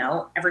that, you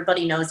know,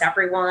 everybody knows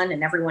everyone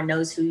and everyone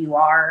knows who you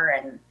are.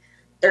 And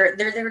they're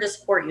there to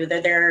support you.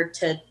 They're there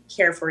to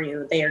care for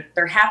you.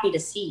 They're happy to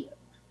see you.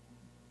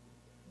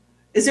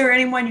 Is there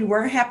anyone you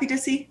weren't happy to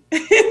see?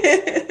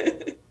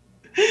 We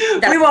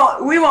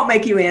won't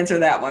make you answer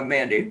that one,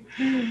 Mandi.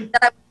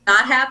 That I'm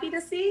not happy to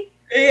see?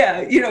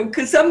 Yeah, you know,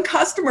 because some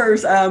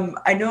customers,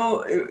 I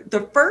know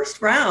the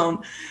first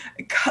round,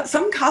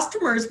 some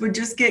customers would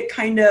just get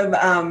kind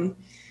of,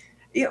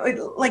 you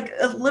know, like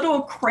a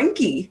little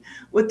cranky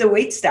with the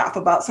wait staff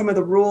about some of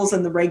the rules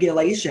and the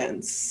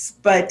regulations.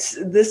 But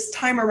this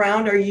time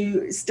around, are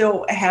you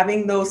still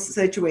having those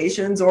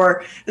situations,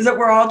 or is it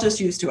we're all just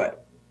used to it?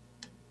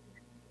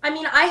 I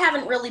mean, I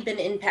haven't really been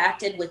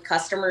impacted with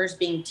customers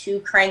being too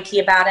cranky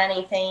about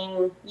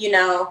anything, you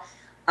know,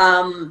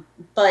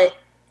 but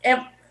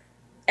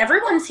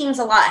everyone seems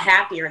a lot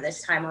happier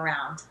this time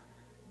around.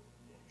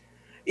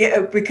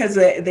 Yeah, because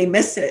they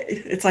miss it.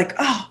 It's like,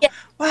 oh, yeah.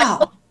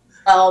 Wow.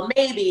 Well,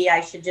 maybe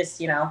I should just,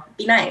 you know,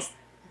 be nice.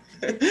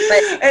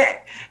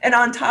 And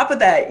on top of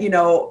that, you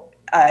know,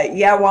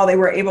 yeah, while they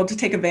were able to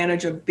take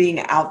advantage of being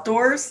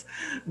outdoors,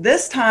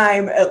 this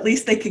time at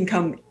least they can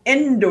come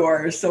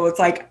indoors. So it's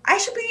like, I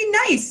should be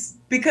nice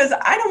because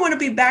I don't want to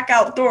be back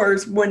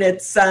outdoors when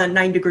it's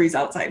 9 degrees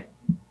outside.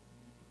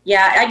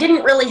 Yeah, I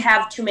didn't really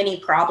have too many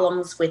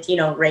problems with, you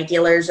know,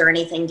 regulars or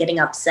anything getting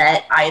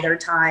upset either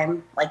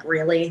time. Like,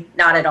 really,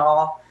 not at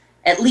all.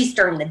 At least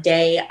during the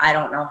day. I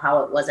don't know how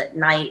it was at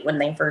night when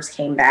they first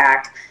came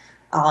back.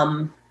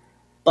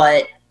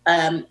 But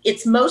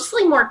it's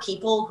mostly more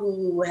people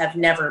who have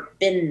never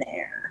been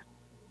there,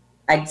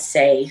 I'd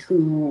say,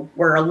 who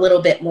were a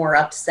little bit more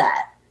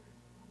upset.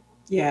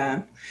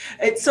 Yeah.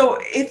 So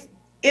if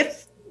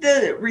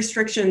the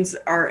restrictions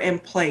are in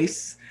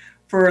place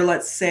for,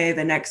 let's say,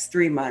 the next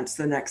 3 months,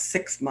 the next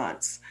 6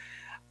 months,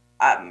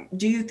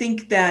 do you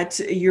think that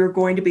you're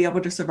going to be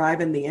able to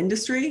survive in the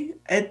industry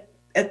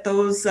at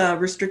those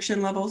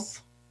restriction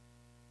levels?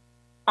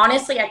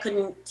 Honestly, I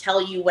couldn't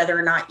tell you whether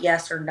or not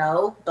yes or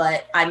no,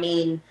 but I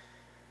mean,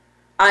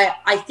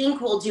 I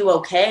think we'll do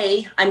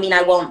okay. I mean,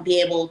 I won't be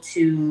able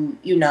to,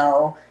 you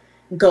know,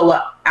 go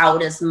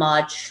out as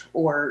much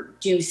or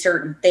do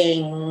certain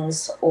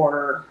things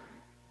or,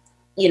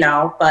 you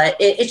know, but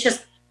it's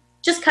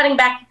just cutting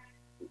back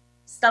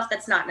stuff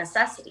that's not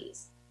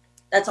necessities.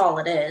 That's all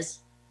it is.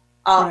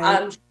 Right.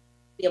 I'm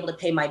be able to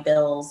pay my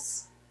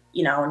bills,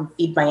 you know, and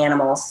feed my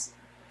animals,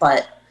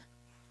 but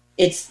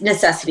it's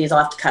necessities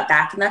I'll have to cut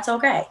back, and that's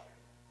okay.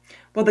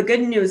 Well, the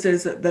good news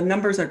is that the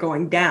numbers are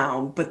going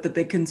down, but the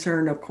big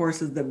concern, of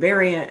course, is the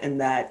variant, and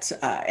that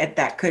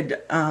that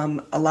could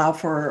allow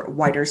for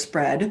wider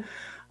spread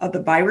of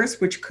the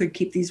virus, which could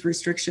keep these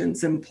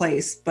restrictions in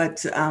place.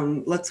 But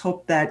let's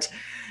hope that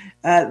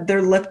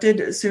they're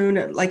lifted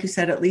soon. Like you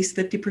said, at least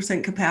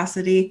 50%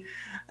 capacity.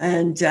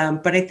 And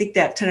but I think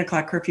that 10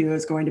 o'clock curfew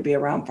is going to be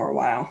around for a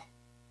while.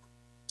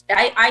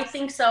 I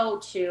think so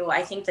too.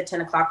 I think the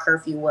 10 o'clock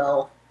curfew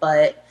will,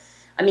 but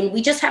I mean,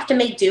 we just have to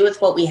make do with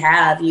what we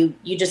have. You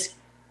just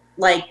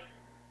got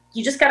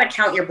to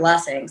count your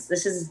blessings.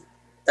 This is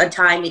a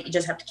time that you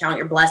just have to count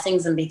your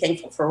blessings and be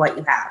thankful for what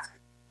you have.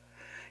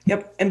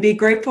 Yep. And be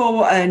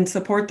grateful and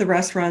support the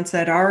restaurants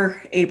that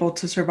are able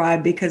to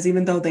survive, because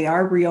even though they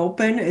are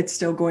reopened, it's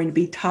still going to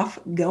be tough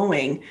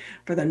going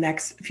for the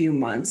next few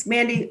months.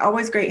 Mandi,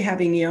 always great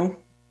having you.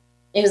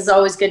 It was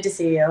always good to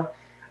see you.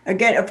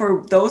 Again,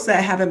 for those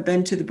that haven't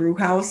been to the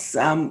Brewhaus,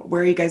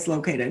 where are you guys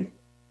located?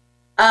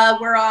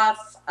 We're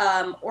off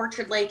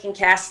Orchard Lake and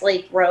Cass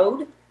Lake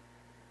Road,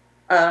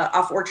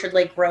 off Orchard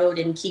Lake Road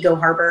in Keego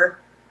Harbor,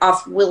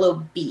 off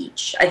Willow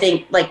Beach. I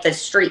think like the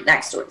street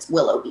next to it's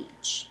Willow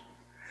Beach.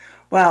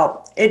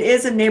 Well, it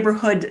is a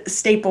neighborhood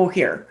staple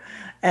here.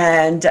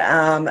 And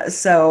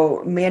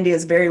so Mandi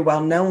is very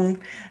well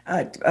known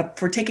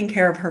for taking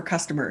care of her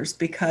customers,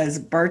 because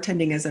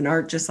bartending is an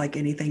art just like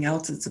anything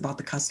else. It's about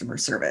the customer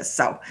service.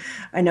 So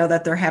I know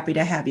that they're happy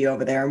to have you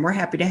over there, and we're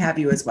happy to have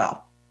you as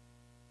well.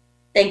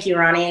 Thank you,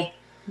 Ronnie.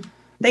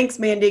 Thanks,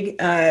 Mandi.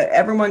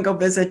 Everyone go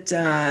visit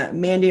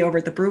Mandi over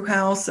at the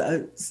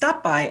Brewhaus.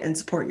 Stop by and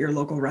support your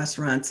local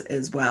restaurants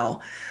as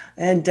well.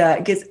 And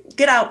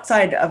get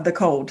outside of the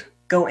cold.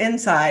 Go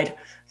inside,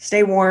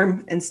 stay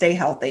warm, and stay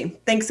healthy.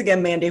 Thanks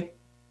again, Mandi.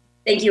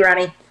 Thank you,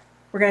 Ronnie.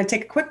 We're going to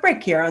take a quick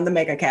break here on the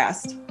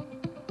Megacast.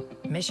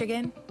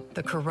 Michigan,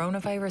 the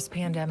coronavirus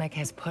pandemic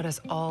has put us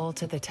all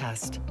to the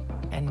test.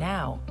 And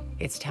now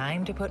it's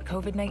time to put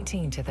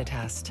COVID-19 to the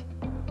test.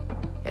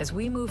 As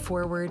we move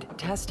forward,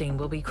 testing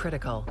will be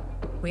critical.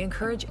 We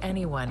encourage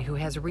anyone who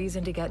has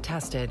reason to get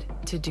tested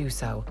to do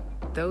so,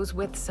 those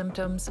with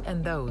symptoms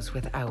and those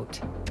without.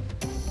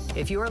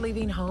 If you are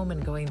leaving home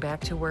and going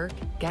back to work,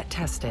 get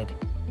tested.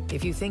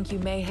 If you think you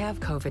may have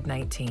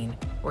COVID-19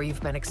 or you've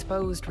been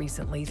exposed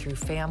recently through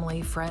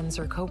family, friends,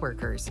 or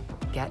coworkers,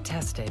 get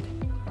tested.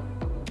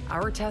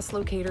 Our test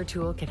locator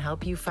tool can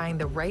help you find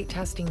the right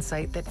testing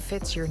site that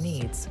fits your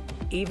needs.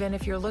 Even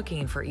if you're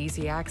looking for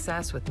easy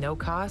access with no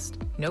cost,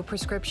 no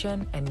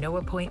prescription, and no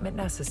appointment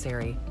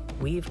necessary,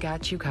 we've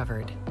got you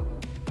covered.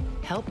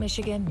 Help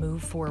Michigan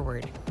move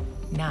forward,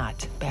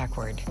 not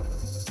backward.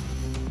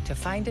 To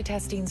find a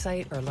testing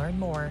site or learn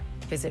more,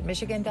 visit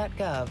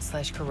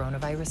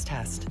michigan.gov/coronavirus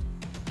test.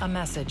 A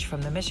message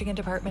from the Michigan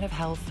Department of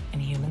Health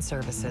and Human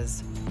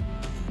Services.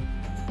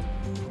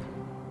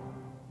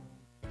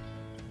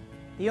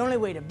 The only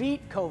way to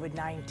beat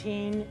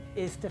COVID-19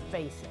 is to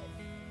face it.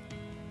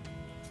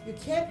 You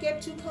can't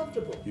get too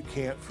comfortable. You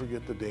can't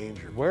forget the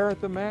danger. Wear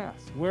the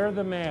mask. Wear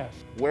the mask.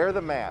 Wear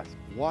the mask.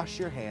 Wash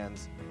your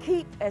hands.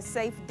 Keep a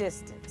safe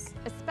distance.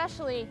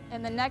 Especially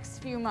in the next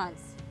few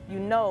months. You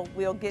know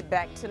we'll get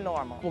back to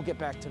normal. We'll get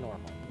back to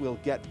normal. We'll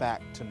get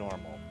back to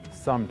normal.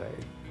 Someday.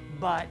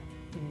 But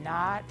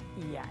not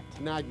yet.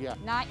 Not yet.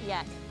 Not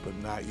yet. But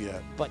not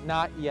yet. But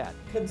not yet.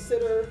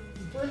 Consider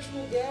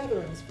virtual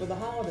gatherings for the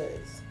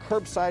holidays.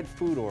 Curbside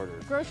food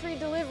orders. Grocery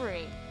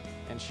delivery.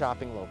 And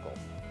shopping local.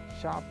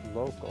 Shop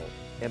local.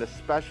 And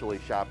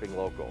especially shopping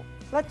local.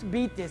 Let's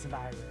beat this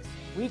virus.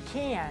 We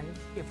can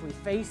if we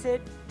face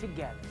it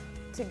together.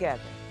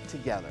 Together.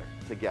 Together.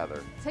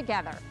 Together.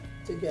 Together.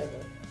 Together.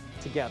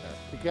 Together.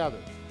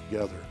 Together.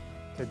 Together.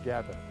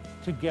 Together.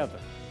 Together.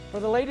 For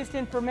the latest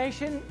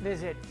information,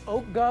 visit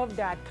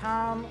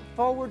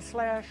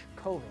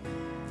oakgov.com/COVID.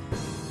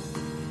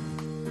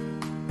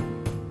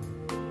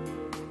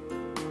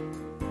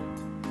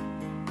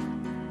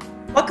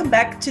 Welcome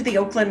back to the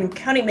Oakland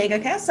County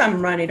Megacast.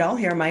 I'm Ronnie Dahl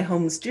here in my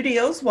home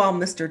studios while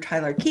Mr.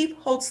 Tyler Keefe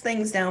holds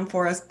things down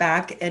for us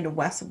back in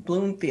West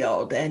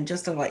Bloomfield. And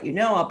just to let you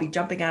know, I'll be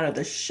jumping out of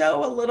the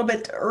show a little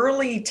bit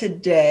early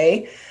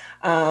today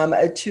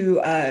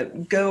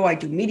to go. I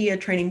do media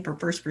training for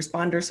first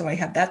responders, so I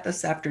have that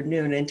this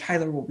afternoon, and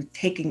Tyler will be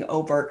taking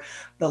over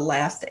the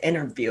last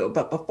interview.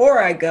 But before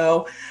I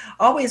go,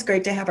 always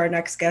great to have our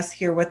next guest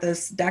here with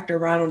us, Dr.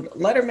 Ronald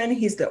Lederman.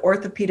 He's the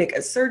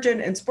orthopedic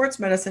surgeon and sports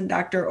medicine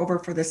doctor over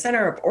for the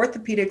Center of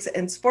Orthopedics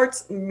and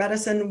Sports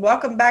Medicine.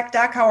 Welcome back,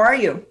 Doc. How are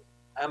you?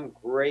 I'm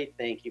great.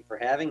 Thank you for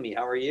having me.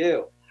 How are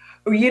you?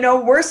 You know,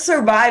 we're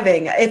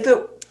surviving. If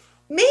it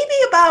maybe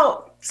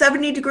about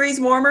 70 degrees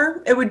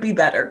warmer, it would be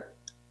better.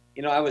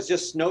 You know, I was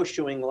just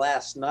snowshoeing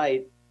last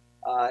night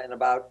in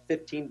about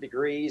 15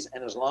 degrees.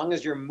 And as long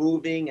as you're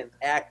moving and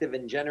active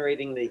and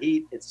generating the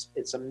heat,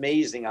 it's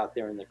amazing out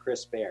there in the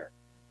crisp air.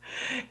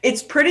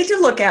 It's pretty to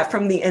look at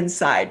from the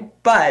inside,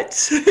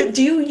 but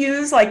do you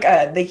use like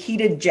the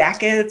heated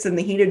jackets and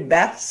the heated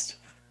vest?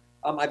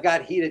 I've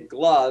got heated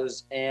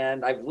gloves,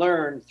 and I've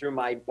learned through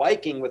my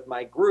biking with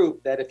my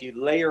group that if you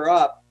layer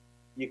up,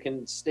 you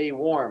can stay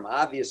warm.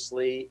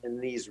 Obviously,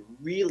 in these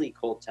really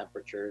cold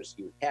temperatures,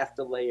 you have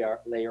to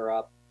layer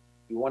up.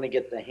 You want to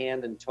get the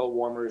hand and toe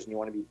warmers, and you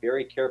want to be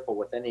very careful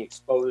with any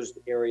exposed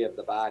area of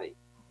the body.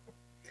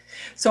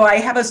 So I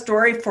have a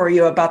story for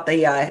you about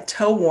the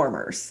toe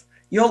warmers.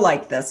 You'll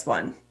like this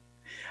one.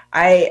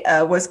 I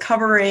was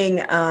covering,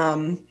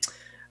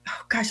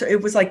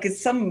 it was like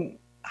some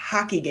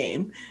hockey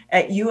game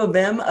at U of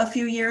M a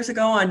few years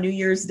ago on New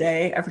Year's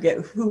Day. I forget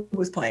who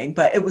was playing,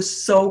 but it was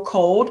so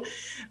cold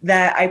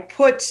that I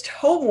put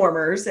toe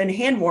warmers and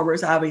hand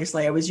warmers,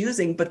 obviously I was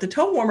using, but the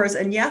toe warmers,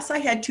 and yes, I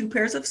had 2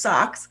 pairs of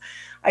socks.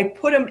 I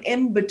put them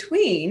in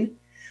between,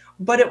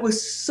 but it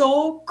was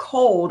so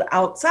cold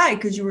outside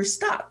because you were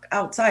stuck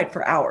outside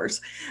for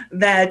hours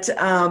that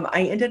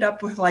I ended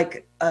up with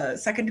like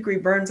 2nd-degree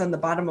burns on the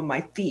bottom of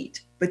my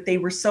feet, but they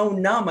were so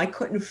numb, I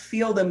couldn't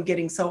feel them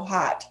getting so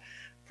hot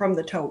from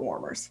the toe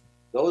warmers.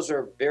 Those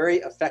are very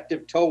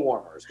effective toe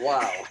warmers.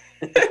 Wow.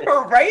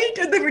 Right?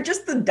 They were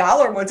just the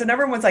dollar ones. And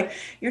everyone's like,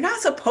 you're not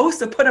supposed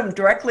to put them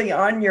directly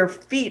on your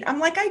feet. I'm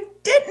like, I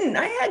didn't.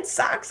 I had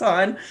socks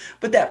on.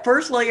 But that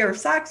first layer of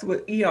socks,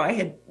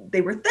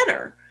 they were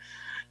thinner.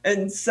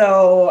 And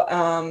so,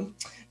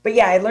 but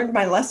yeah, I learned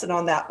my lesson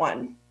on that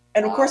one.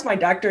 And of course, my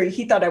doctor,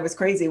 he thought I was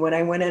crazy when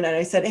I went in and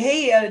I said,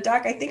 hey,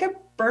 doc, I think I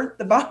burnt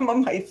the bottom of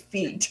my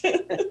feet.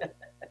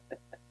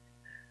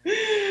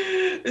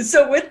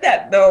 So with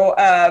that, though,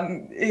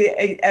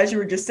 as you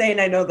were just saying,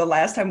 I know the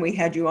last time we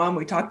had you on,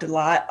 we talked a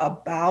lot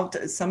about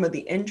some of the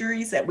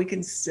injuries that we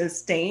can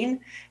sustain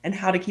and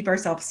how to keep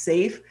ourselves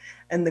safe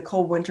in the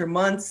cold winter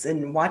months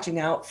and watching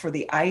out for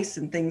the ice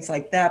and things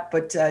like that.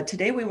 But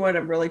today we want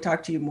to really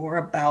talk to you more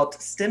about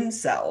stem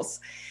cells.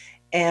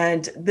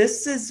 And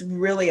this is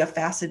really a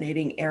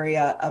fascinating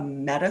area of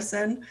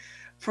medicine.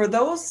 For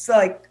those,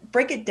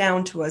 break it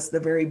down to us,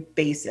 the very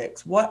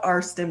basics. What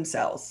are stem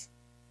cells?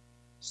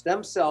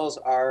 Stem cells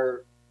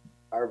are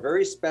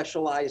very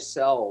specialized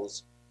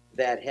cells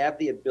that have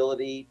the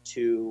ability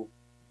to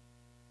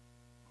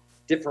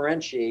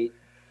differentiate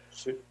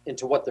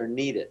into what they're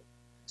needed.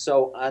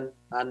 So on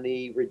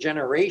the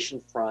regeneration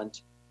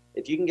front,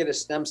 if you can get a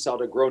stem cell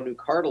to grow new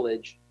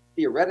cartilage,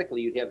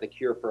 theoretically you'd have the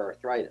cure for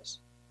arthritis.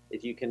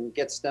 If you can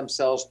get stem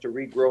cells to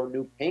regrow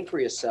new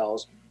pancreas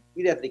cells,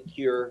 you'd have the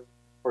cure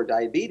for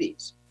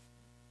diabetes.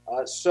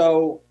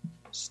 So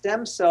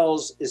Stem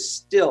cells is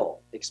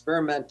still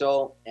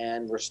experimental,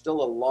 and we're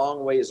still a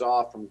long ways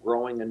off from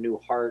growing a new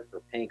heart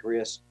or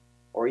pancreas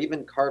or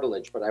even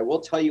cartilage. But I will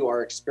tell you,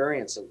 our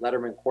experience at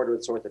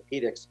Lederman-Kwartowitz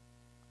Orthopedics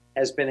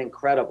has been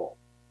incredible.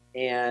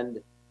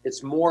 And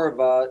it's more of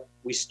a,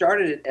 we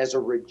started it as a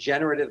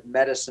regenerative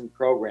medicine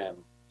program,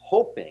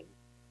 hoping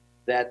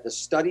that the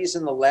studies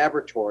in the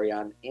laboratory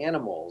on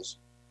animals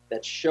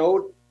that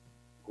showed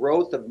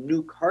growth of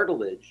new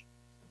cartilage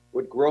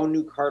would grow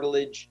new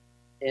cartilage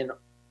in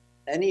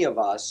any of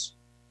us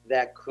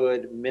that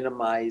could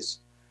minimize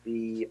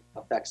the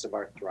effects of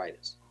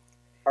arthritis.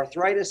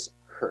 Arthritis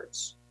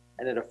hurts,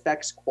 and it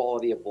affects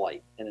quality of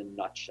life in a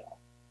nutshell.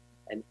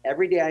 And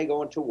every day I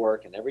go into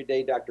work, and every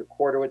day Dr.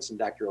 Kwartowitz and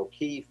Dr.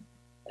 O'Keefe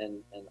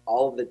and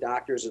all of the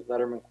doctors at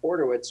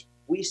Lederman-Kwartowitz,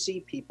 we see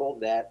people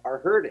that are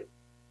hurting.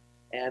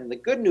 And the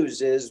good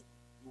news is,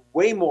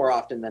 way more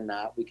often than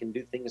not, we can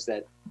do things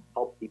that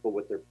help people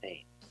with their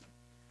pain.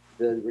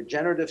 The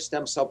regenerative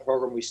stem cell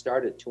program we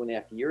started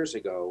 2.5 years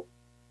ago,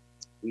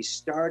 we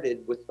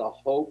started with the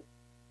hope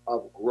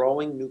of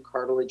growing new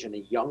cartilage in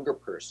a younger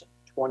person,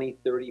 20,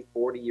 30,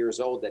 40 years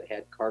old, that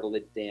had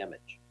cartilage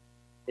damage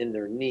in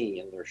their knee,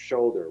 in their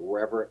shoulder,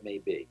 wherever it may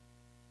be.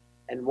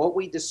 And what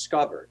we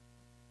discovered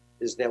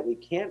is that we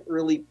can't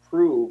really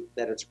prove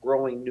that it's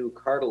growing new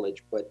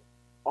cartilage, but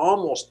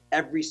almost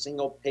every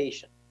single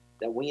patient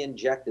that we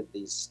injected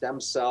these stem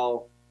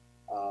cell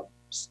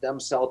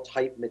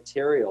type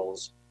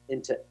materials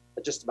into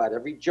just about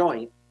every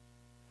joint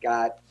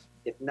got,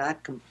 if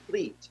not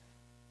complete,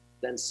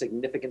 then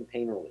significant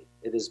pain relief.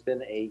 It has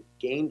been a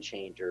game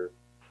changer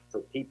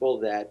for people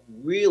that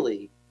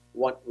really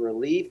want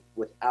relief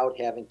without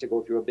having to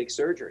go through a big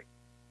surgery.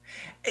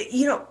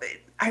 You know,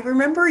 I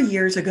remember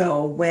years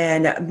ago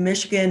when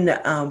Michigan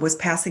was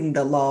passing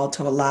the law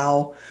to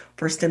allow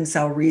for stem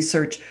cell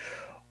research.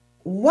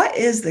 What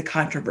is the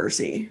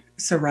controversy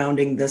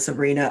surrounding this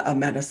arena of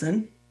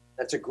medicine?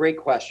 That's a great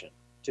question.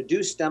 To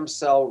do stem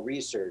cell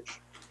research,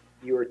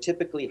 you are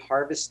typically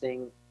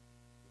harvesting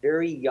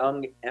very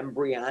young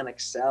embryonic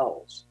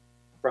cells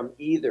from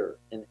either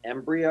an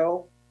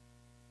embryo,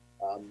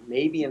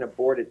 maybe an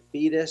aborted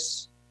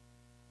fetus.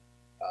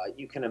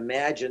 You can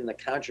imagine the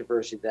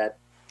controversy that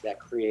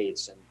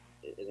creates, and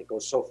it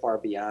goes so far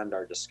beyond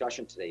our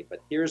discussion today.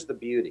 But here's the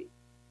beauty.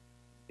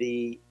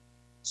 The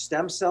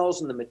stem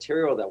cells and the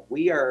material that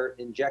we are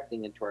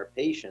injecting into our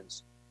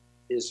patients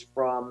is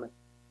from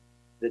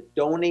the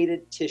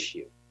donated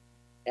tissue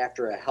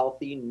after a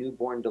healthy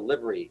newborn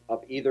delivery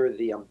of either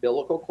the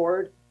umbilical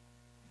cord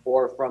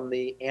or from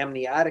the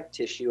amniotic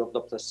tissue of the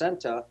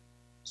placenta.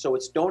 So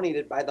it's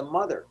donated by the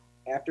mother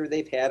after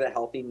they've had a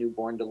healthy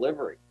newborn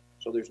delivery.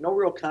 So there's no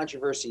real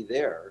controversy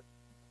there.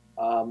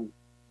 And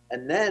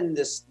then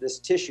this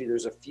tissue,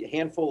 there's a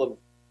handful of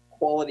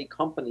quality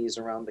companies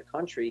around the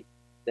country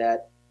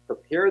that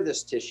prepare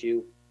this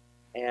tissue,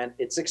 and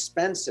it's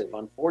expensive,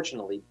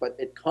 unfortunately, but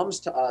it comes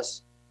to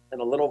us in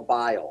a little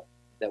vial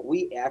that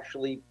we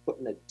actually put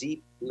in a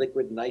deep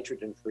liquid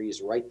nitrogen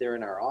freeze right there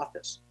in our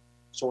office.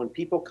 So when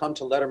people come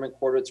to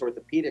Lederman-Kwartowitz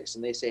Orthopedics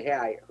and they say, hey,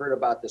 I heard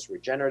about this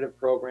regenerative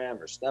program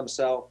or stem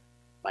cell,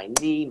 my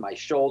knee, my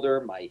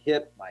shoulder, my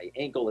hip, my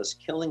ankle is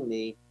killing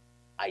me,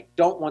 I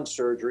don't want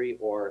surgery,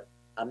 or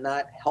I'm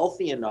not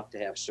healthy enough to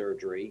have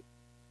surgery,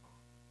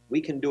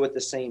 we can do it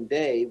the same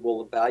day.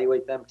 We'll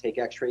evaluate them, take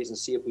x-rays, and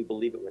see if we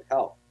believe it would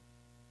help.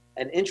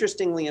 And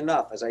interestingly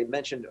enough, as I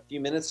mentioned a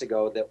few minutes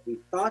ago, that we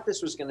thought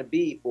this was going to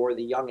be for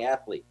the young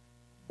athlete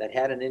that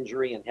had an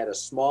injury and had a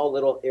small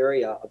little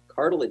area of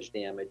cartilage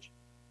damage,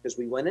 because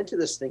we went into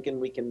this thinking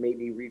we can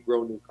maybe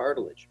regrow new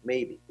cartilage.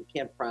 Maybe. We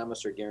can't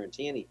promise or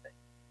guarantee anything.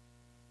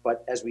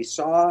 But as we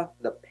saw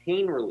the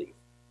pain relief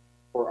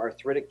for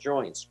arthritic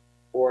joints,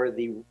 or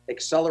the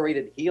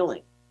accelerated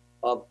healing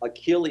of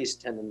Achilles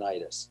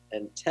tendonitis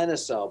and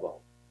tennis elbow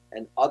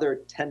and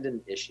other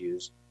tendon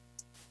issues,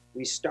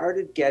 we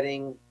started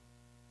getting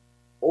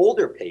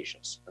older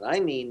patients, and I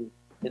mean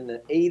in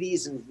the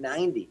 80s and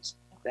 90s,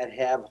 that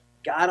have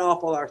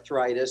god-awful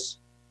arthritis.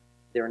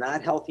 They're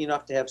not healthy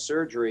enough to have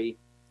surgery.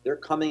 They're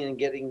coming and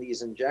getting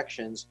these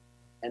injections,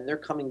 and they're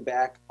coming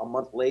back a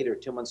month later,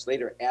 2 months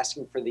later,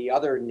 asking for the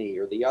other knee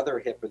or the other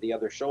hip or the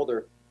other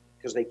shoulder,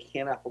 because they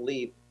cannot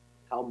believe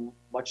how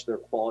much their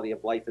quality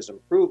of life has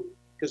improved,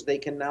 because they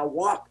can now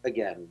walk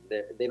again.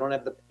 They don't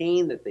have the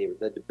pain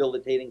the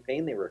debilitating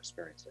pain they were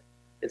experiencing.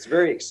 It's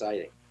very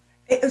exciting.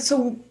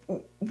 So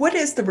what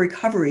is the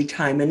recovery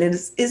time? And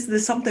is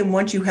this something,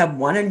 once you have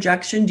one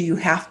injection, do you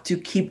have to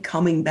keep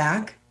coming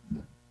back?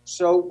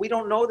 So we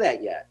don't know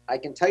that yet. I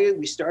can tell you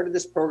we started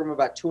this program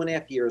about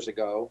 2.5 years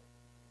ago.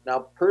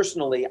 Now,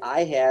 personally,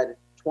 I had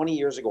 20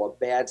 years ago a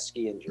bad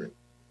ski injury,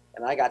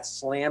 and I got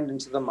slammed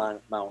into the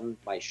mountain.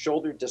 My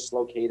shoulder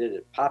dislocated,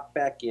 it popped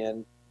back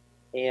in,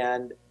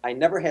 and I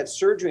never had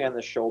surgery on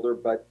the shoulder,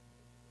 but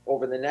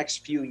over the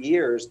next few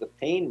years, the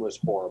pain was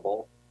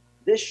horrible.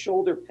 This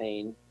shoulder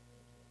pain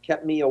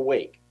kept me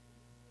awake.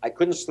 I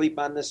couldn't sleep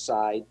on this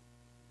side.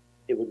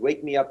 It would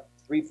wake me up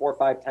 3, 4,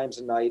 5 times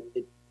a night.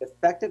 It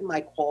affected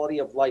my quality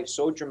of life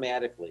so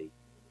dramatically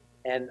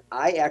And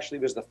I actually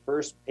was the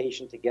first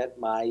patient to get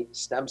my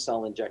stem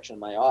cell injection in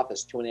my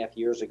office 2.5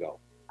 years ago.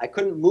 I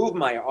couldn't move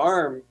my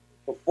arm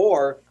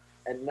before,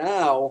 and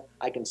now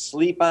I can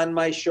sleep on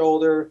my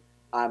shoulder.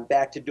 I'm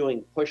back to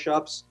doing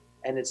push-ups,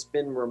 and it's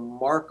been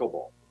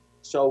remarkable.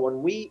 So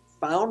when we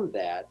found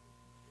that,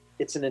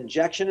 it's an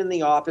injection in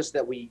the office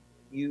that we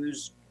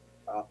use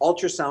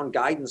ultrasound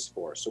guidance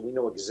for. So we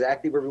know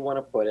exactly where we want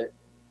to put it.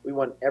 We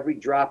want every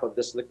drop of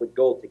this liquid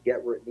gold to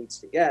get where it needs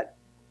to get,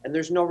 and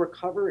there's no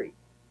recovery.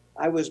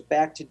 I was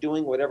back to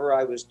doing whatever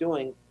I was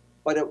doing,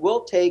 but it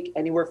will take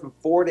anywhere from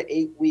 4 to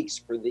 8 weeks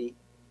for the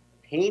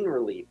pain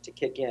relief to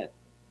kick in.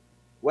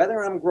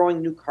 Whether I'm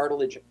growing new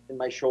cartilage in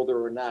my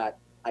shoulder or not,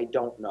 I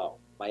don't know.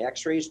 My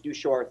x-rays do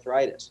show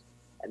arthritis,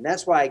 and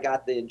that's why I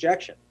got the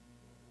injection.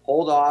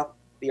 Hold off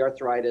the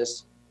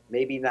arthritis,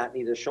 maybe not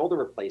need a shoulder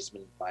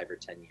replacement in 5 or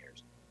 10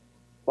 years.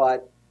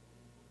 But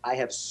I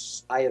have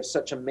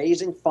such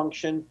amazing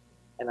function,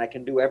 and I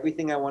can do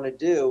everything I want to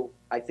do.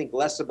 I think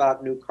less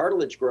about new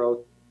cartilage growth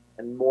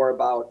and more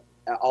about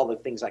all the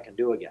things I can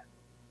do again.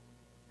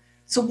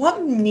 So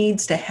what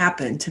needs to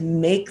happen to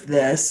make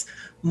this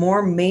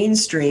more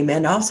mainstream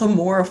and also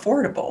more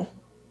affordable?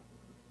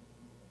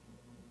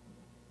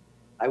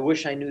 I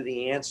wish I knew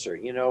the answer.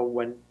 You know,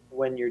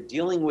 when you're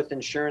dealing with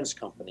insurance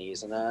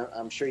companies, and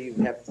I'm sure you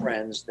have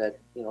friends that,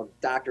 you know,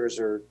 doctors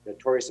are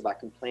notorious about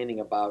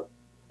complaining about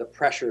the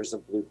pressures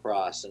of Blue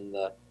Cross, and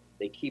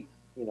they keep,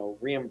 you know,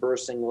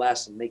 reimbursing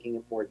less and making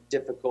it more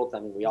difficult. I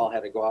mean, we all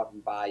had to go out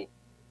and buy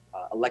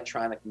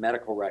electronic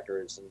medical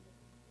records, and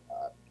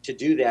to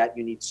do that,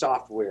 you need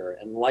software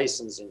and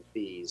licensing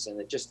fees,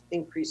 and it just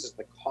increases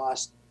the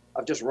cost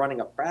of just running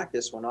a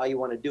practice when all you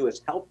want to do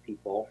is help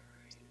people.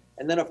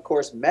 And then, of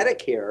course,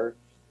 Medicare,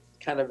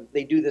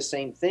 they do the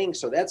same thing,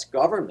 so that's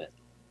government.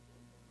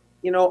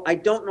 You know, I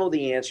don't know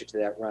the answer to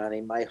that,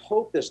 Ronnie. My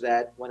hope is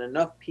that when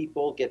enough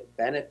people get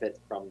benefit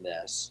from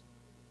this,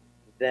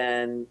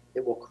 then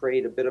it will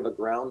create a bit of a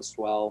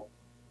groundswell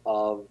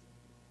of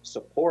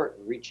support,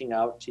 reaching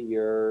out to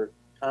your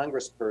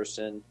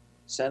congressperson,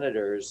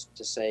 senators,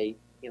 to say,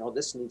 you know,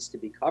 this needs to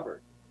be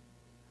covered.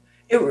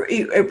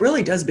 It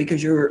really does,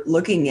 because you're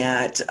looking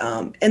at,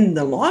 in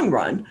the long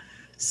run,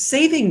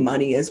 saving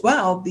money as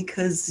well,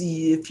 because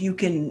if you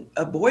can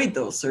avoid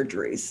those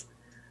surgeries,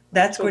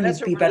 that's going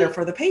to be better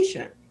for the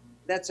patient.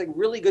 That's a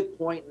really good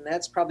point, and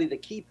that's probably the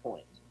key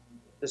point.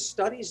 The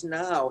studies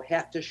now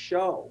have to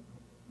show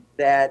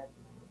that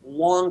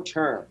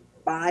long-term,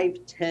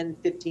 5, 10,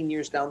 15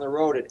 years down the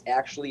road, it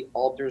actually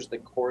alters the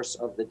course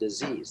of the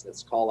disease.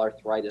 That's called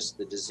arthritis,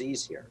 the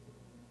disease here.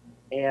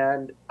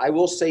 And I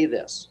will say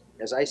this,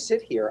 as I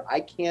sit here, I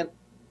can't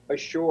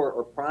assure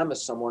or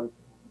promise someone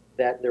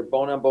that their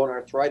bone-on-bone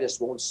arthritis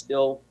won't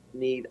still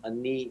need a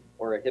knee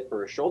or a hip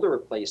or a shoulder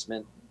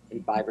replacement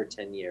in 5 or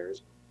 10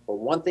 years. But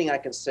one thing I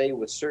can say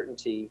with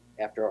certainty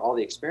after all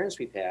the experience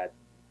we've had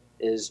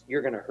is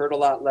you're going to hurt a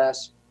lot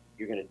less,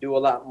 you're going to do a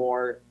lot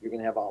more, you're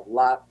going to have a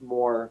lot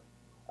more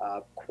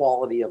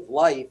quality of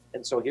life.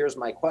 And so here's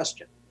my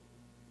question.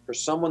 For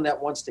someone that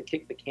wants to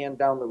kick the can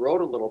down the road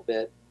a little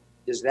bit,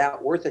 is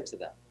that worth it to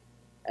them?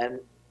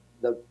 And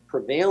the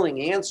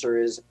prevailing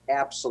answer is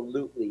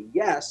absolutely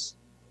yes.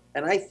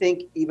 And I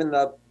think even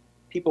the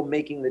people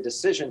making the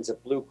decisions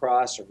at Blue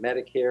Cross or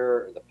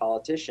Medicare or the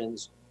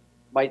politicians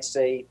might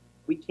say,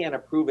 we can't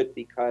approve it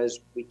because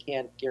we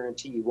can't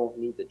guarantee you won't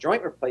need the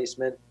joint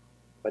replacement.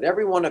 But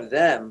every one of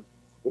them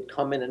would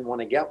come in and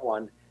want to get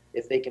one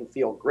if they can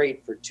feel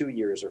great for 2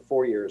 years or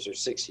 4 years or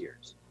 6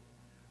 years.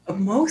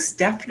 Most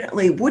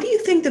definitely. What do you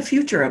think the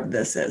future of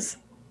this is?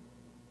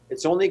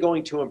 It's only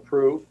going to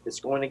improve. It's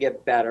going to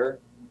get better.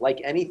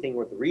 Like anything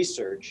with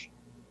research,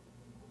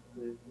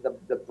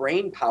 the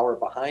brain power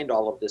behind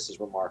all of this is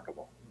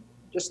remarkable.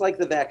 Just like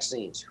the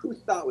vaccines. Who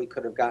thought we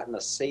could have gotten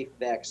a safe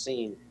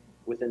vaccine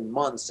within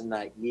months and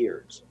not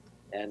years?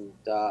 And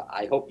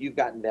I hope you've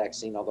gotten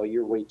vaccine, although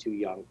you're way too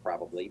young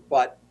probably.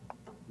 But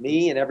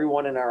me and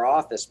everyone in our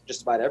office,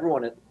 just about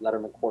everyone at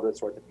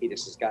Lederman-Kwartowitz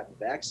Orthopedics has gotten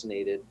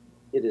vaccinated.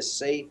 It is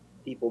safe.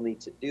 People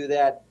need to do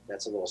that.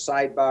 That's a little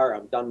sidebar.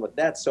 I'm done with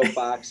that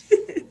soapbox.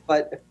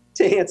 But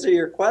to answer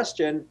your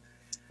question,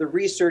 the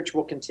research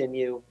will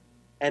continue,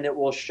 and it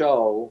will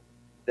show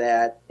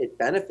that it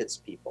benefits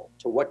people.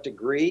 To what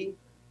degree?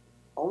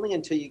 Only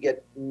until you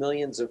get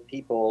millions of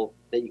people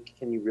that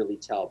you really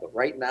tell. But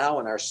right now,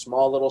 in our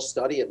small little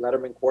study at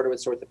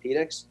Lederman-Kwartowitz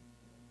Orthopedics,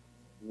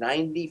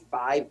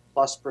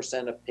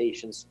 95+% of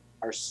patients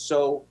are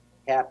so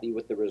happy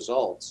with the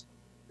results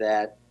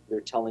that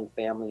they're telling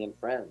family and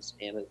friends,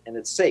 and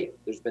it's safe.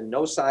 There's been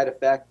no side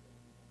effect.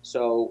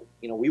 So,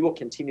 you know, we will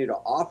continue to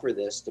offer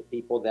this to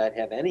people that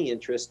have any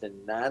interest in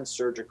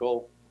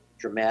non-surgical,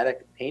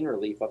 dramatic pain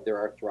relief of their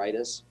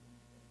arthritis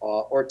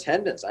or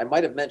tendons. I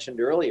might have mentioned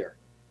earlier,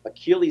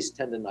 Achilles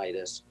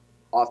tendonitis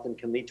often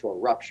can lead to a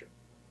rupture.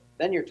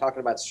 Then you're talking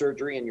about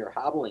surgery and you're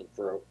hobbling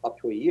for up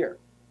to a year.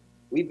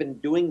 We've been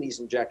doing these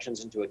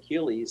injections into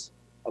Achilles,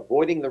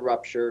 avoiding the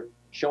rupture,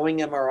 showing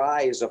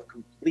MRIs of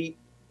complete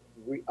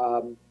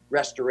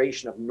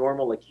restoration of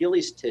normal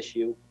Achilles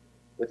tissue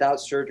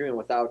without surgery and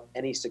without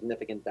any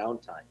significant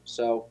downtime.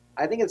 So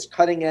I think it's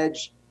cutting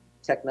edge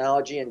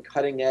technology and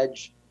cutting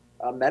edge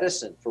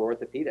medicine for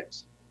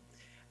orthopedics.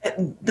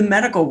 The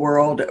medical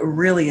world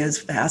really is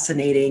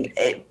fascinating.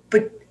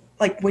 But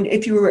like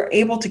if you were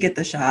able to get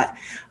the shot,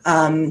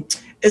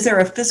 is there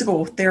a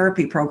physical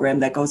therapy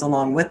program that goes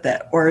along with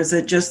it? Or is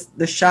it just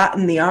the shot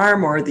in the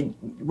arm or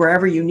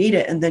wherever you need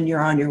it and then you're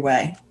on your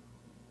way?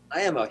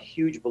 I am a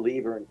huge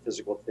believer in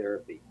physical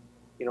therapy.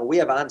 You know, we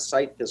have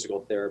on-site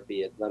physical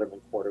therapy at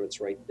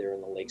Lederman-Kwartowitz right there in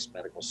the Lakes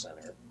Medical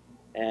Center.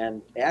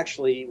 And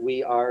actually,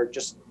 we are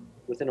just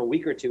within a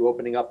week or two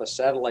opening up a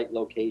satellite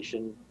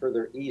location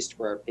further east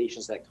for our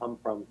patients that come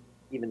from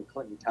even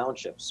Clinton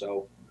Township.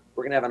 So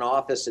we're going to have an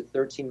office at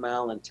 13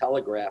 Mile and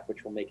Telegraph,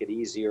 which will make it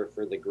easier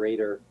for the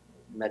greater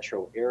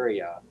metro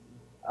area.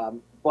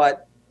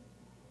 But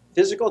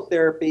physical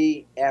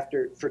therapy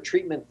for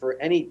treatment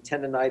for any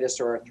tendonitis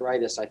or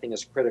arthritis, I think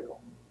is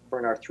critical. For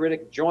an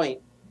arthritic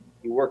joint,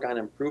 you work on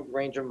improved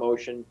range of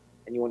motion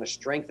and you want to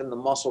strengthen the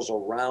muscles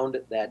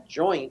around that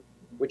joint,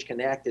 which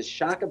can act as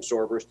shock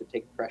absorbers to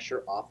take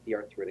pressure off the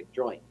arthritic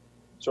joint.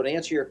 So to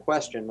answer your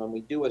question, when we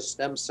do a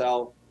stem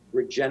cell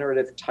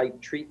regenerative type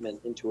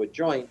treatment into a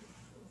joint,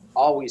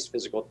 always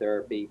physical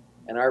therapy,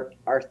 and our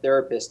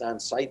therapists on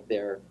site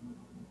there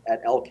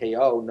at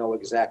LKO know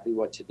exactly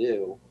what to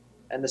do.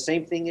 And the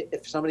same thing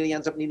if somebody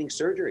ends up needing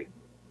surgery.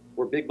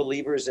 We're big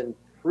believers in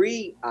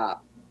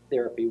pre-op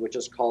therapy, which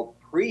is called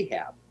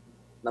prehab.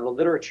 Now the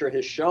literature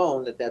has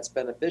shown that that's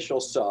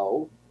beneficial,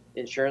 so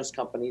insurance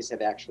companies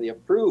have actually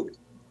approved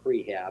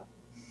prehab.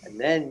 And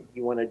then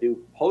you want to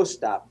do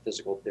post-op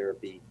physical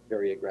therapy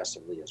very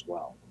aggressively as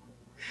well.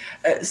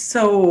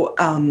 So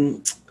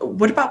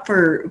what about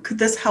could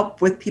this help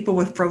with people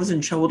with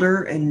frozen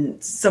shoulder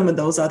and some of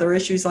those other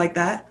issues like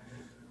that?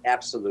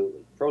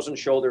 Absolutely. Frozen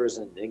shoulder is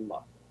an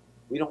enigma.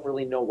 We don't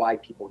really know why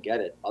people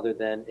get it, other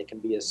than it can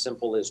be as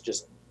simple as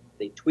just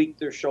they tweaked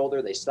their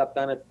shoulder, they slept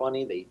on it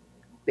funny, they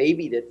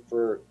babied it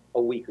for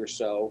a week or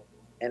so,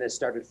 and it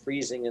started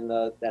freezing in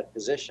that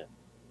position.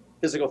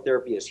 Physical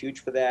therapy is huge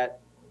for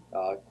that.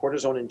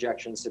 Cortisone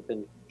injections have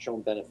been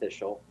shown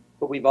beneficial,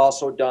 but we've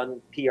also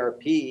done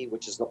PRP,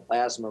 which is the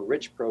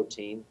plasma-rich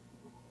protein.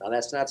 Now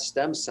that's not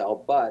stem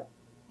cell, but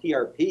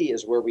PRP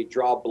is where we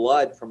draw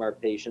blood from our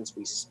patients,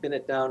 we spin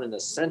it down in a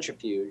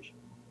centrifuge,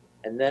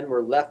 and then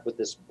we're left with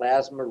this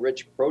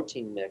plasma-rich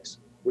protein mix,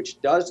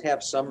 which does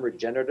have some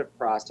regenerative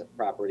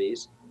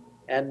properties,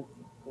 and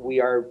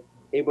we are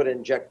able to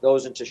inject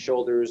those into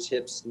shoulders,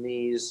 hips,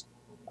 knees,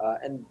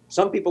 and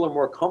some people are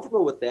more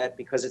comfortable with that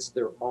because it's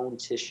their own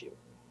tissue.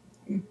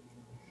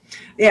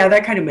 Yeah,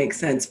 that kind of makes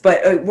sense.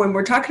 But when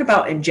we're talking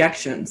about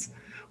injections,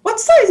 what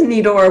size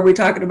needle are we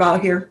talking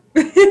about here?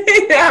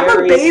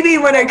 I'm a baby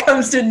when it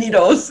comes to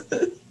needles.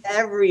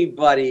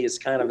 Everybody is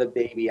kind of a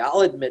baby.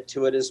 I'll admit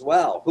to it as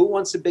well. Who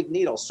wants a big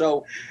needle?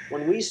 So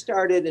when we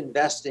started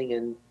investing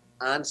in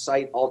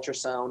on-site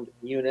ultrasound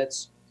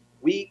units,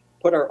 we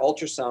put our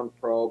ultrasound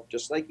probe,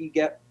 just like you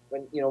get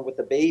when, with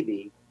a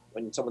baby,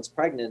 when someone's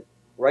pregnant,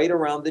 right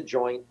around the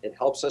joint. It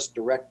helps us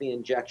direct the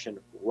injection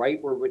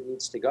right where it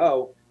needs to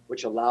go,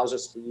 which allows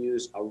us to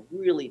use a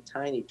really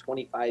tiny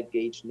 25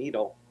 gauge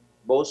needle.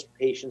 Most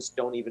patients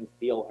don't even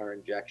feel our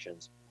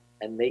injections,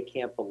 and they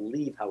can't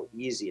believe how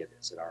easy it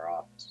is at our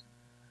office.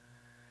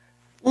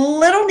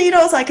 Little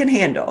needles I can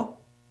handle.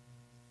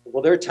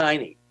 Well, they're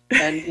tiny.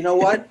 And you know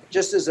what?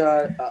 Just as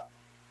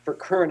for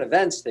current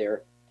events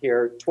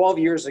here, 12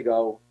 years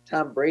ago,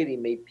 Tom Brady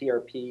made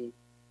PRP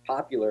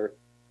popular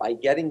by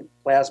getting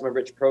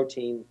plasma-rich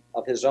protein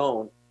of his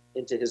own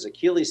into his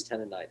Achilles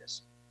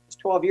tendonitis. It was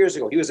 12 years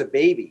ago. He was a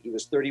baby. He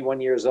was 31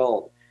 years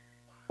old.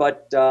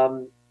 But,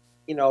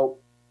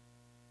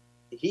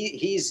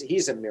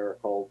 he's a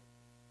miracle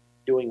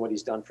doing what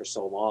he's done for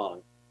so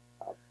long.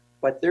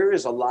 But there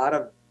is a lot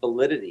of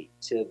validity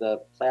to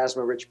the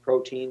plasma-rich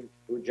protein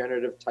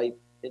regenerative type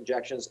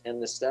injections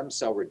and the stem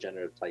cell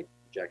regenerative type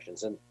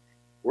injections. And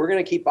we're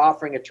going to keep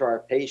offering it to our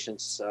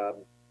patients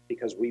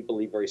because we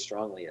believe very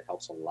strongly it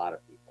helps a lot of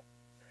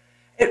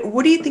people.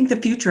 What do you think the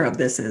future of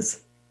this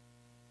is?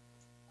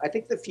 I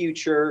think the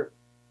future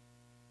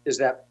is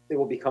that it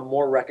will become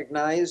more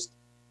recognized,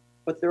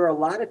 but there are a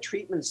lot of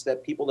treatments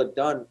that people have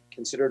done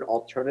considered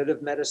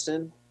alternative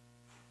medicine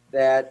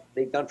that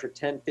they've done for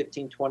 10,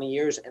 15, 20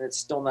 years, and it's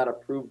still not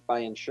approved by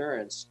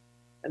insurance.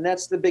 And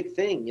that's the big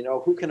thing,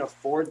 who can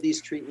afford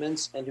these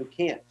treatments and who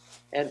can't.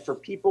 And for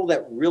people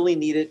that really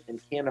need it and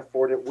can't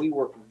afford it, we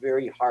work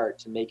very hard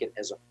to make it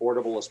as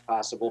affordable as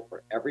possible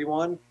for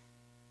everyone.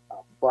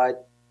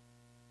 But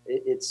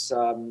it's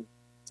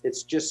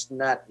just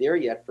not there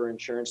yet for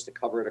insurance to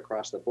cover it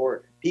across the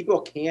board. People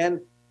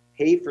can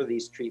pay for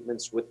these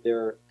treatments with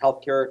their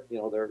healthcare,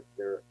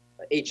 their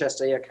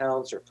HSA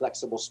accounts or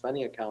flexible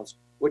spending accounts,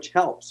 which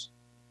helps.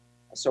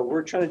 So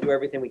we're trying to do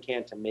everything we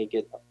can to make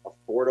it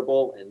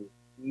affordable and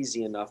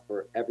easy enough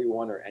for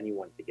everyone or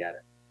anyone to get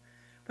it.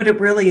 But it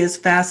really is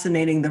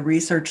fascinating, the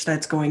research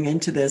that's going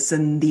into this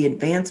and the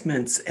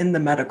advancements in the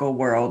medical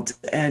world.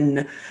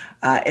 And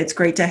it's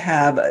great to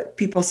have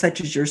people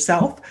such as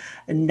yourself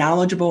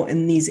knowledgeable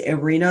in these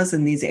arenas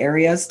and these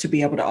areas to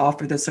be able to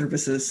offer the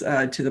services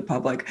to the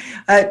public.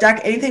 Doc,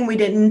 anything we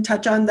didn't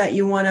touch on that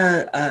you want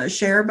to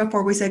share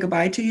before we say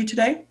goodbye to you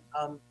today?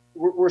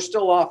 We're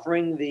still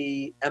offering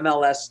the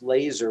MLS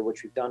laser,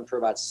 which we've done for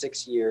about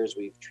 6 years.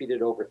 We've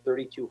treated over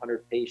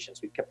 3,200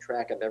 patients. We've kept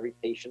track of every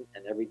patient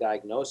and every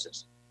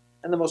diagnosis.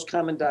 And the most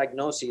common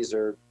diagnoses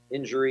are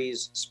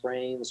injuries,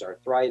 sprains,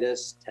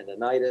 arthritis,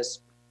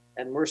 tendonitis.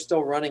 And we're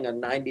still running a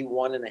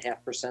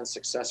 91.5%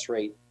 success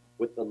rate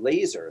with the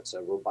laser. It's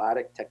a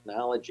robotic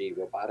technology,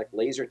 robotic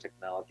laser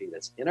technology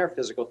that's in our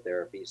physical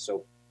therapy.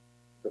 So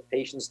for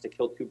patients to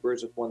kill two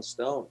birds with one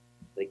stone,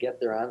 they get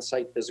their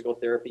on-site physical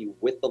therapy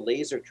with the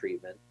laser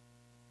treatment.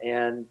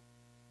 And,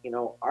 you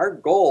know, our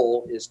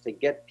goal is to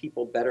get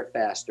people better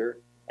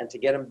faster and to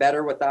get them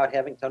better without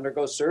having to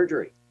undergo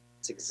surgery.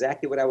 It's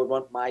exactly what I would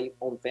want my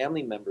own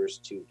family members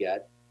to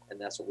get,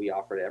 and that's what we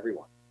offer to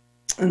everyone.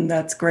 And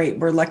that's great.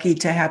 We're lucky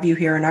to have you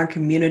here in our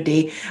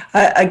community.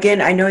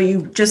 Again, I know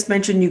you just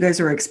mentioned you guys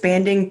are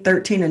expanding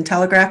 13 in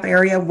Telegraph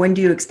area. When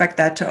do you expect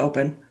that to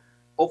open?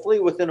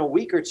 Hopefully within a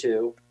week or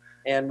two,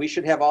 and we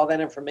should have all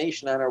that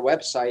information on our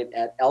website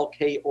at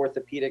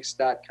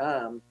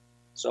lkorthopedics.com.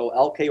 So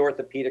LK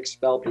Orthopedics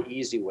spelled the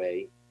easy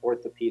way,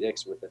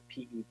 orthopedics with a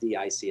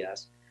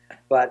P-E-D-I-C-S.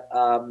 But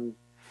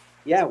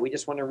yeah, we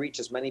just want to reach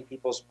as many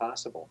people as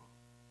possible.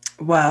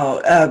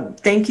 Wow.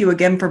 Thank you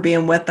again for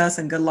being with us,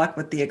 and good luck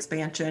with the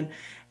expansion.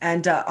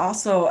 And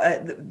also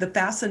the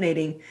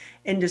fascinating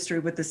industry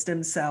with the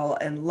stem cell.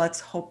 And let's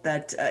hope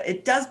that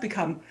it does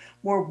become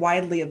more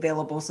widely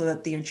available so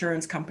that the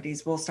insurance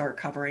companies will start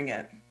covering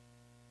it.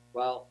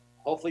 Well,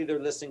 hopefully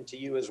they're listening to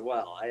you as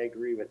well. I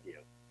agree with you.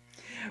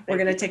 We're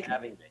going to take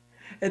having me.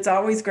 It's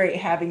always great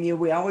having you.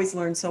 We always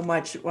learn so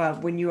much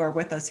when you are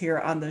with us here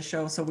on the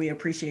show, so we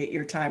appreciate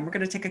your time. We're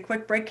going to take a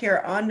quick break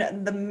here on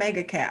the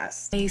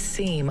Megacast. May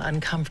seem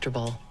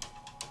uncomfortable,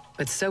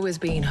 but so is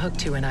being hooked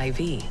to an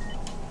IV,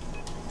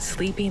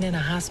 sleeping in a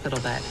hospital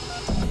bed,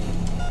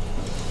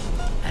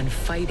 and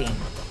fighting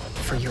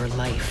for your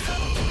life.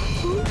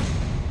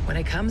 When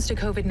it comes to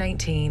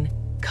COVID-19,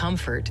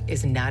 comfort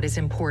is not as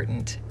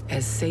important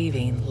as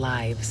saving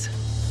lives.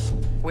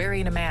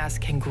 Wearing a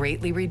mask can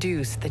greatly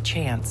reduce the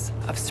chance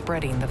of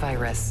spreading the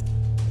virus.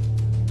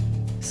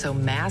 So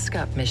mask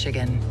up,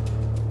 Michigan,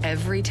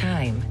 every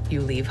time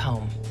you leave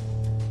home.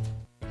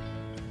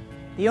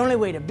 The only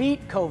way to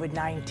beat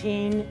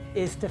COVID-19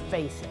 is to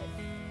face it.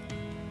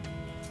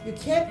 You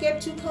can't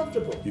get too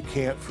comfortable. You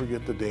can't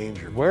forget the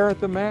danger. Wear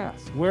the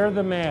mask. Wear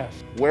the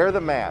mask. Wear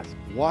the mask.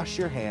 Wash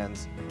your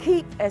hands.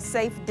 Keep a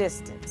safe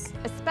distance.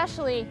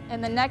 Especially in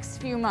the next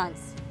few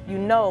months. You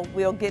know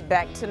we'll get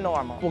back to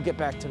normal. We'll get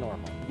back to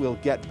normal. We'll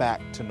get back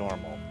to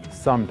normal.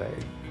 Someday.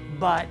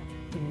 But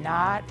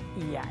not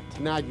yet.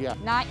 Not yet.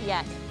 Not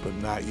yet. But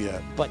not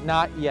yet. But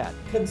not yet.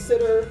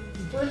 Consider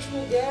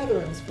virtual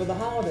gatherings for the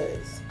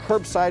holidays.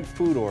 Curbside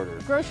food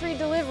orders. Grocery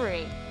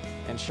delivery.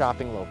 And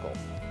shopping local.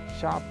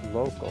 Shop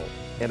local.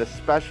 And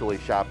especially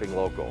shopping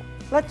local.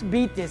 Let's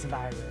beat this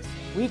virus.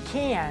 We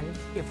can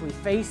if we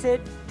face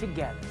it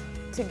together.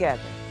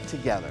 Together.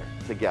 Together.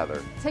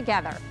 Together.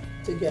 Together.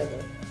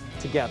 Together.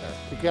 Together.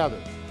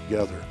 Together.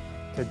 Together.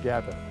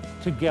 Together.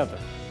 Together.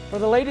 For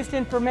the latest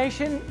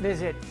information,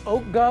 visit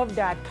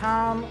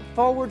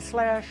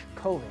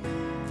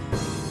oakgov.com/COVID.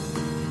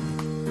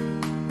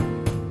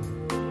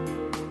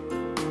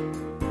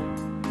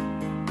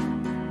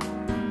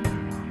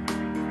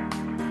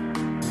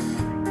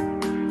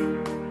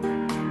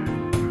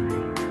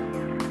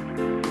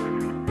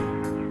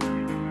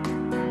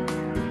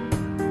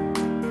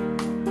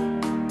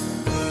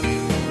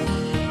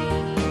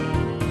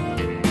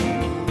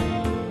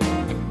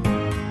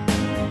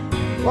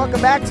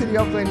 Welcome back to the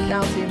Oakland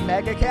County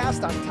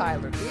Megacast. I'm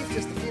Tyler Keith.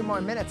 Just a few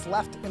more minutes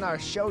left in our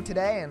show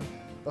today, and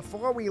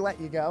before we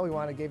let you go, we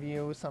want to give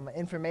you some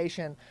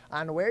information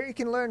on where you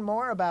can learn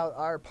more about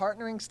our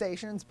partnering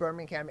stations,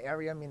 Birmingham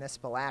Area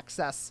Municipal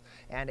Access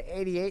and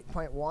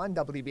 88.1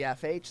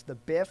 WBFH, the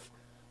BIF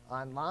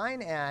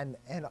online, and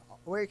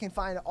where you can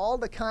find all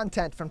the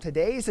content from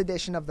today's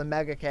edition of the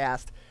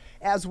Megacast,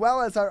 as well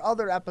as our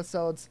other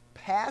episodes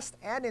past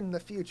and in the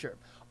future.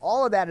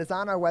 All of that is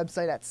on our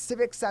website at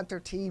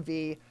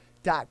civiccentertv.com.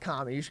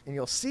 And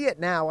you'll see it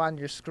now on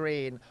your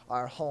screen,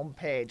 our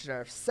homepage.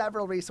 There are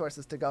several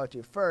resources to go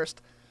to.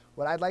 First,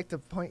 what I'd like to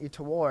point you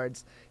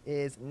towards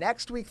is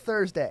next week,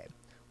 Thursday,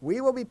 we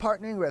will be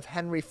partnering with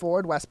Henry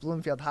Ford West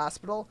Bloomfield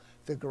Hospital,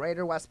 the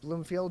Greater West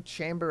Bloomfield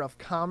Chamber of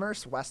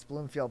Commerce, West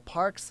Bloomfield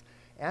Parks,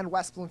 and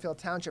West Bloomfield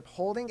Township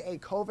holding a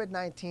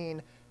COVID-19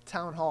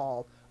 town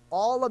hall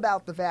all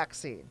about the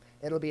vaccine.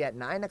 It'll be at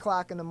 9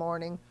 o'clock in the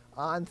morning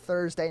on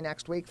Thursday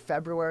next week,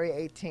 February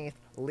 18th,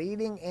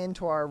 leading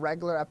into our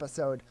regular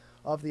episode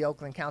of the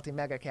Oakland County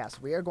Megacast.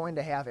 We are going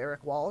to have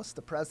Eric Wallace,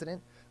 the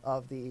president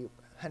of the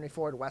Henry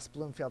Ford West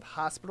Bloomfield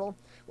Hospital.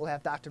 We'll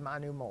have Dr.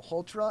 Manu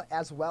Malhotra,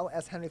 as well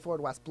as Henry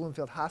Ford West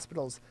Bloomfield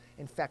Hospital's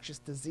infectious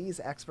disease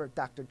expert,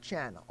 Dr.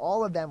 Chen.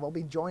 All of them will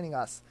be joining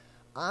us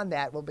on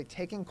that. We'll be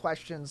taking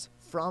questions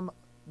from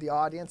the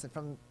audience and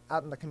from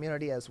out in the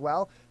community as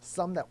well,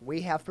 some that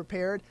we have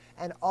prepared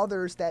and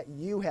others that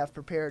you have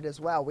prepared as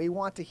well. We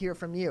want to hear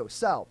from you.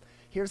 So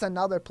here's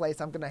another place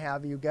I'm going to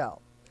have you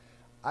go.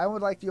 I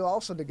would like you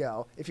also to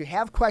go if you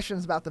have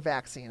questions about the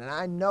vaccine, and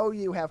I know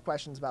you have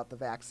questions about the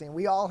vaccine.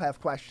 We all have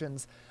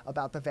questions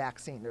about the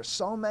vaccine. There's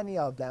so many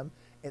of them.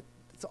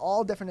 It's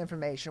all different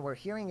information. We're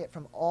hearing it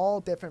from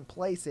all different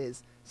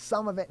places,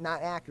 some of it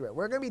not accurate.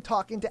 We're going to be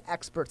talking to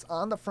experts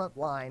on the front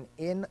line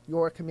in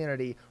your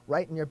community,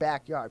 right in your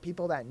backyard,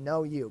 people that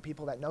know you,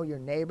 people that know your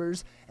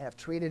neighbors and have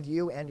treated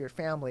you and your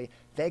family.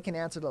 They can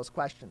answer those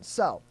questions.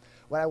 So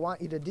what I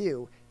want you to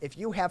do, if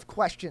you have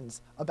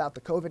questions about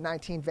the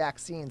COVID-19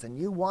 vaccines and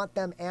you want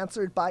them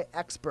answered by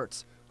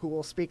experts who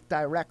will speak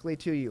directly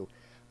to you,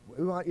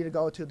 we want you to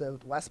go to the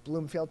West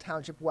Bloomfield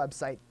Township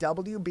website,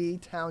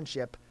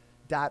 wbtownship.org.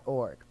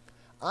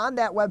 On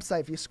that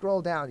website, if you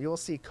scroll down, you'll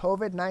see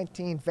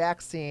COVID-19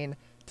 Vaccine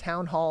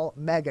Town Hall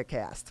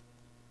Megacast.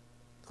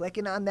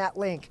 Clicking on that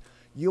link,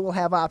 you will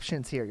have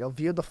options here. You'll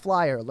view the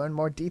flyer, learn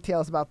more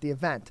details about the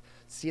event,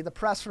 see the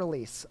press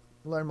release,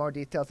 learn more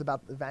details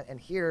about the event, and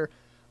here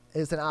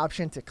is an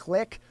option to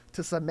click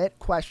to submit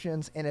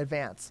questions in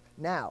advance.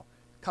 Now,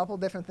 a couple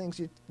different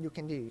things you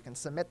can do. You can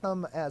submit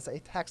them as a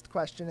text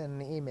question in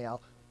an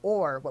email,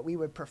 or what we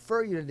would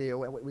prefer you to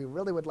do, and what we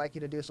really would like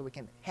you to do so we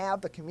can have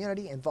the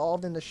community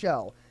involved in the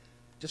show,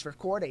 just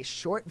record a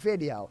short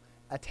video,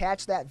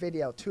 attach that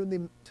video to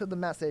the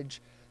message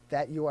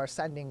that you are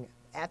sending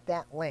at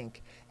that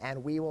link,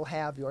 and we will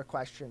have your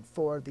question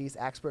for these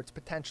experts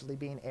potentially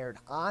being aired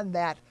on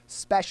that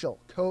special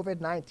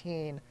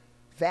COVID-19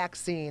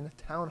 vaccine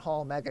town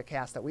hall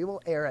megacast that we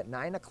will air at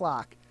 9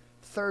 o'clock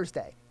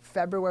Thursday,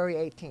 February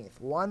 18th,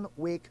 1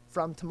 week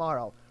from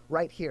tomorrow,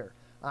 right here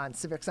on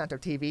Civic Center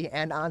TV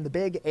and on the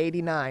big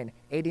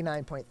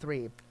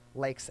 89.3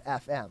 Lakes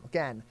FM.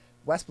 Again,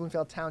 West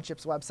Bloomfield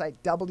Township's website,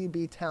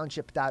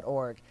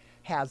 wbtownship.org,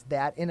 has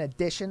that. In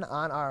addition,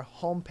 on our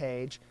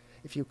homepage,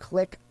 if you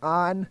click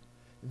on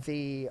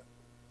the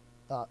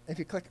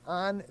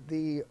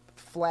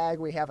flag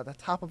we have at the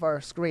top of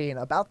our screen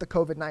about the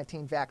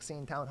COVID-19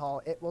 vaccine town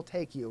hall, it will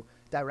take you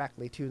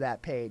directly to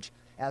that page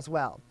as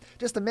well.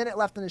 Just a minute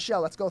left in the show.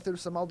 Let's go through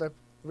some other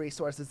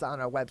resources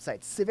on our website,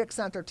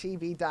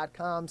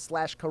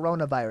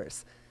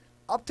 civiccentertv.com/coronavirus.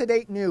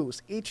 Up-to-date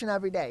news each and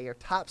every day. Your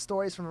top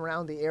stories from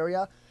around the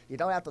area. You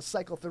don't have to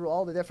cycle through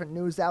all the different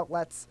news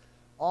outlets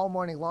all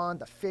morning long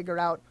to figure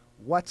out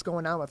what's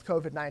going on with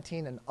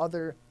COVID-19 and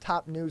other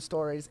top news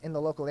stories in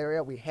the local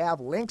area. We have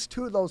links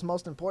to those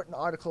most important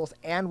articles,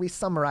 and we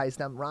summarize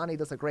them. Ronnie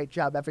does a great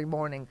job every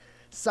morning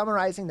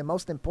summarizing the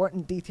most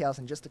important details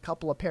in just a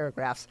couple of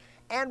paragraphs,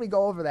 and we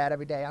go over that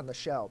every day on the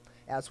show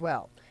as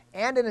well.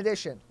 And in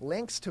addition,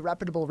 links to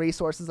reputable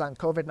resources on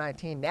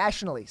COVID-19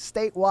 nationally,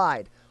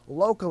 statewide,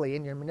 locally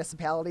in your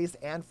municipalities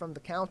and from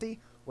the county,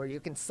 where you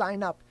can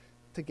sign up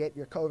to get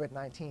your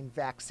COVID-19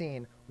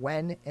 vaccine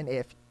when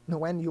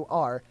you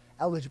are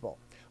eligible.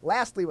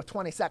 Lastly, with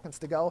 20 seconds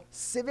to go,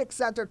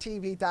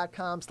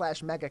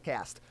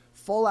 civiccentertv.com/megacast.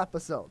 Full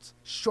episodes,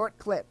 short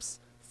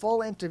clips,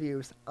 full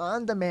interviews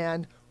on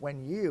demand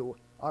when you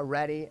are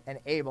ready and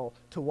able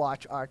to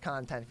watch our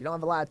content. If you don't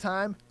have a lot of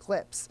time,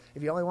 clips.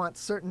 If you only want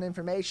certain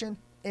information,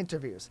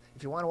 interviews.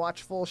 If you want to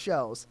watch full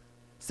shows,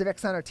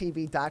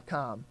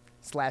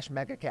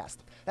 civiccentertv.com/megacast.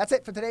 That's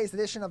it for today's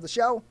edition of the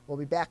show. We'll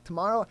be back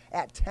tomorrow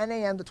at 10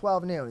 a.m. to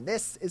 12 noon.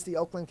 This is the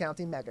Oakland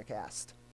County Megacast.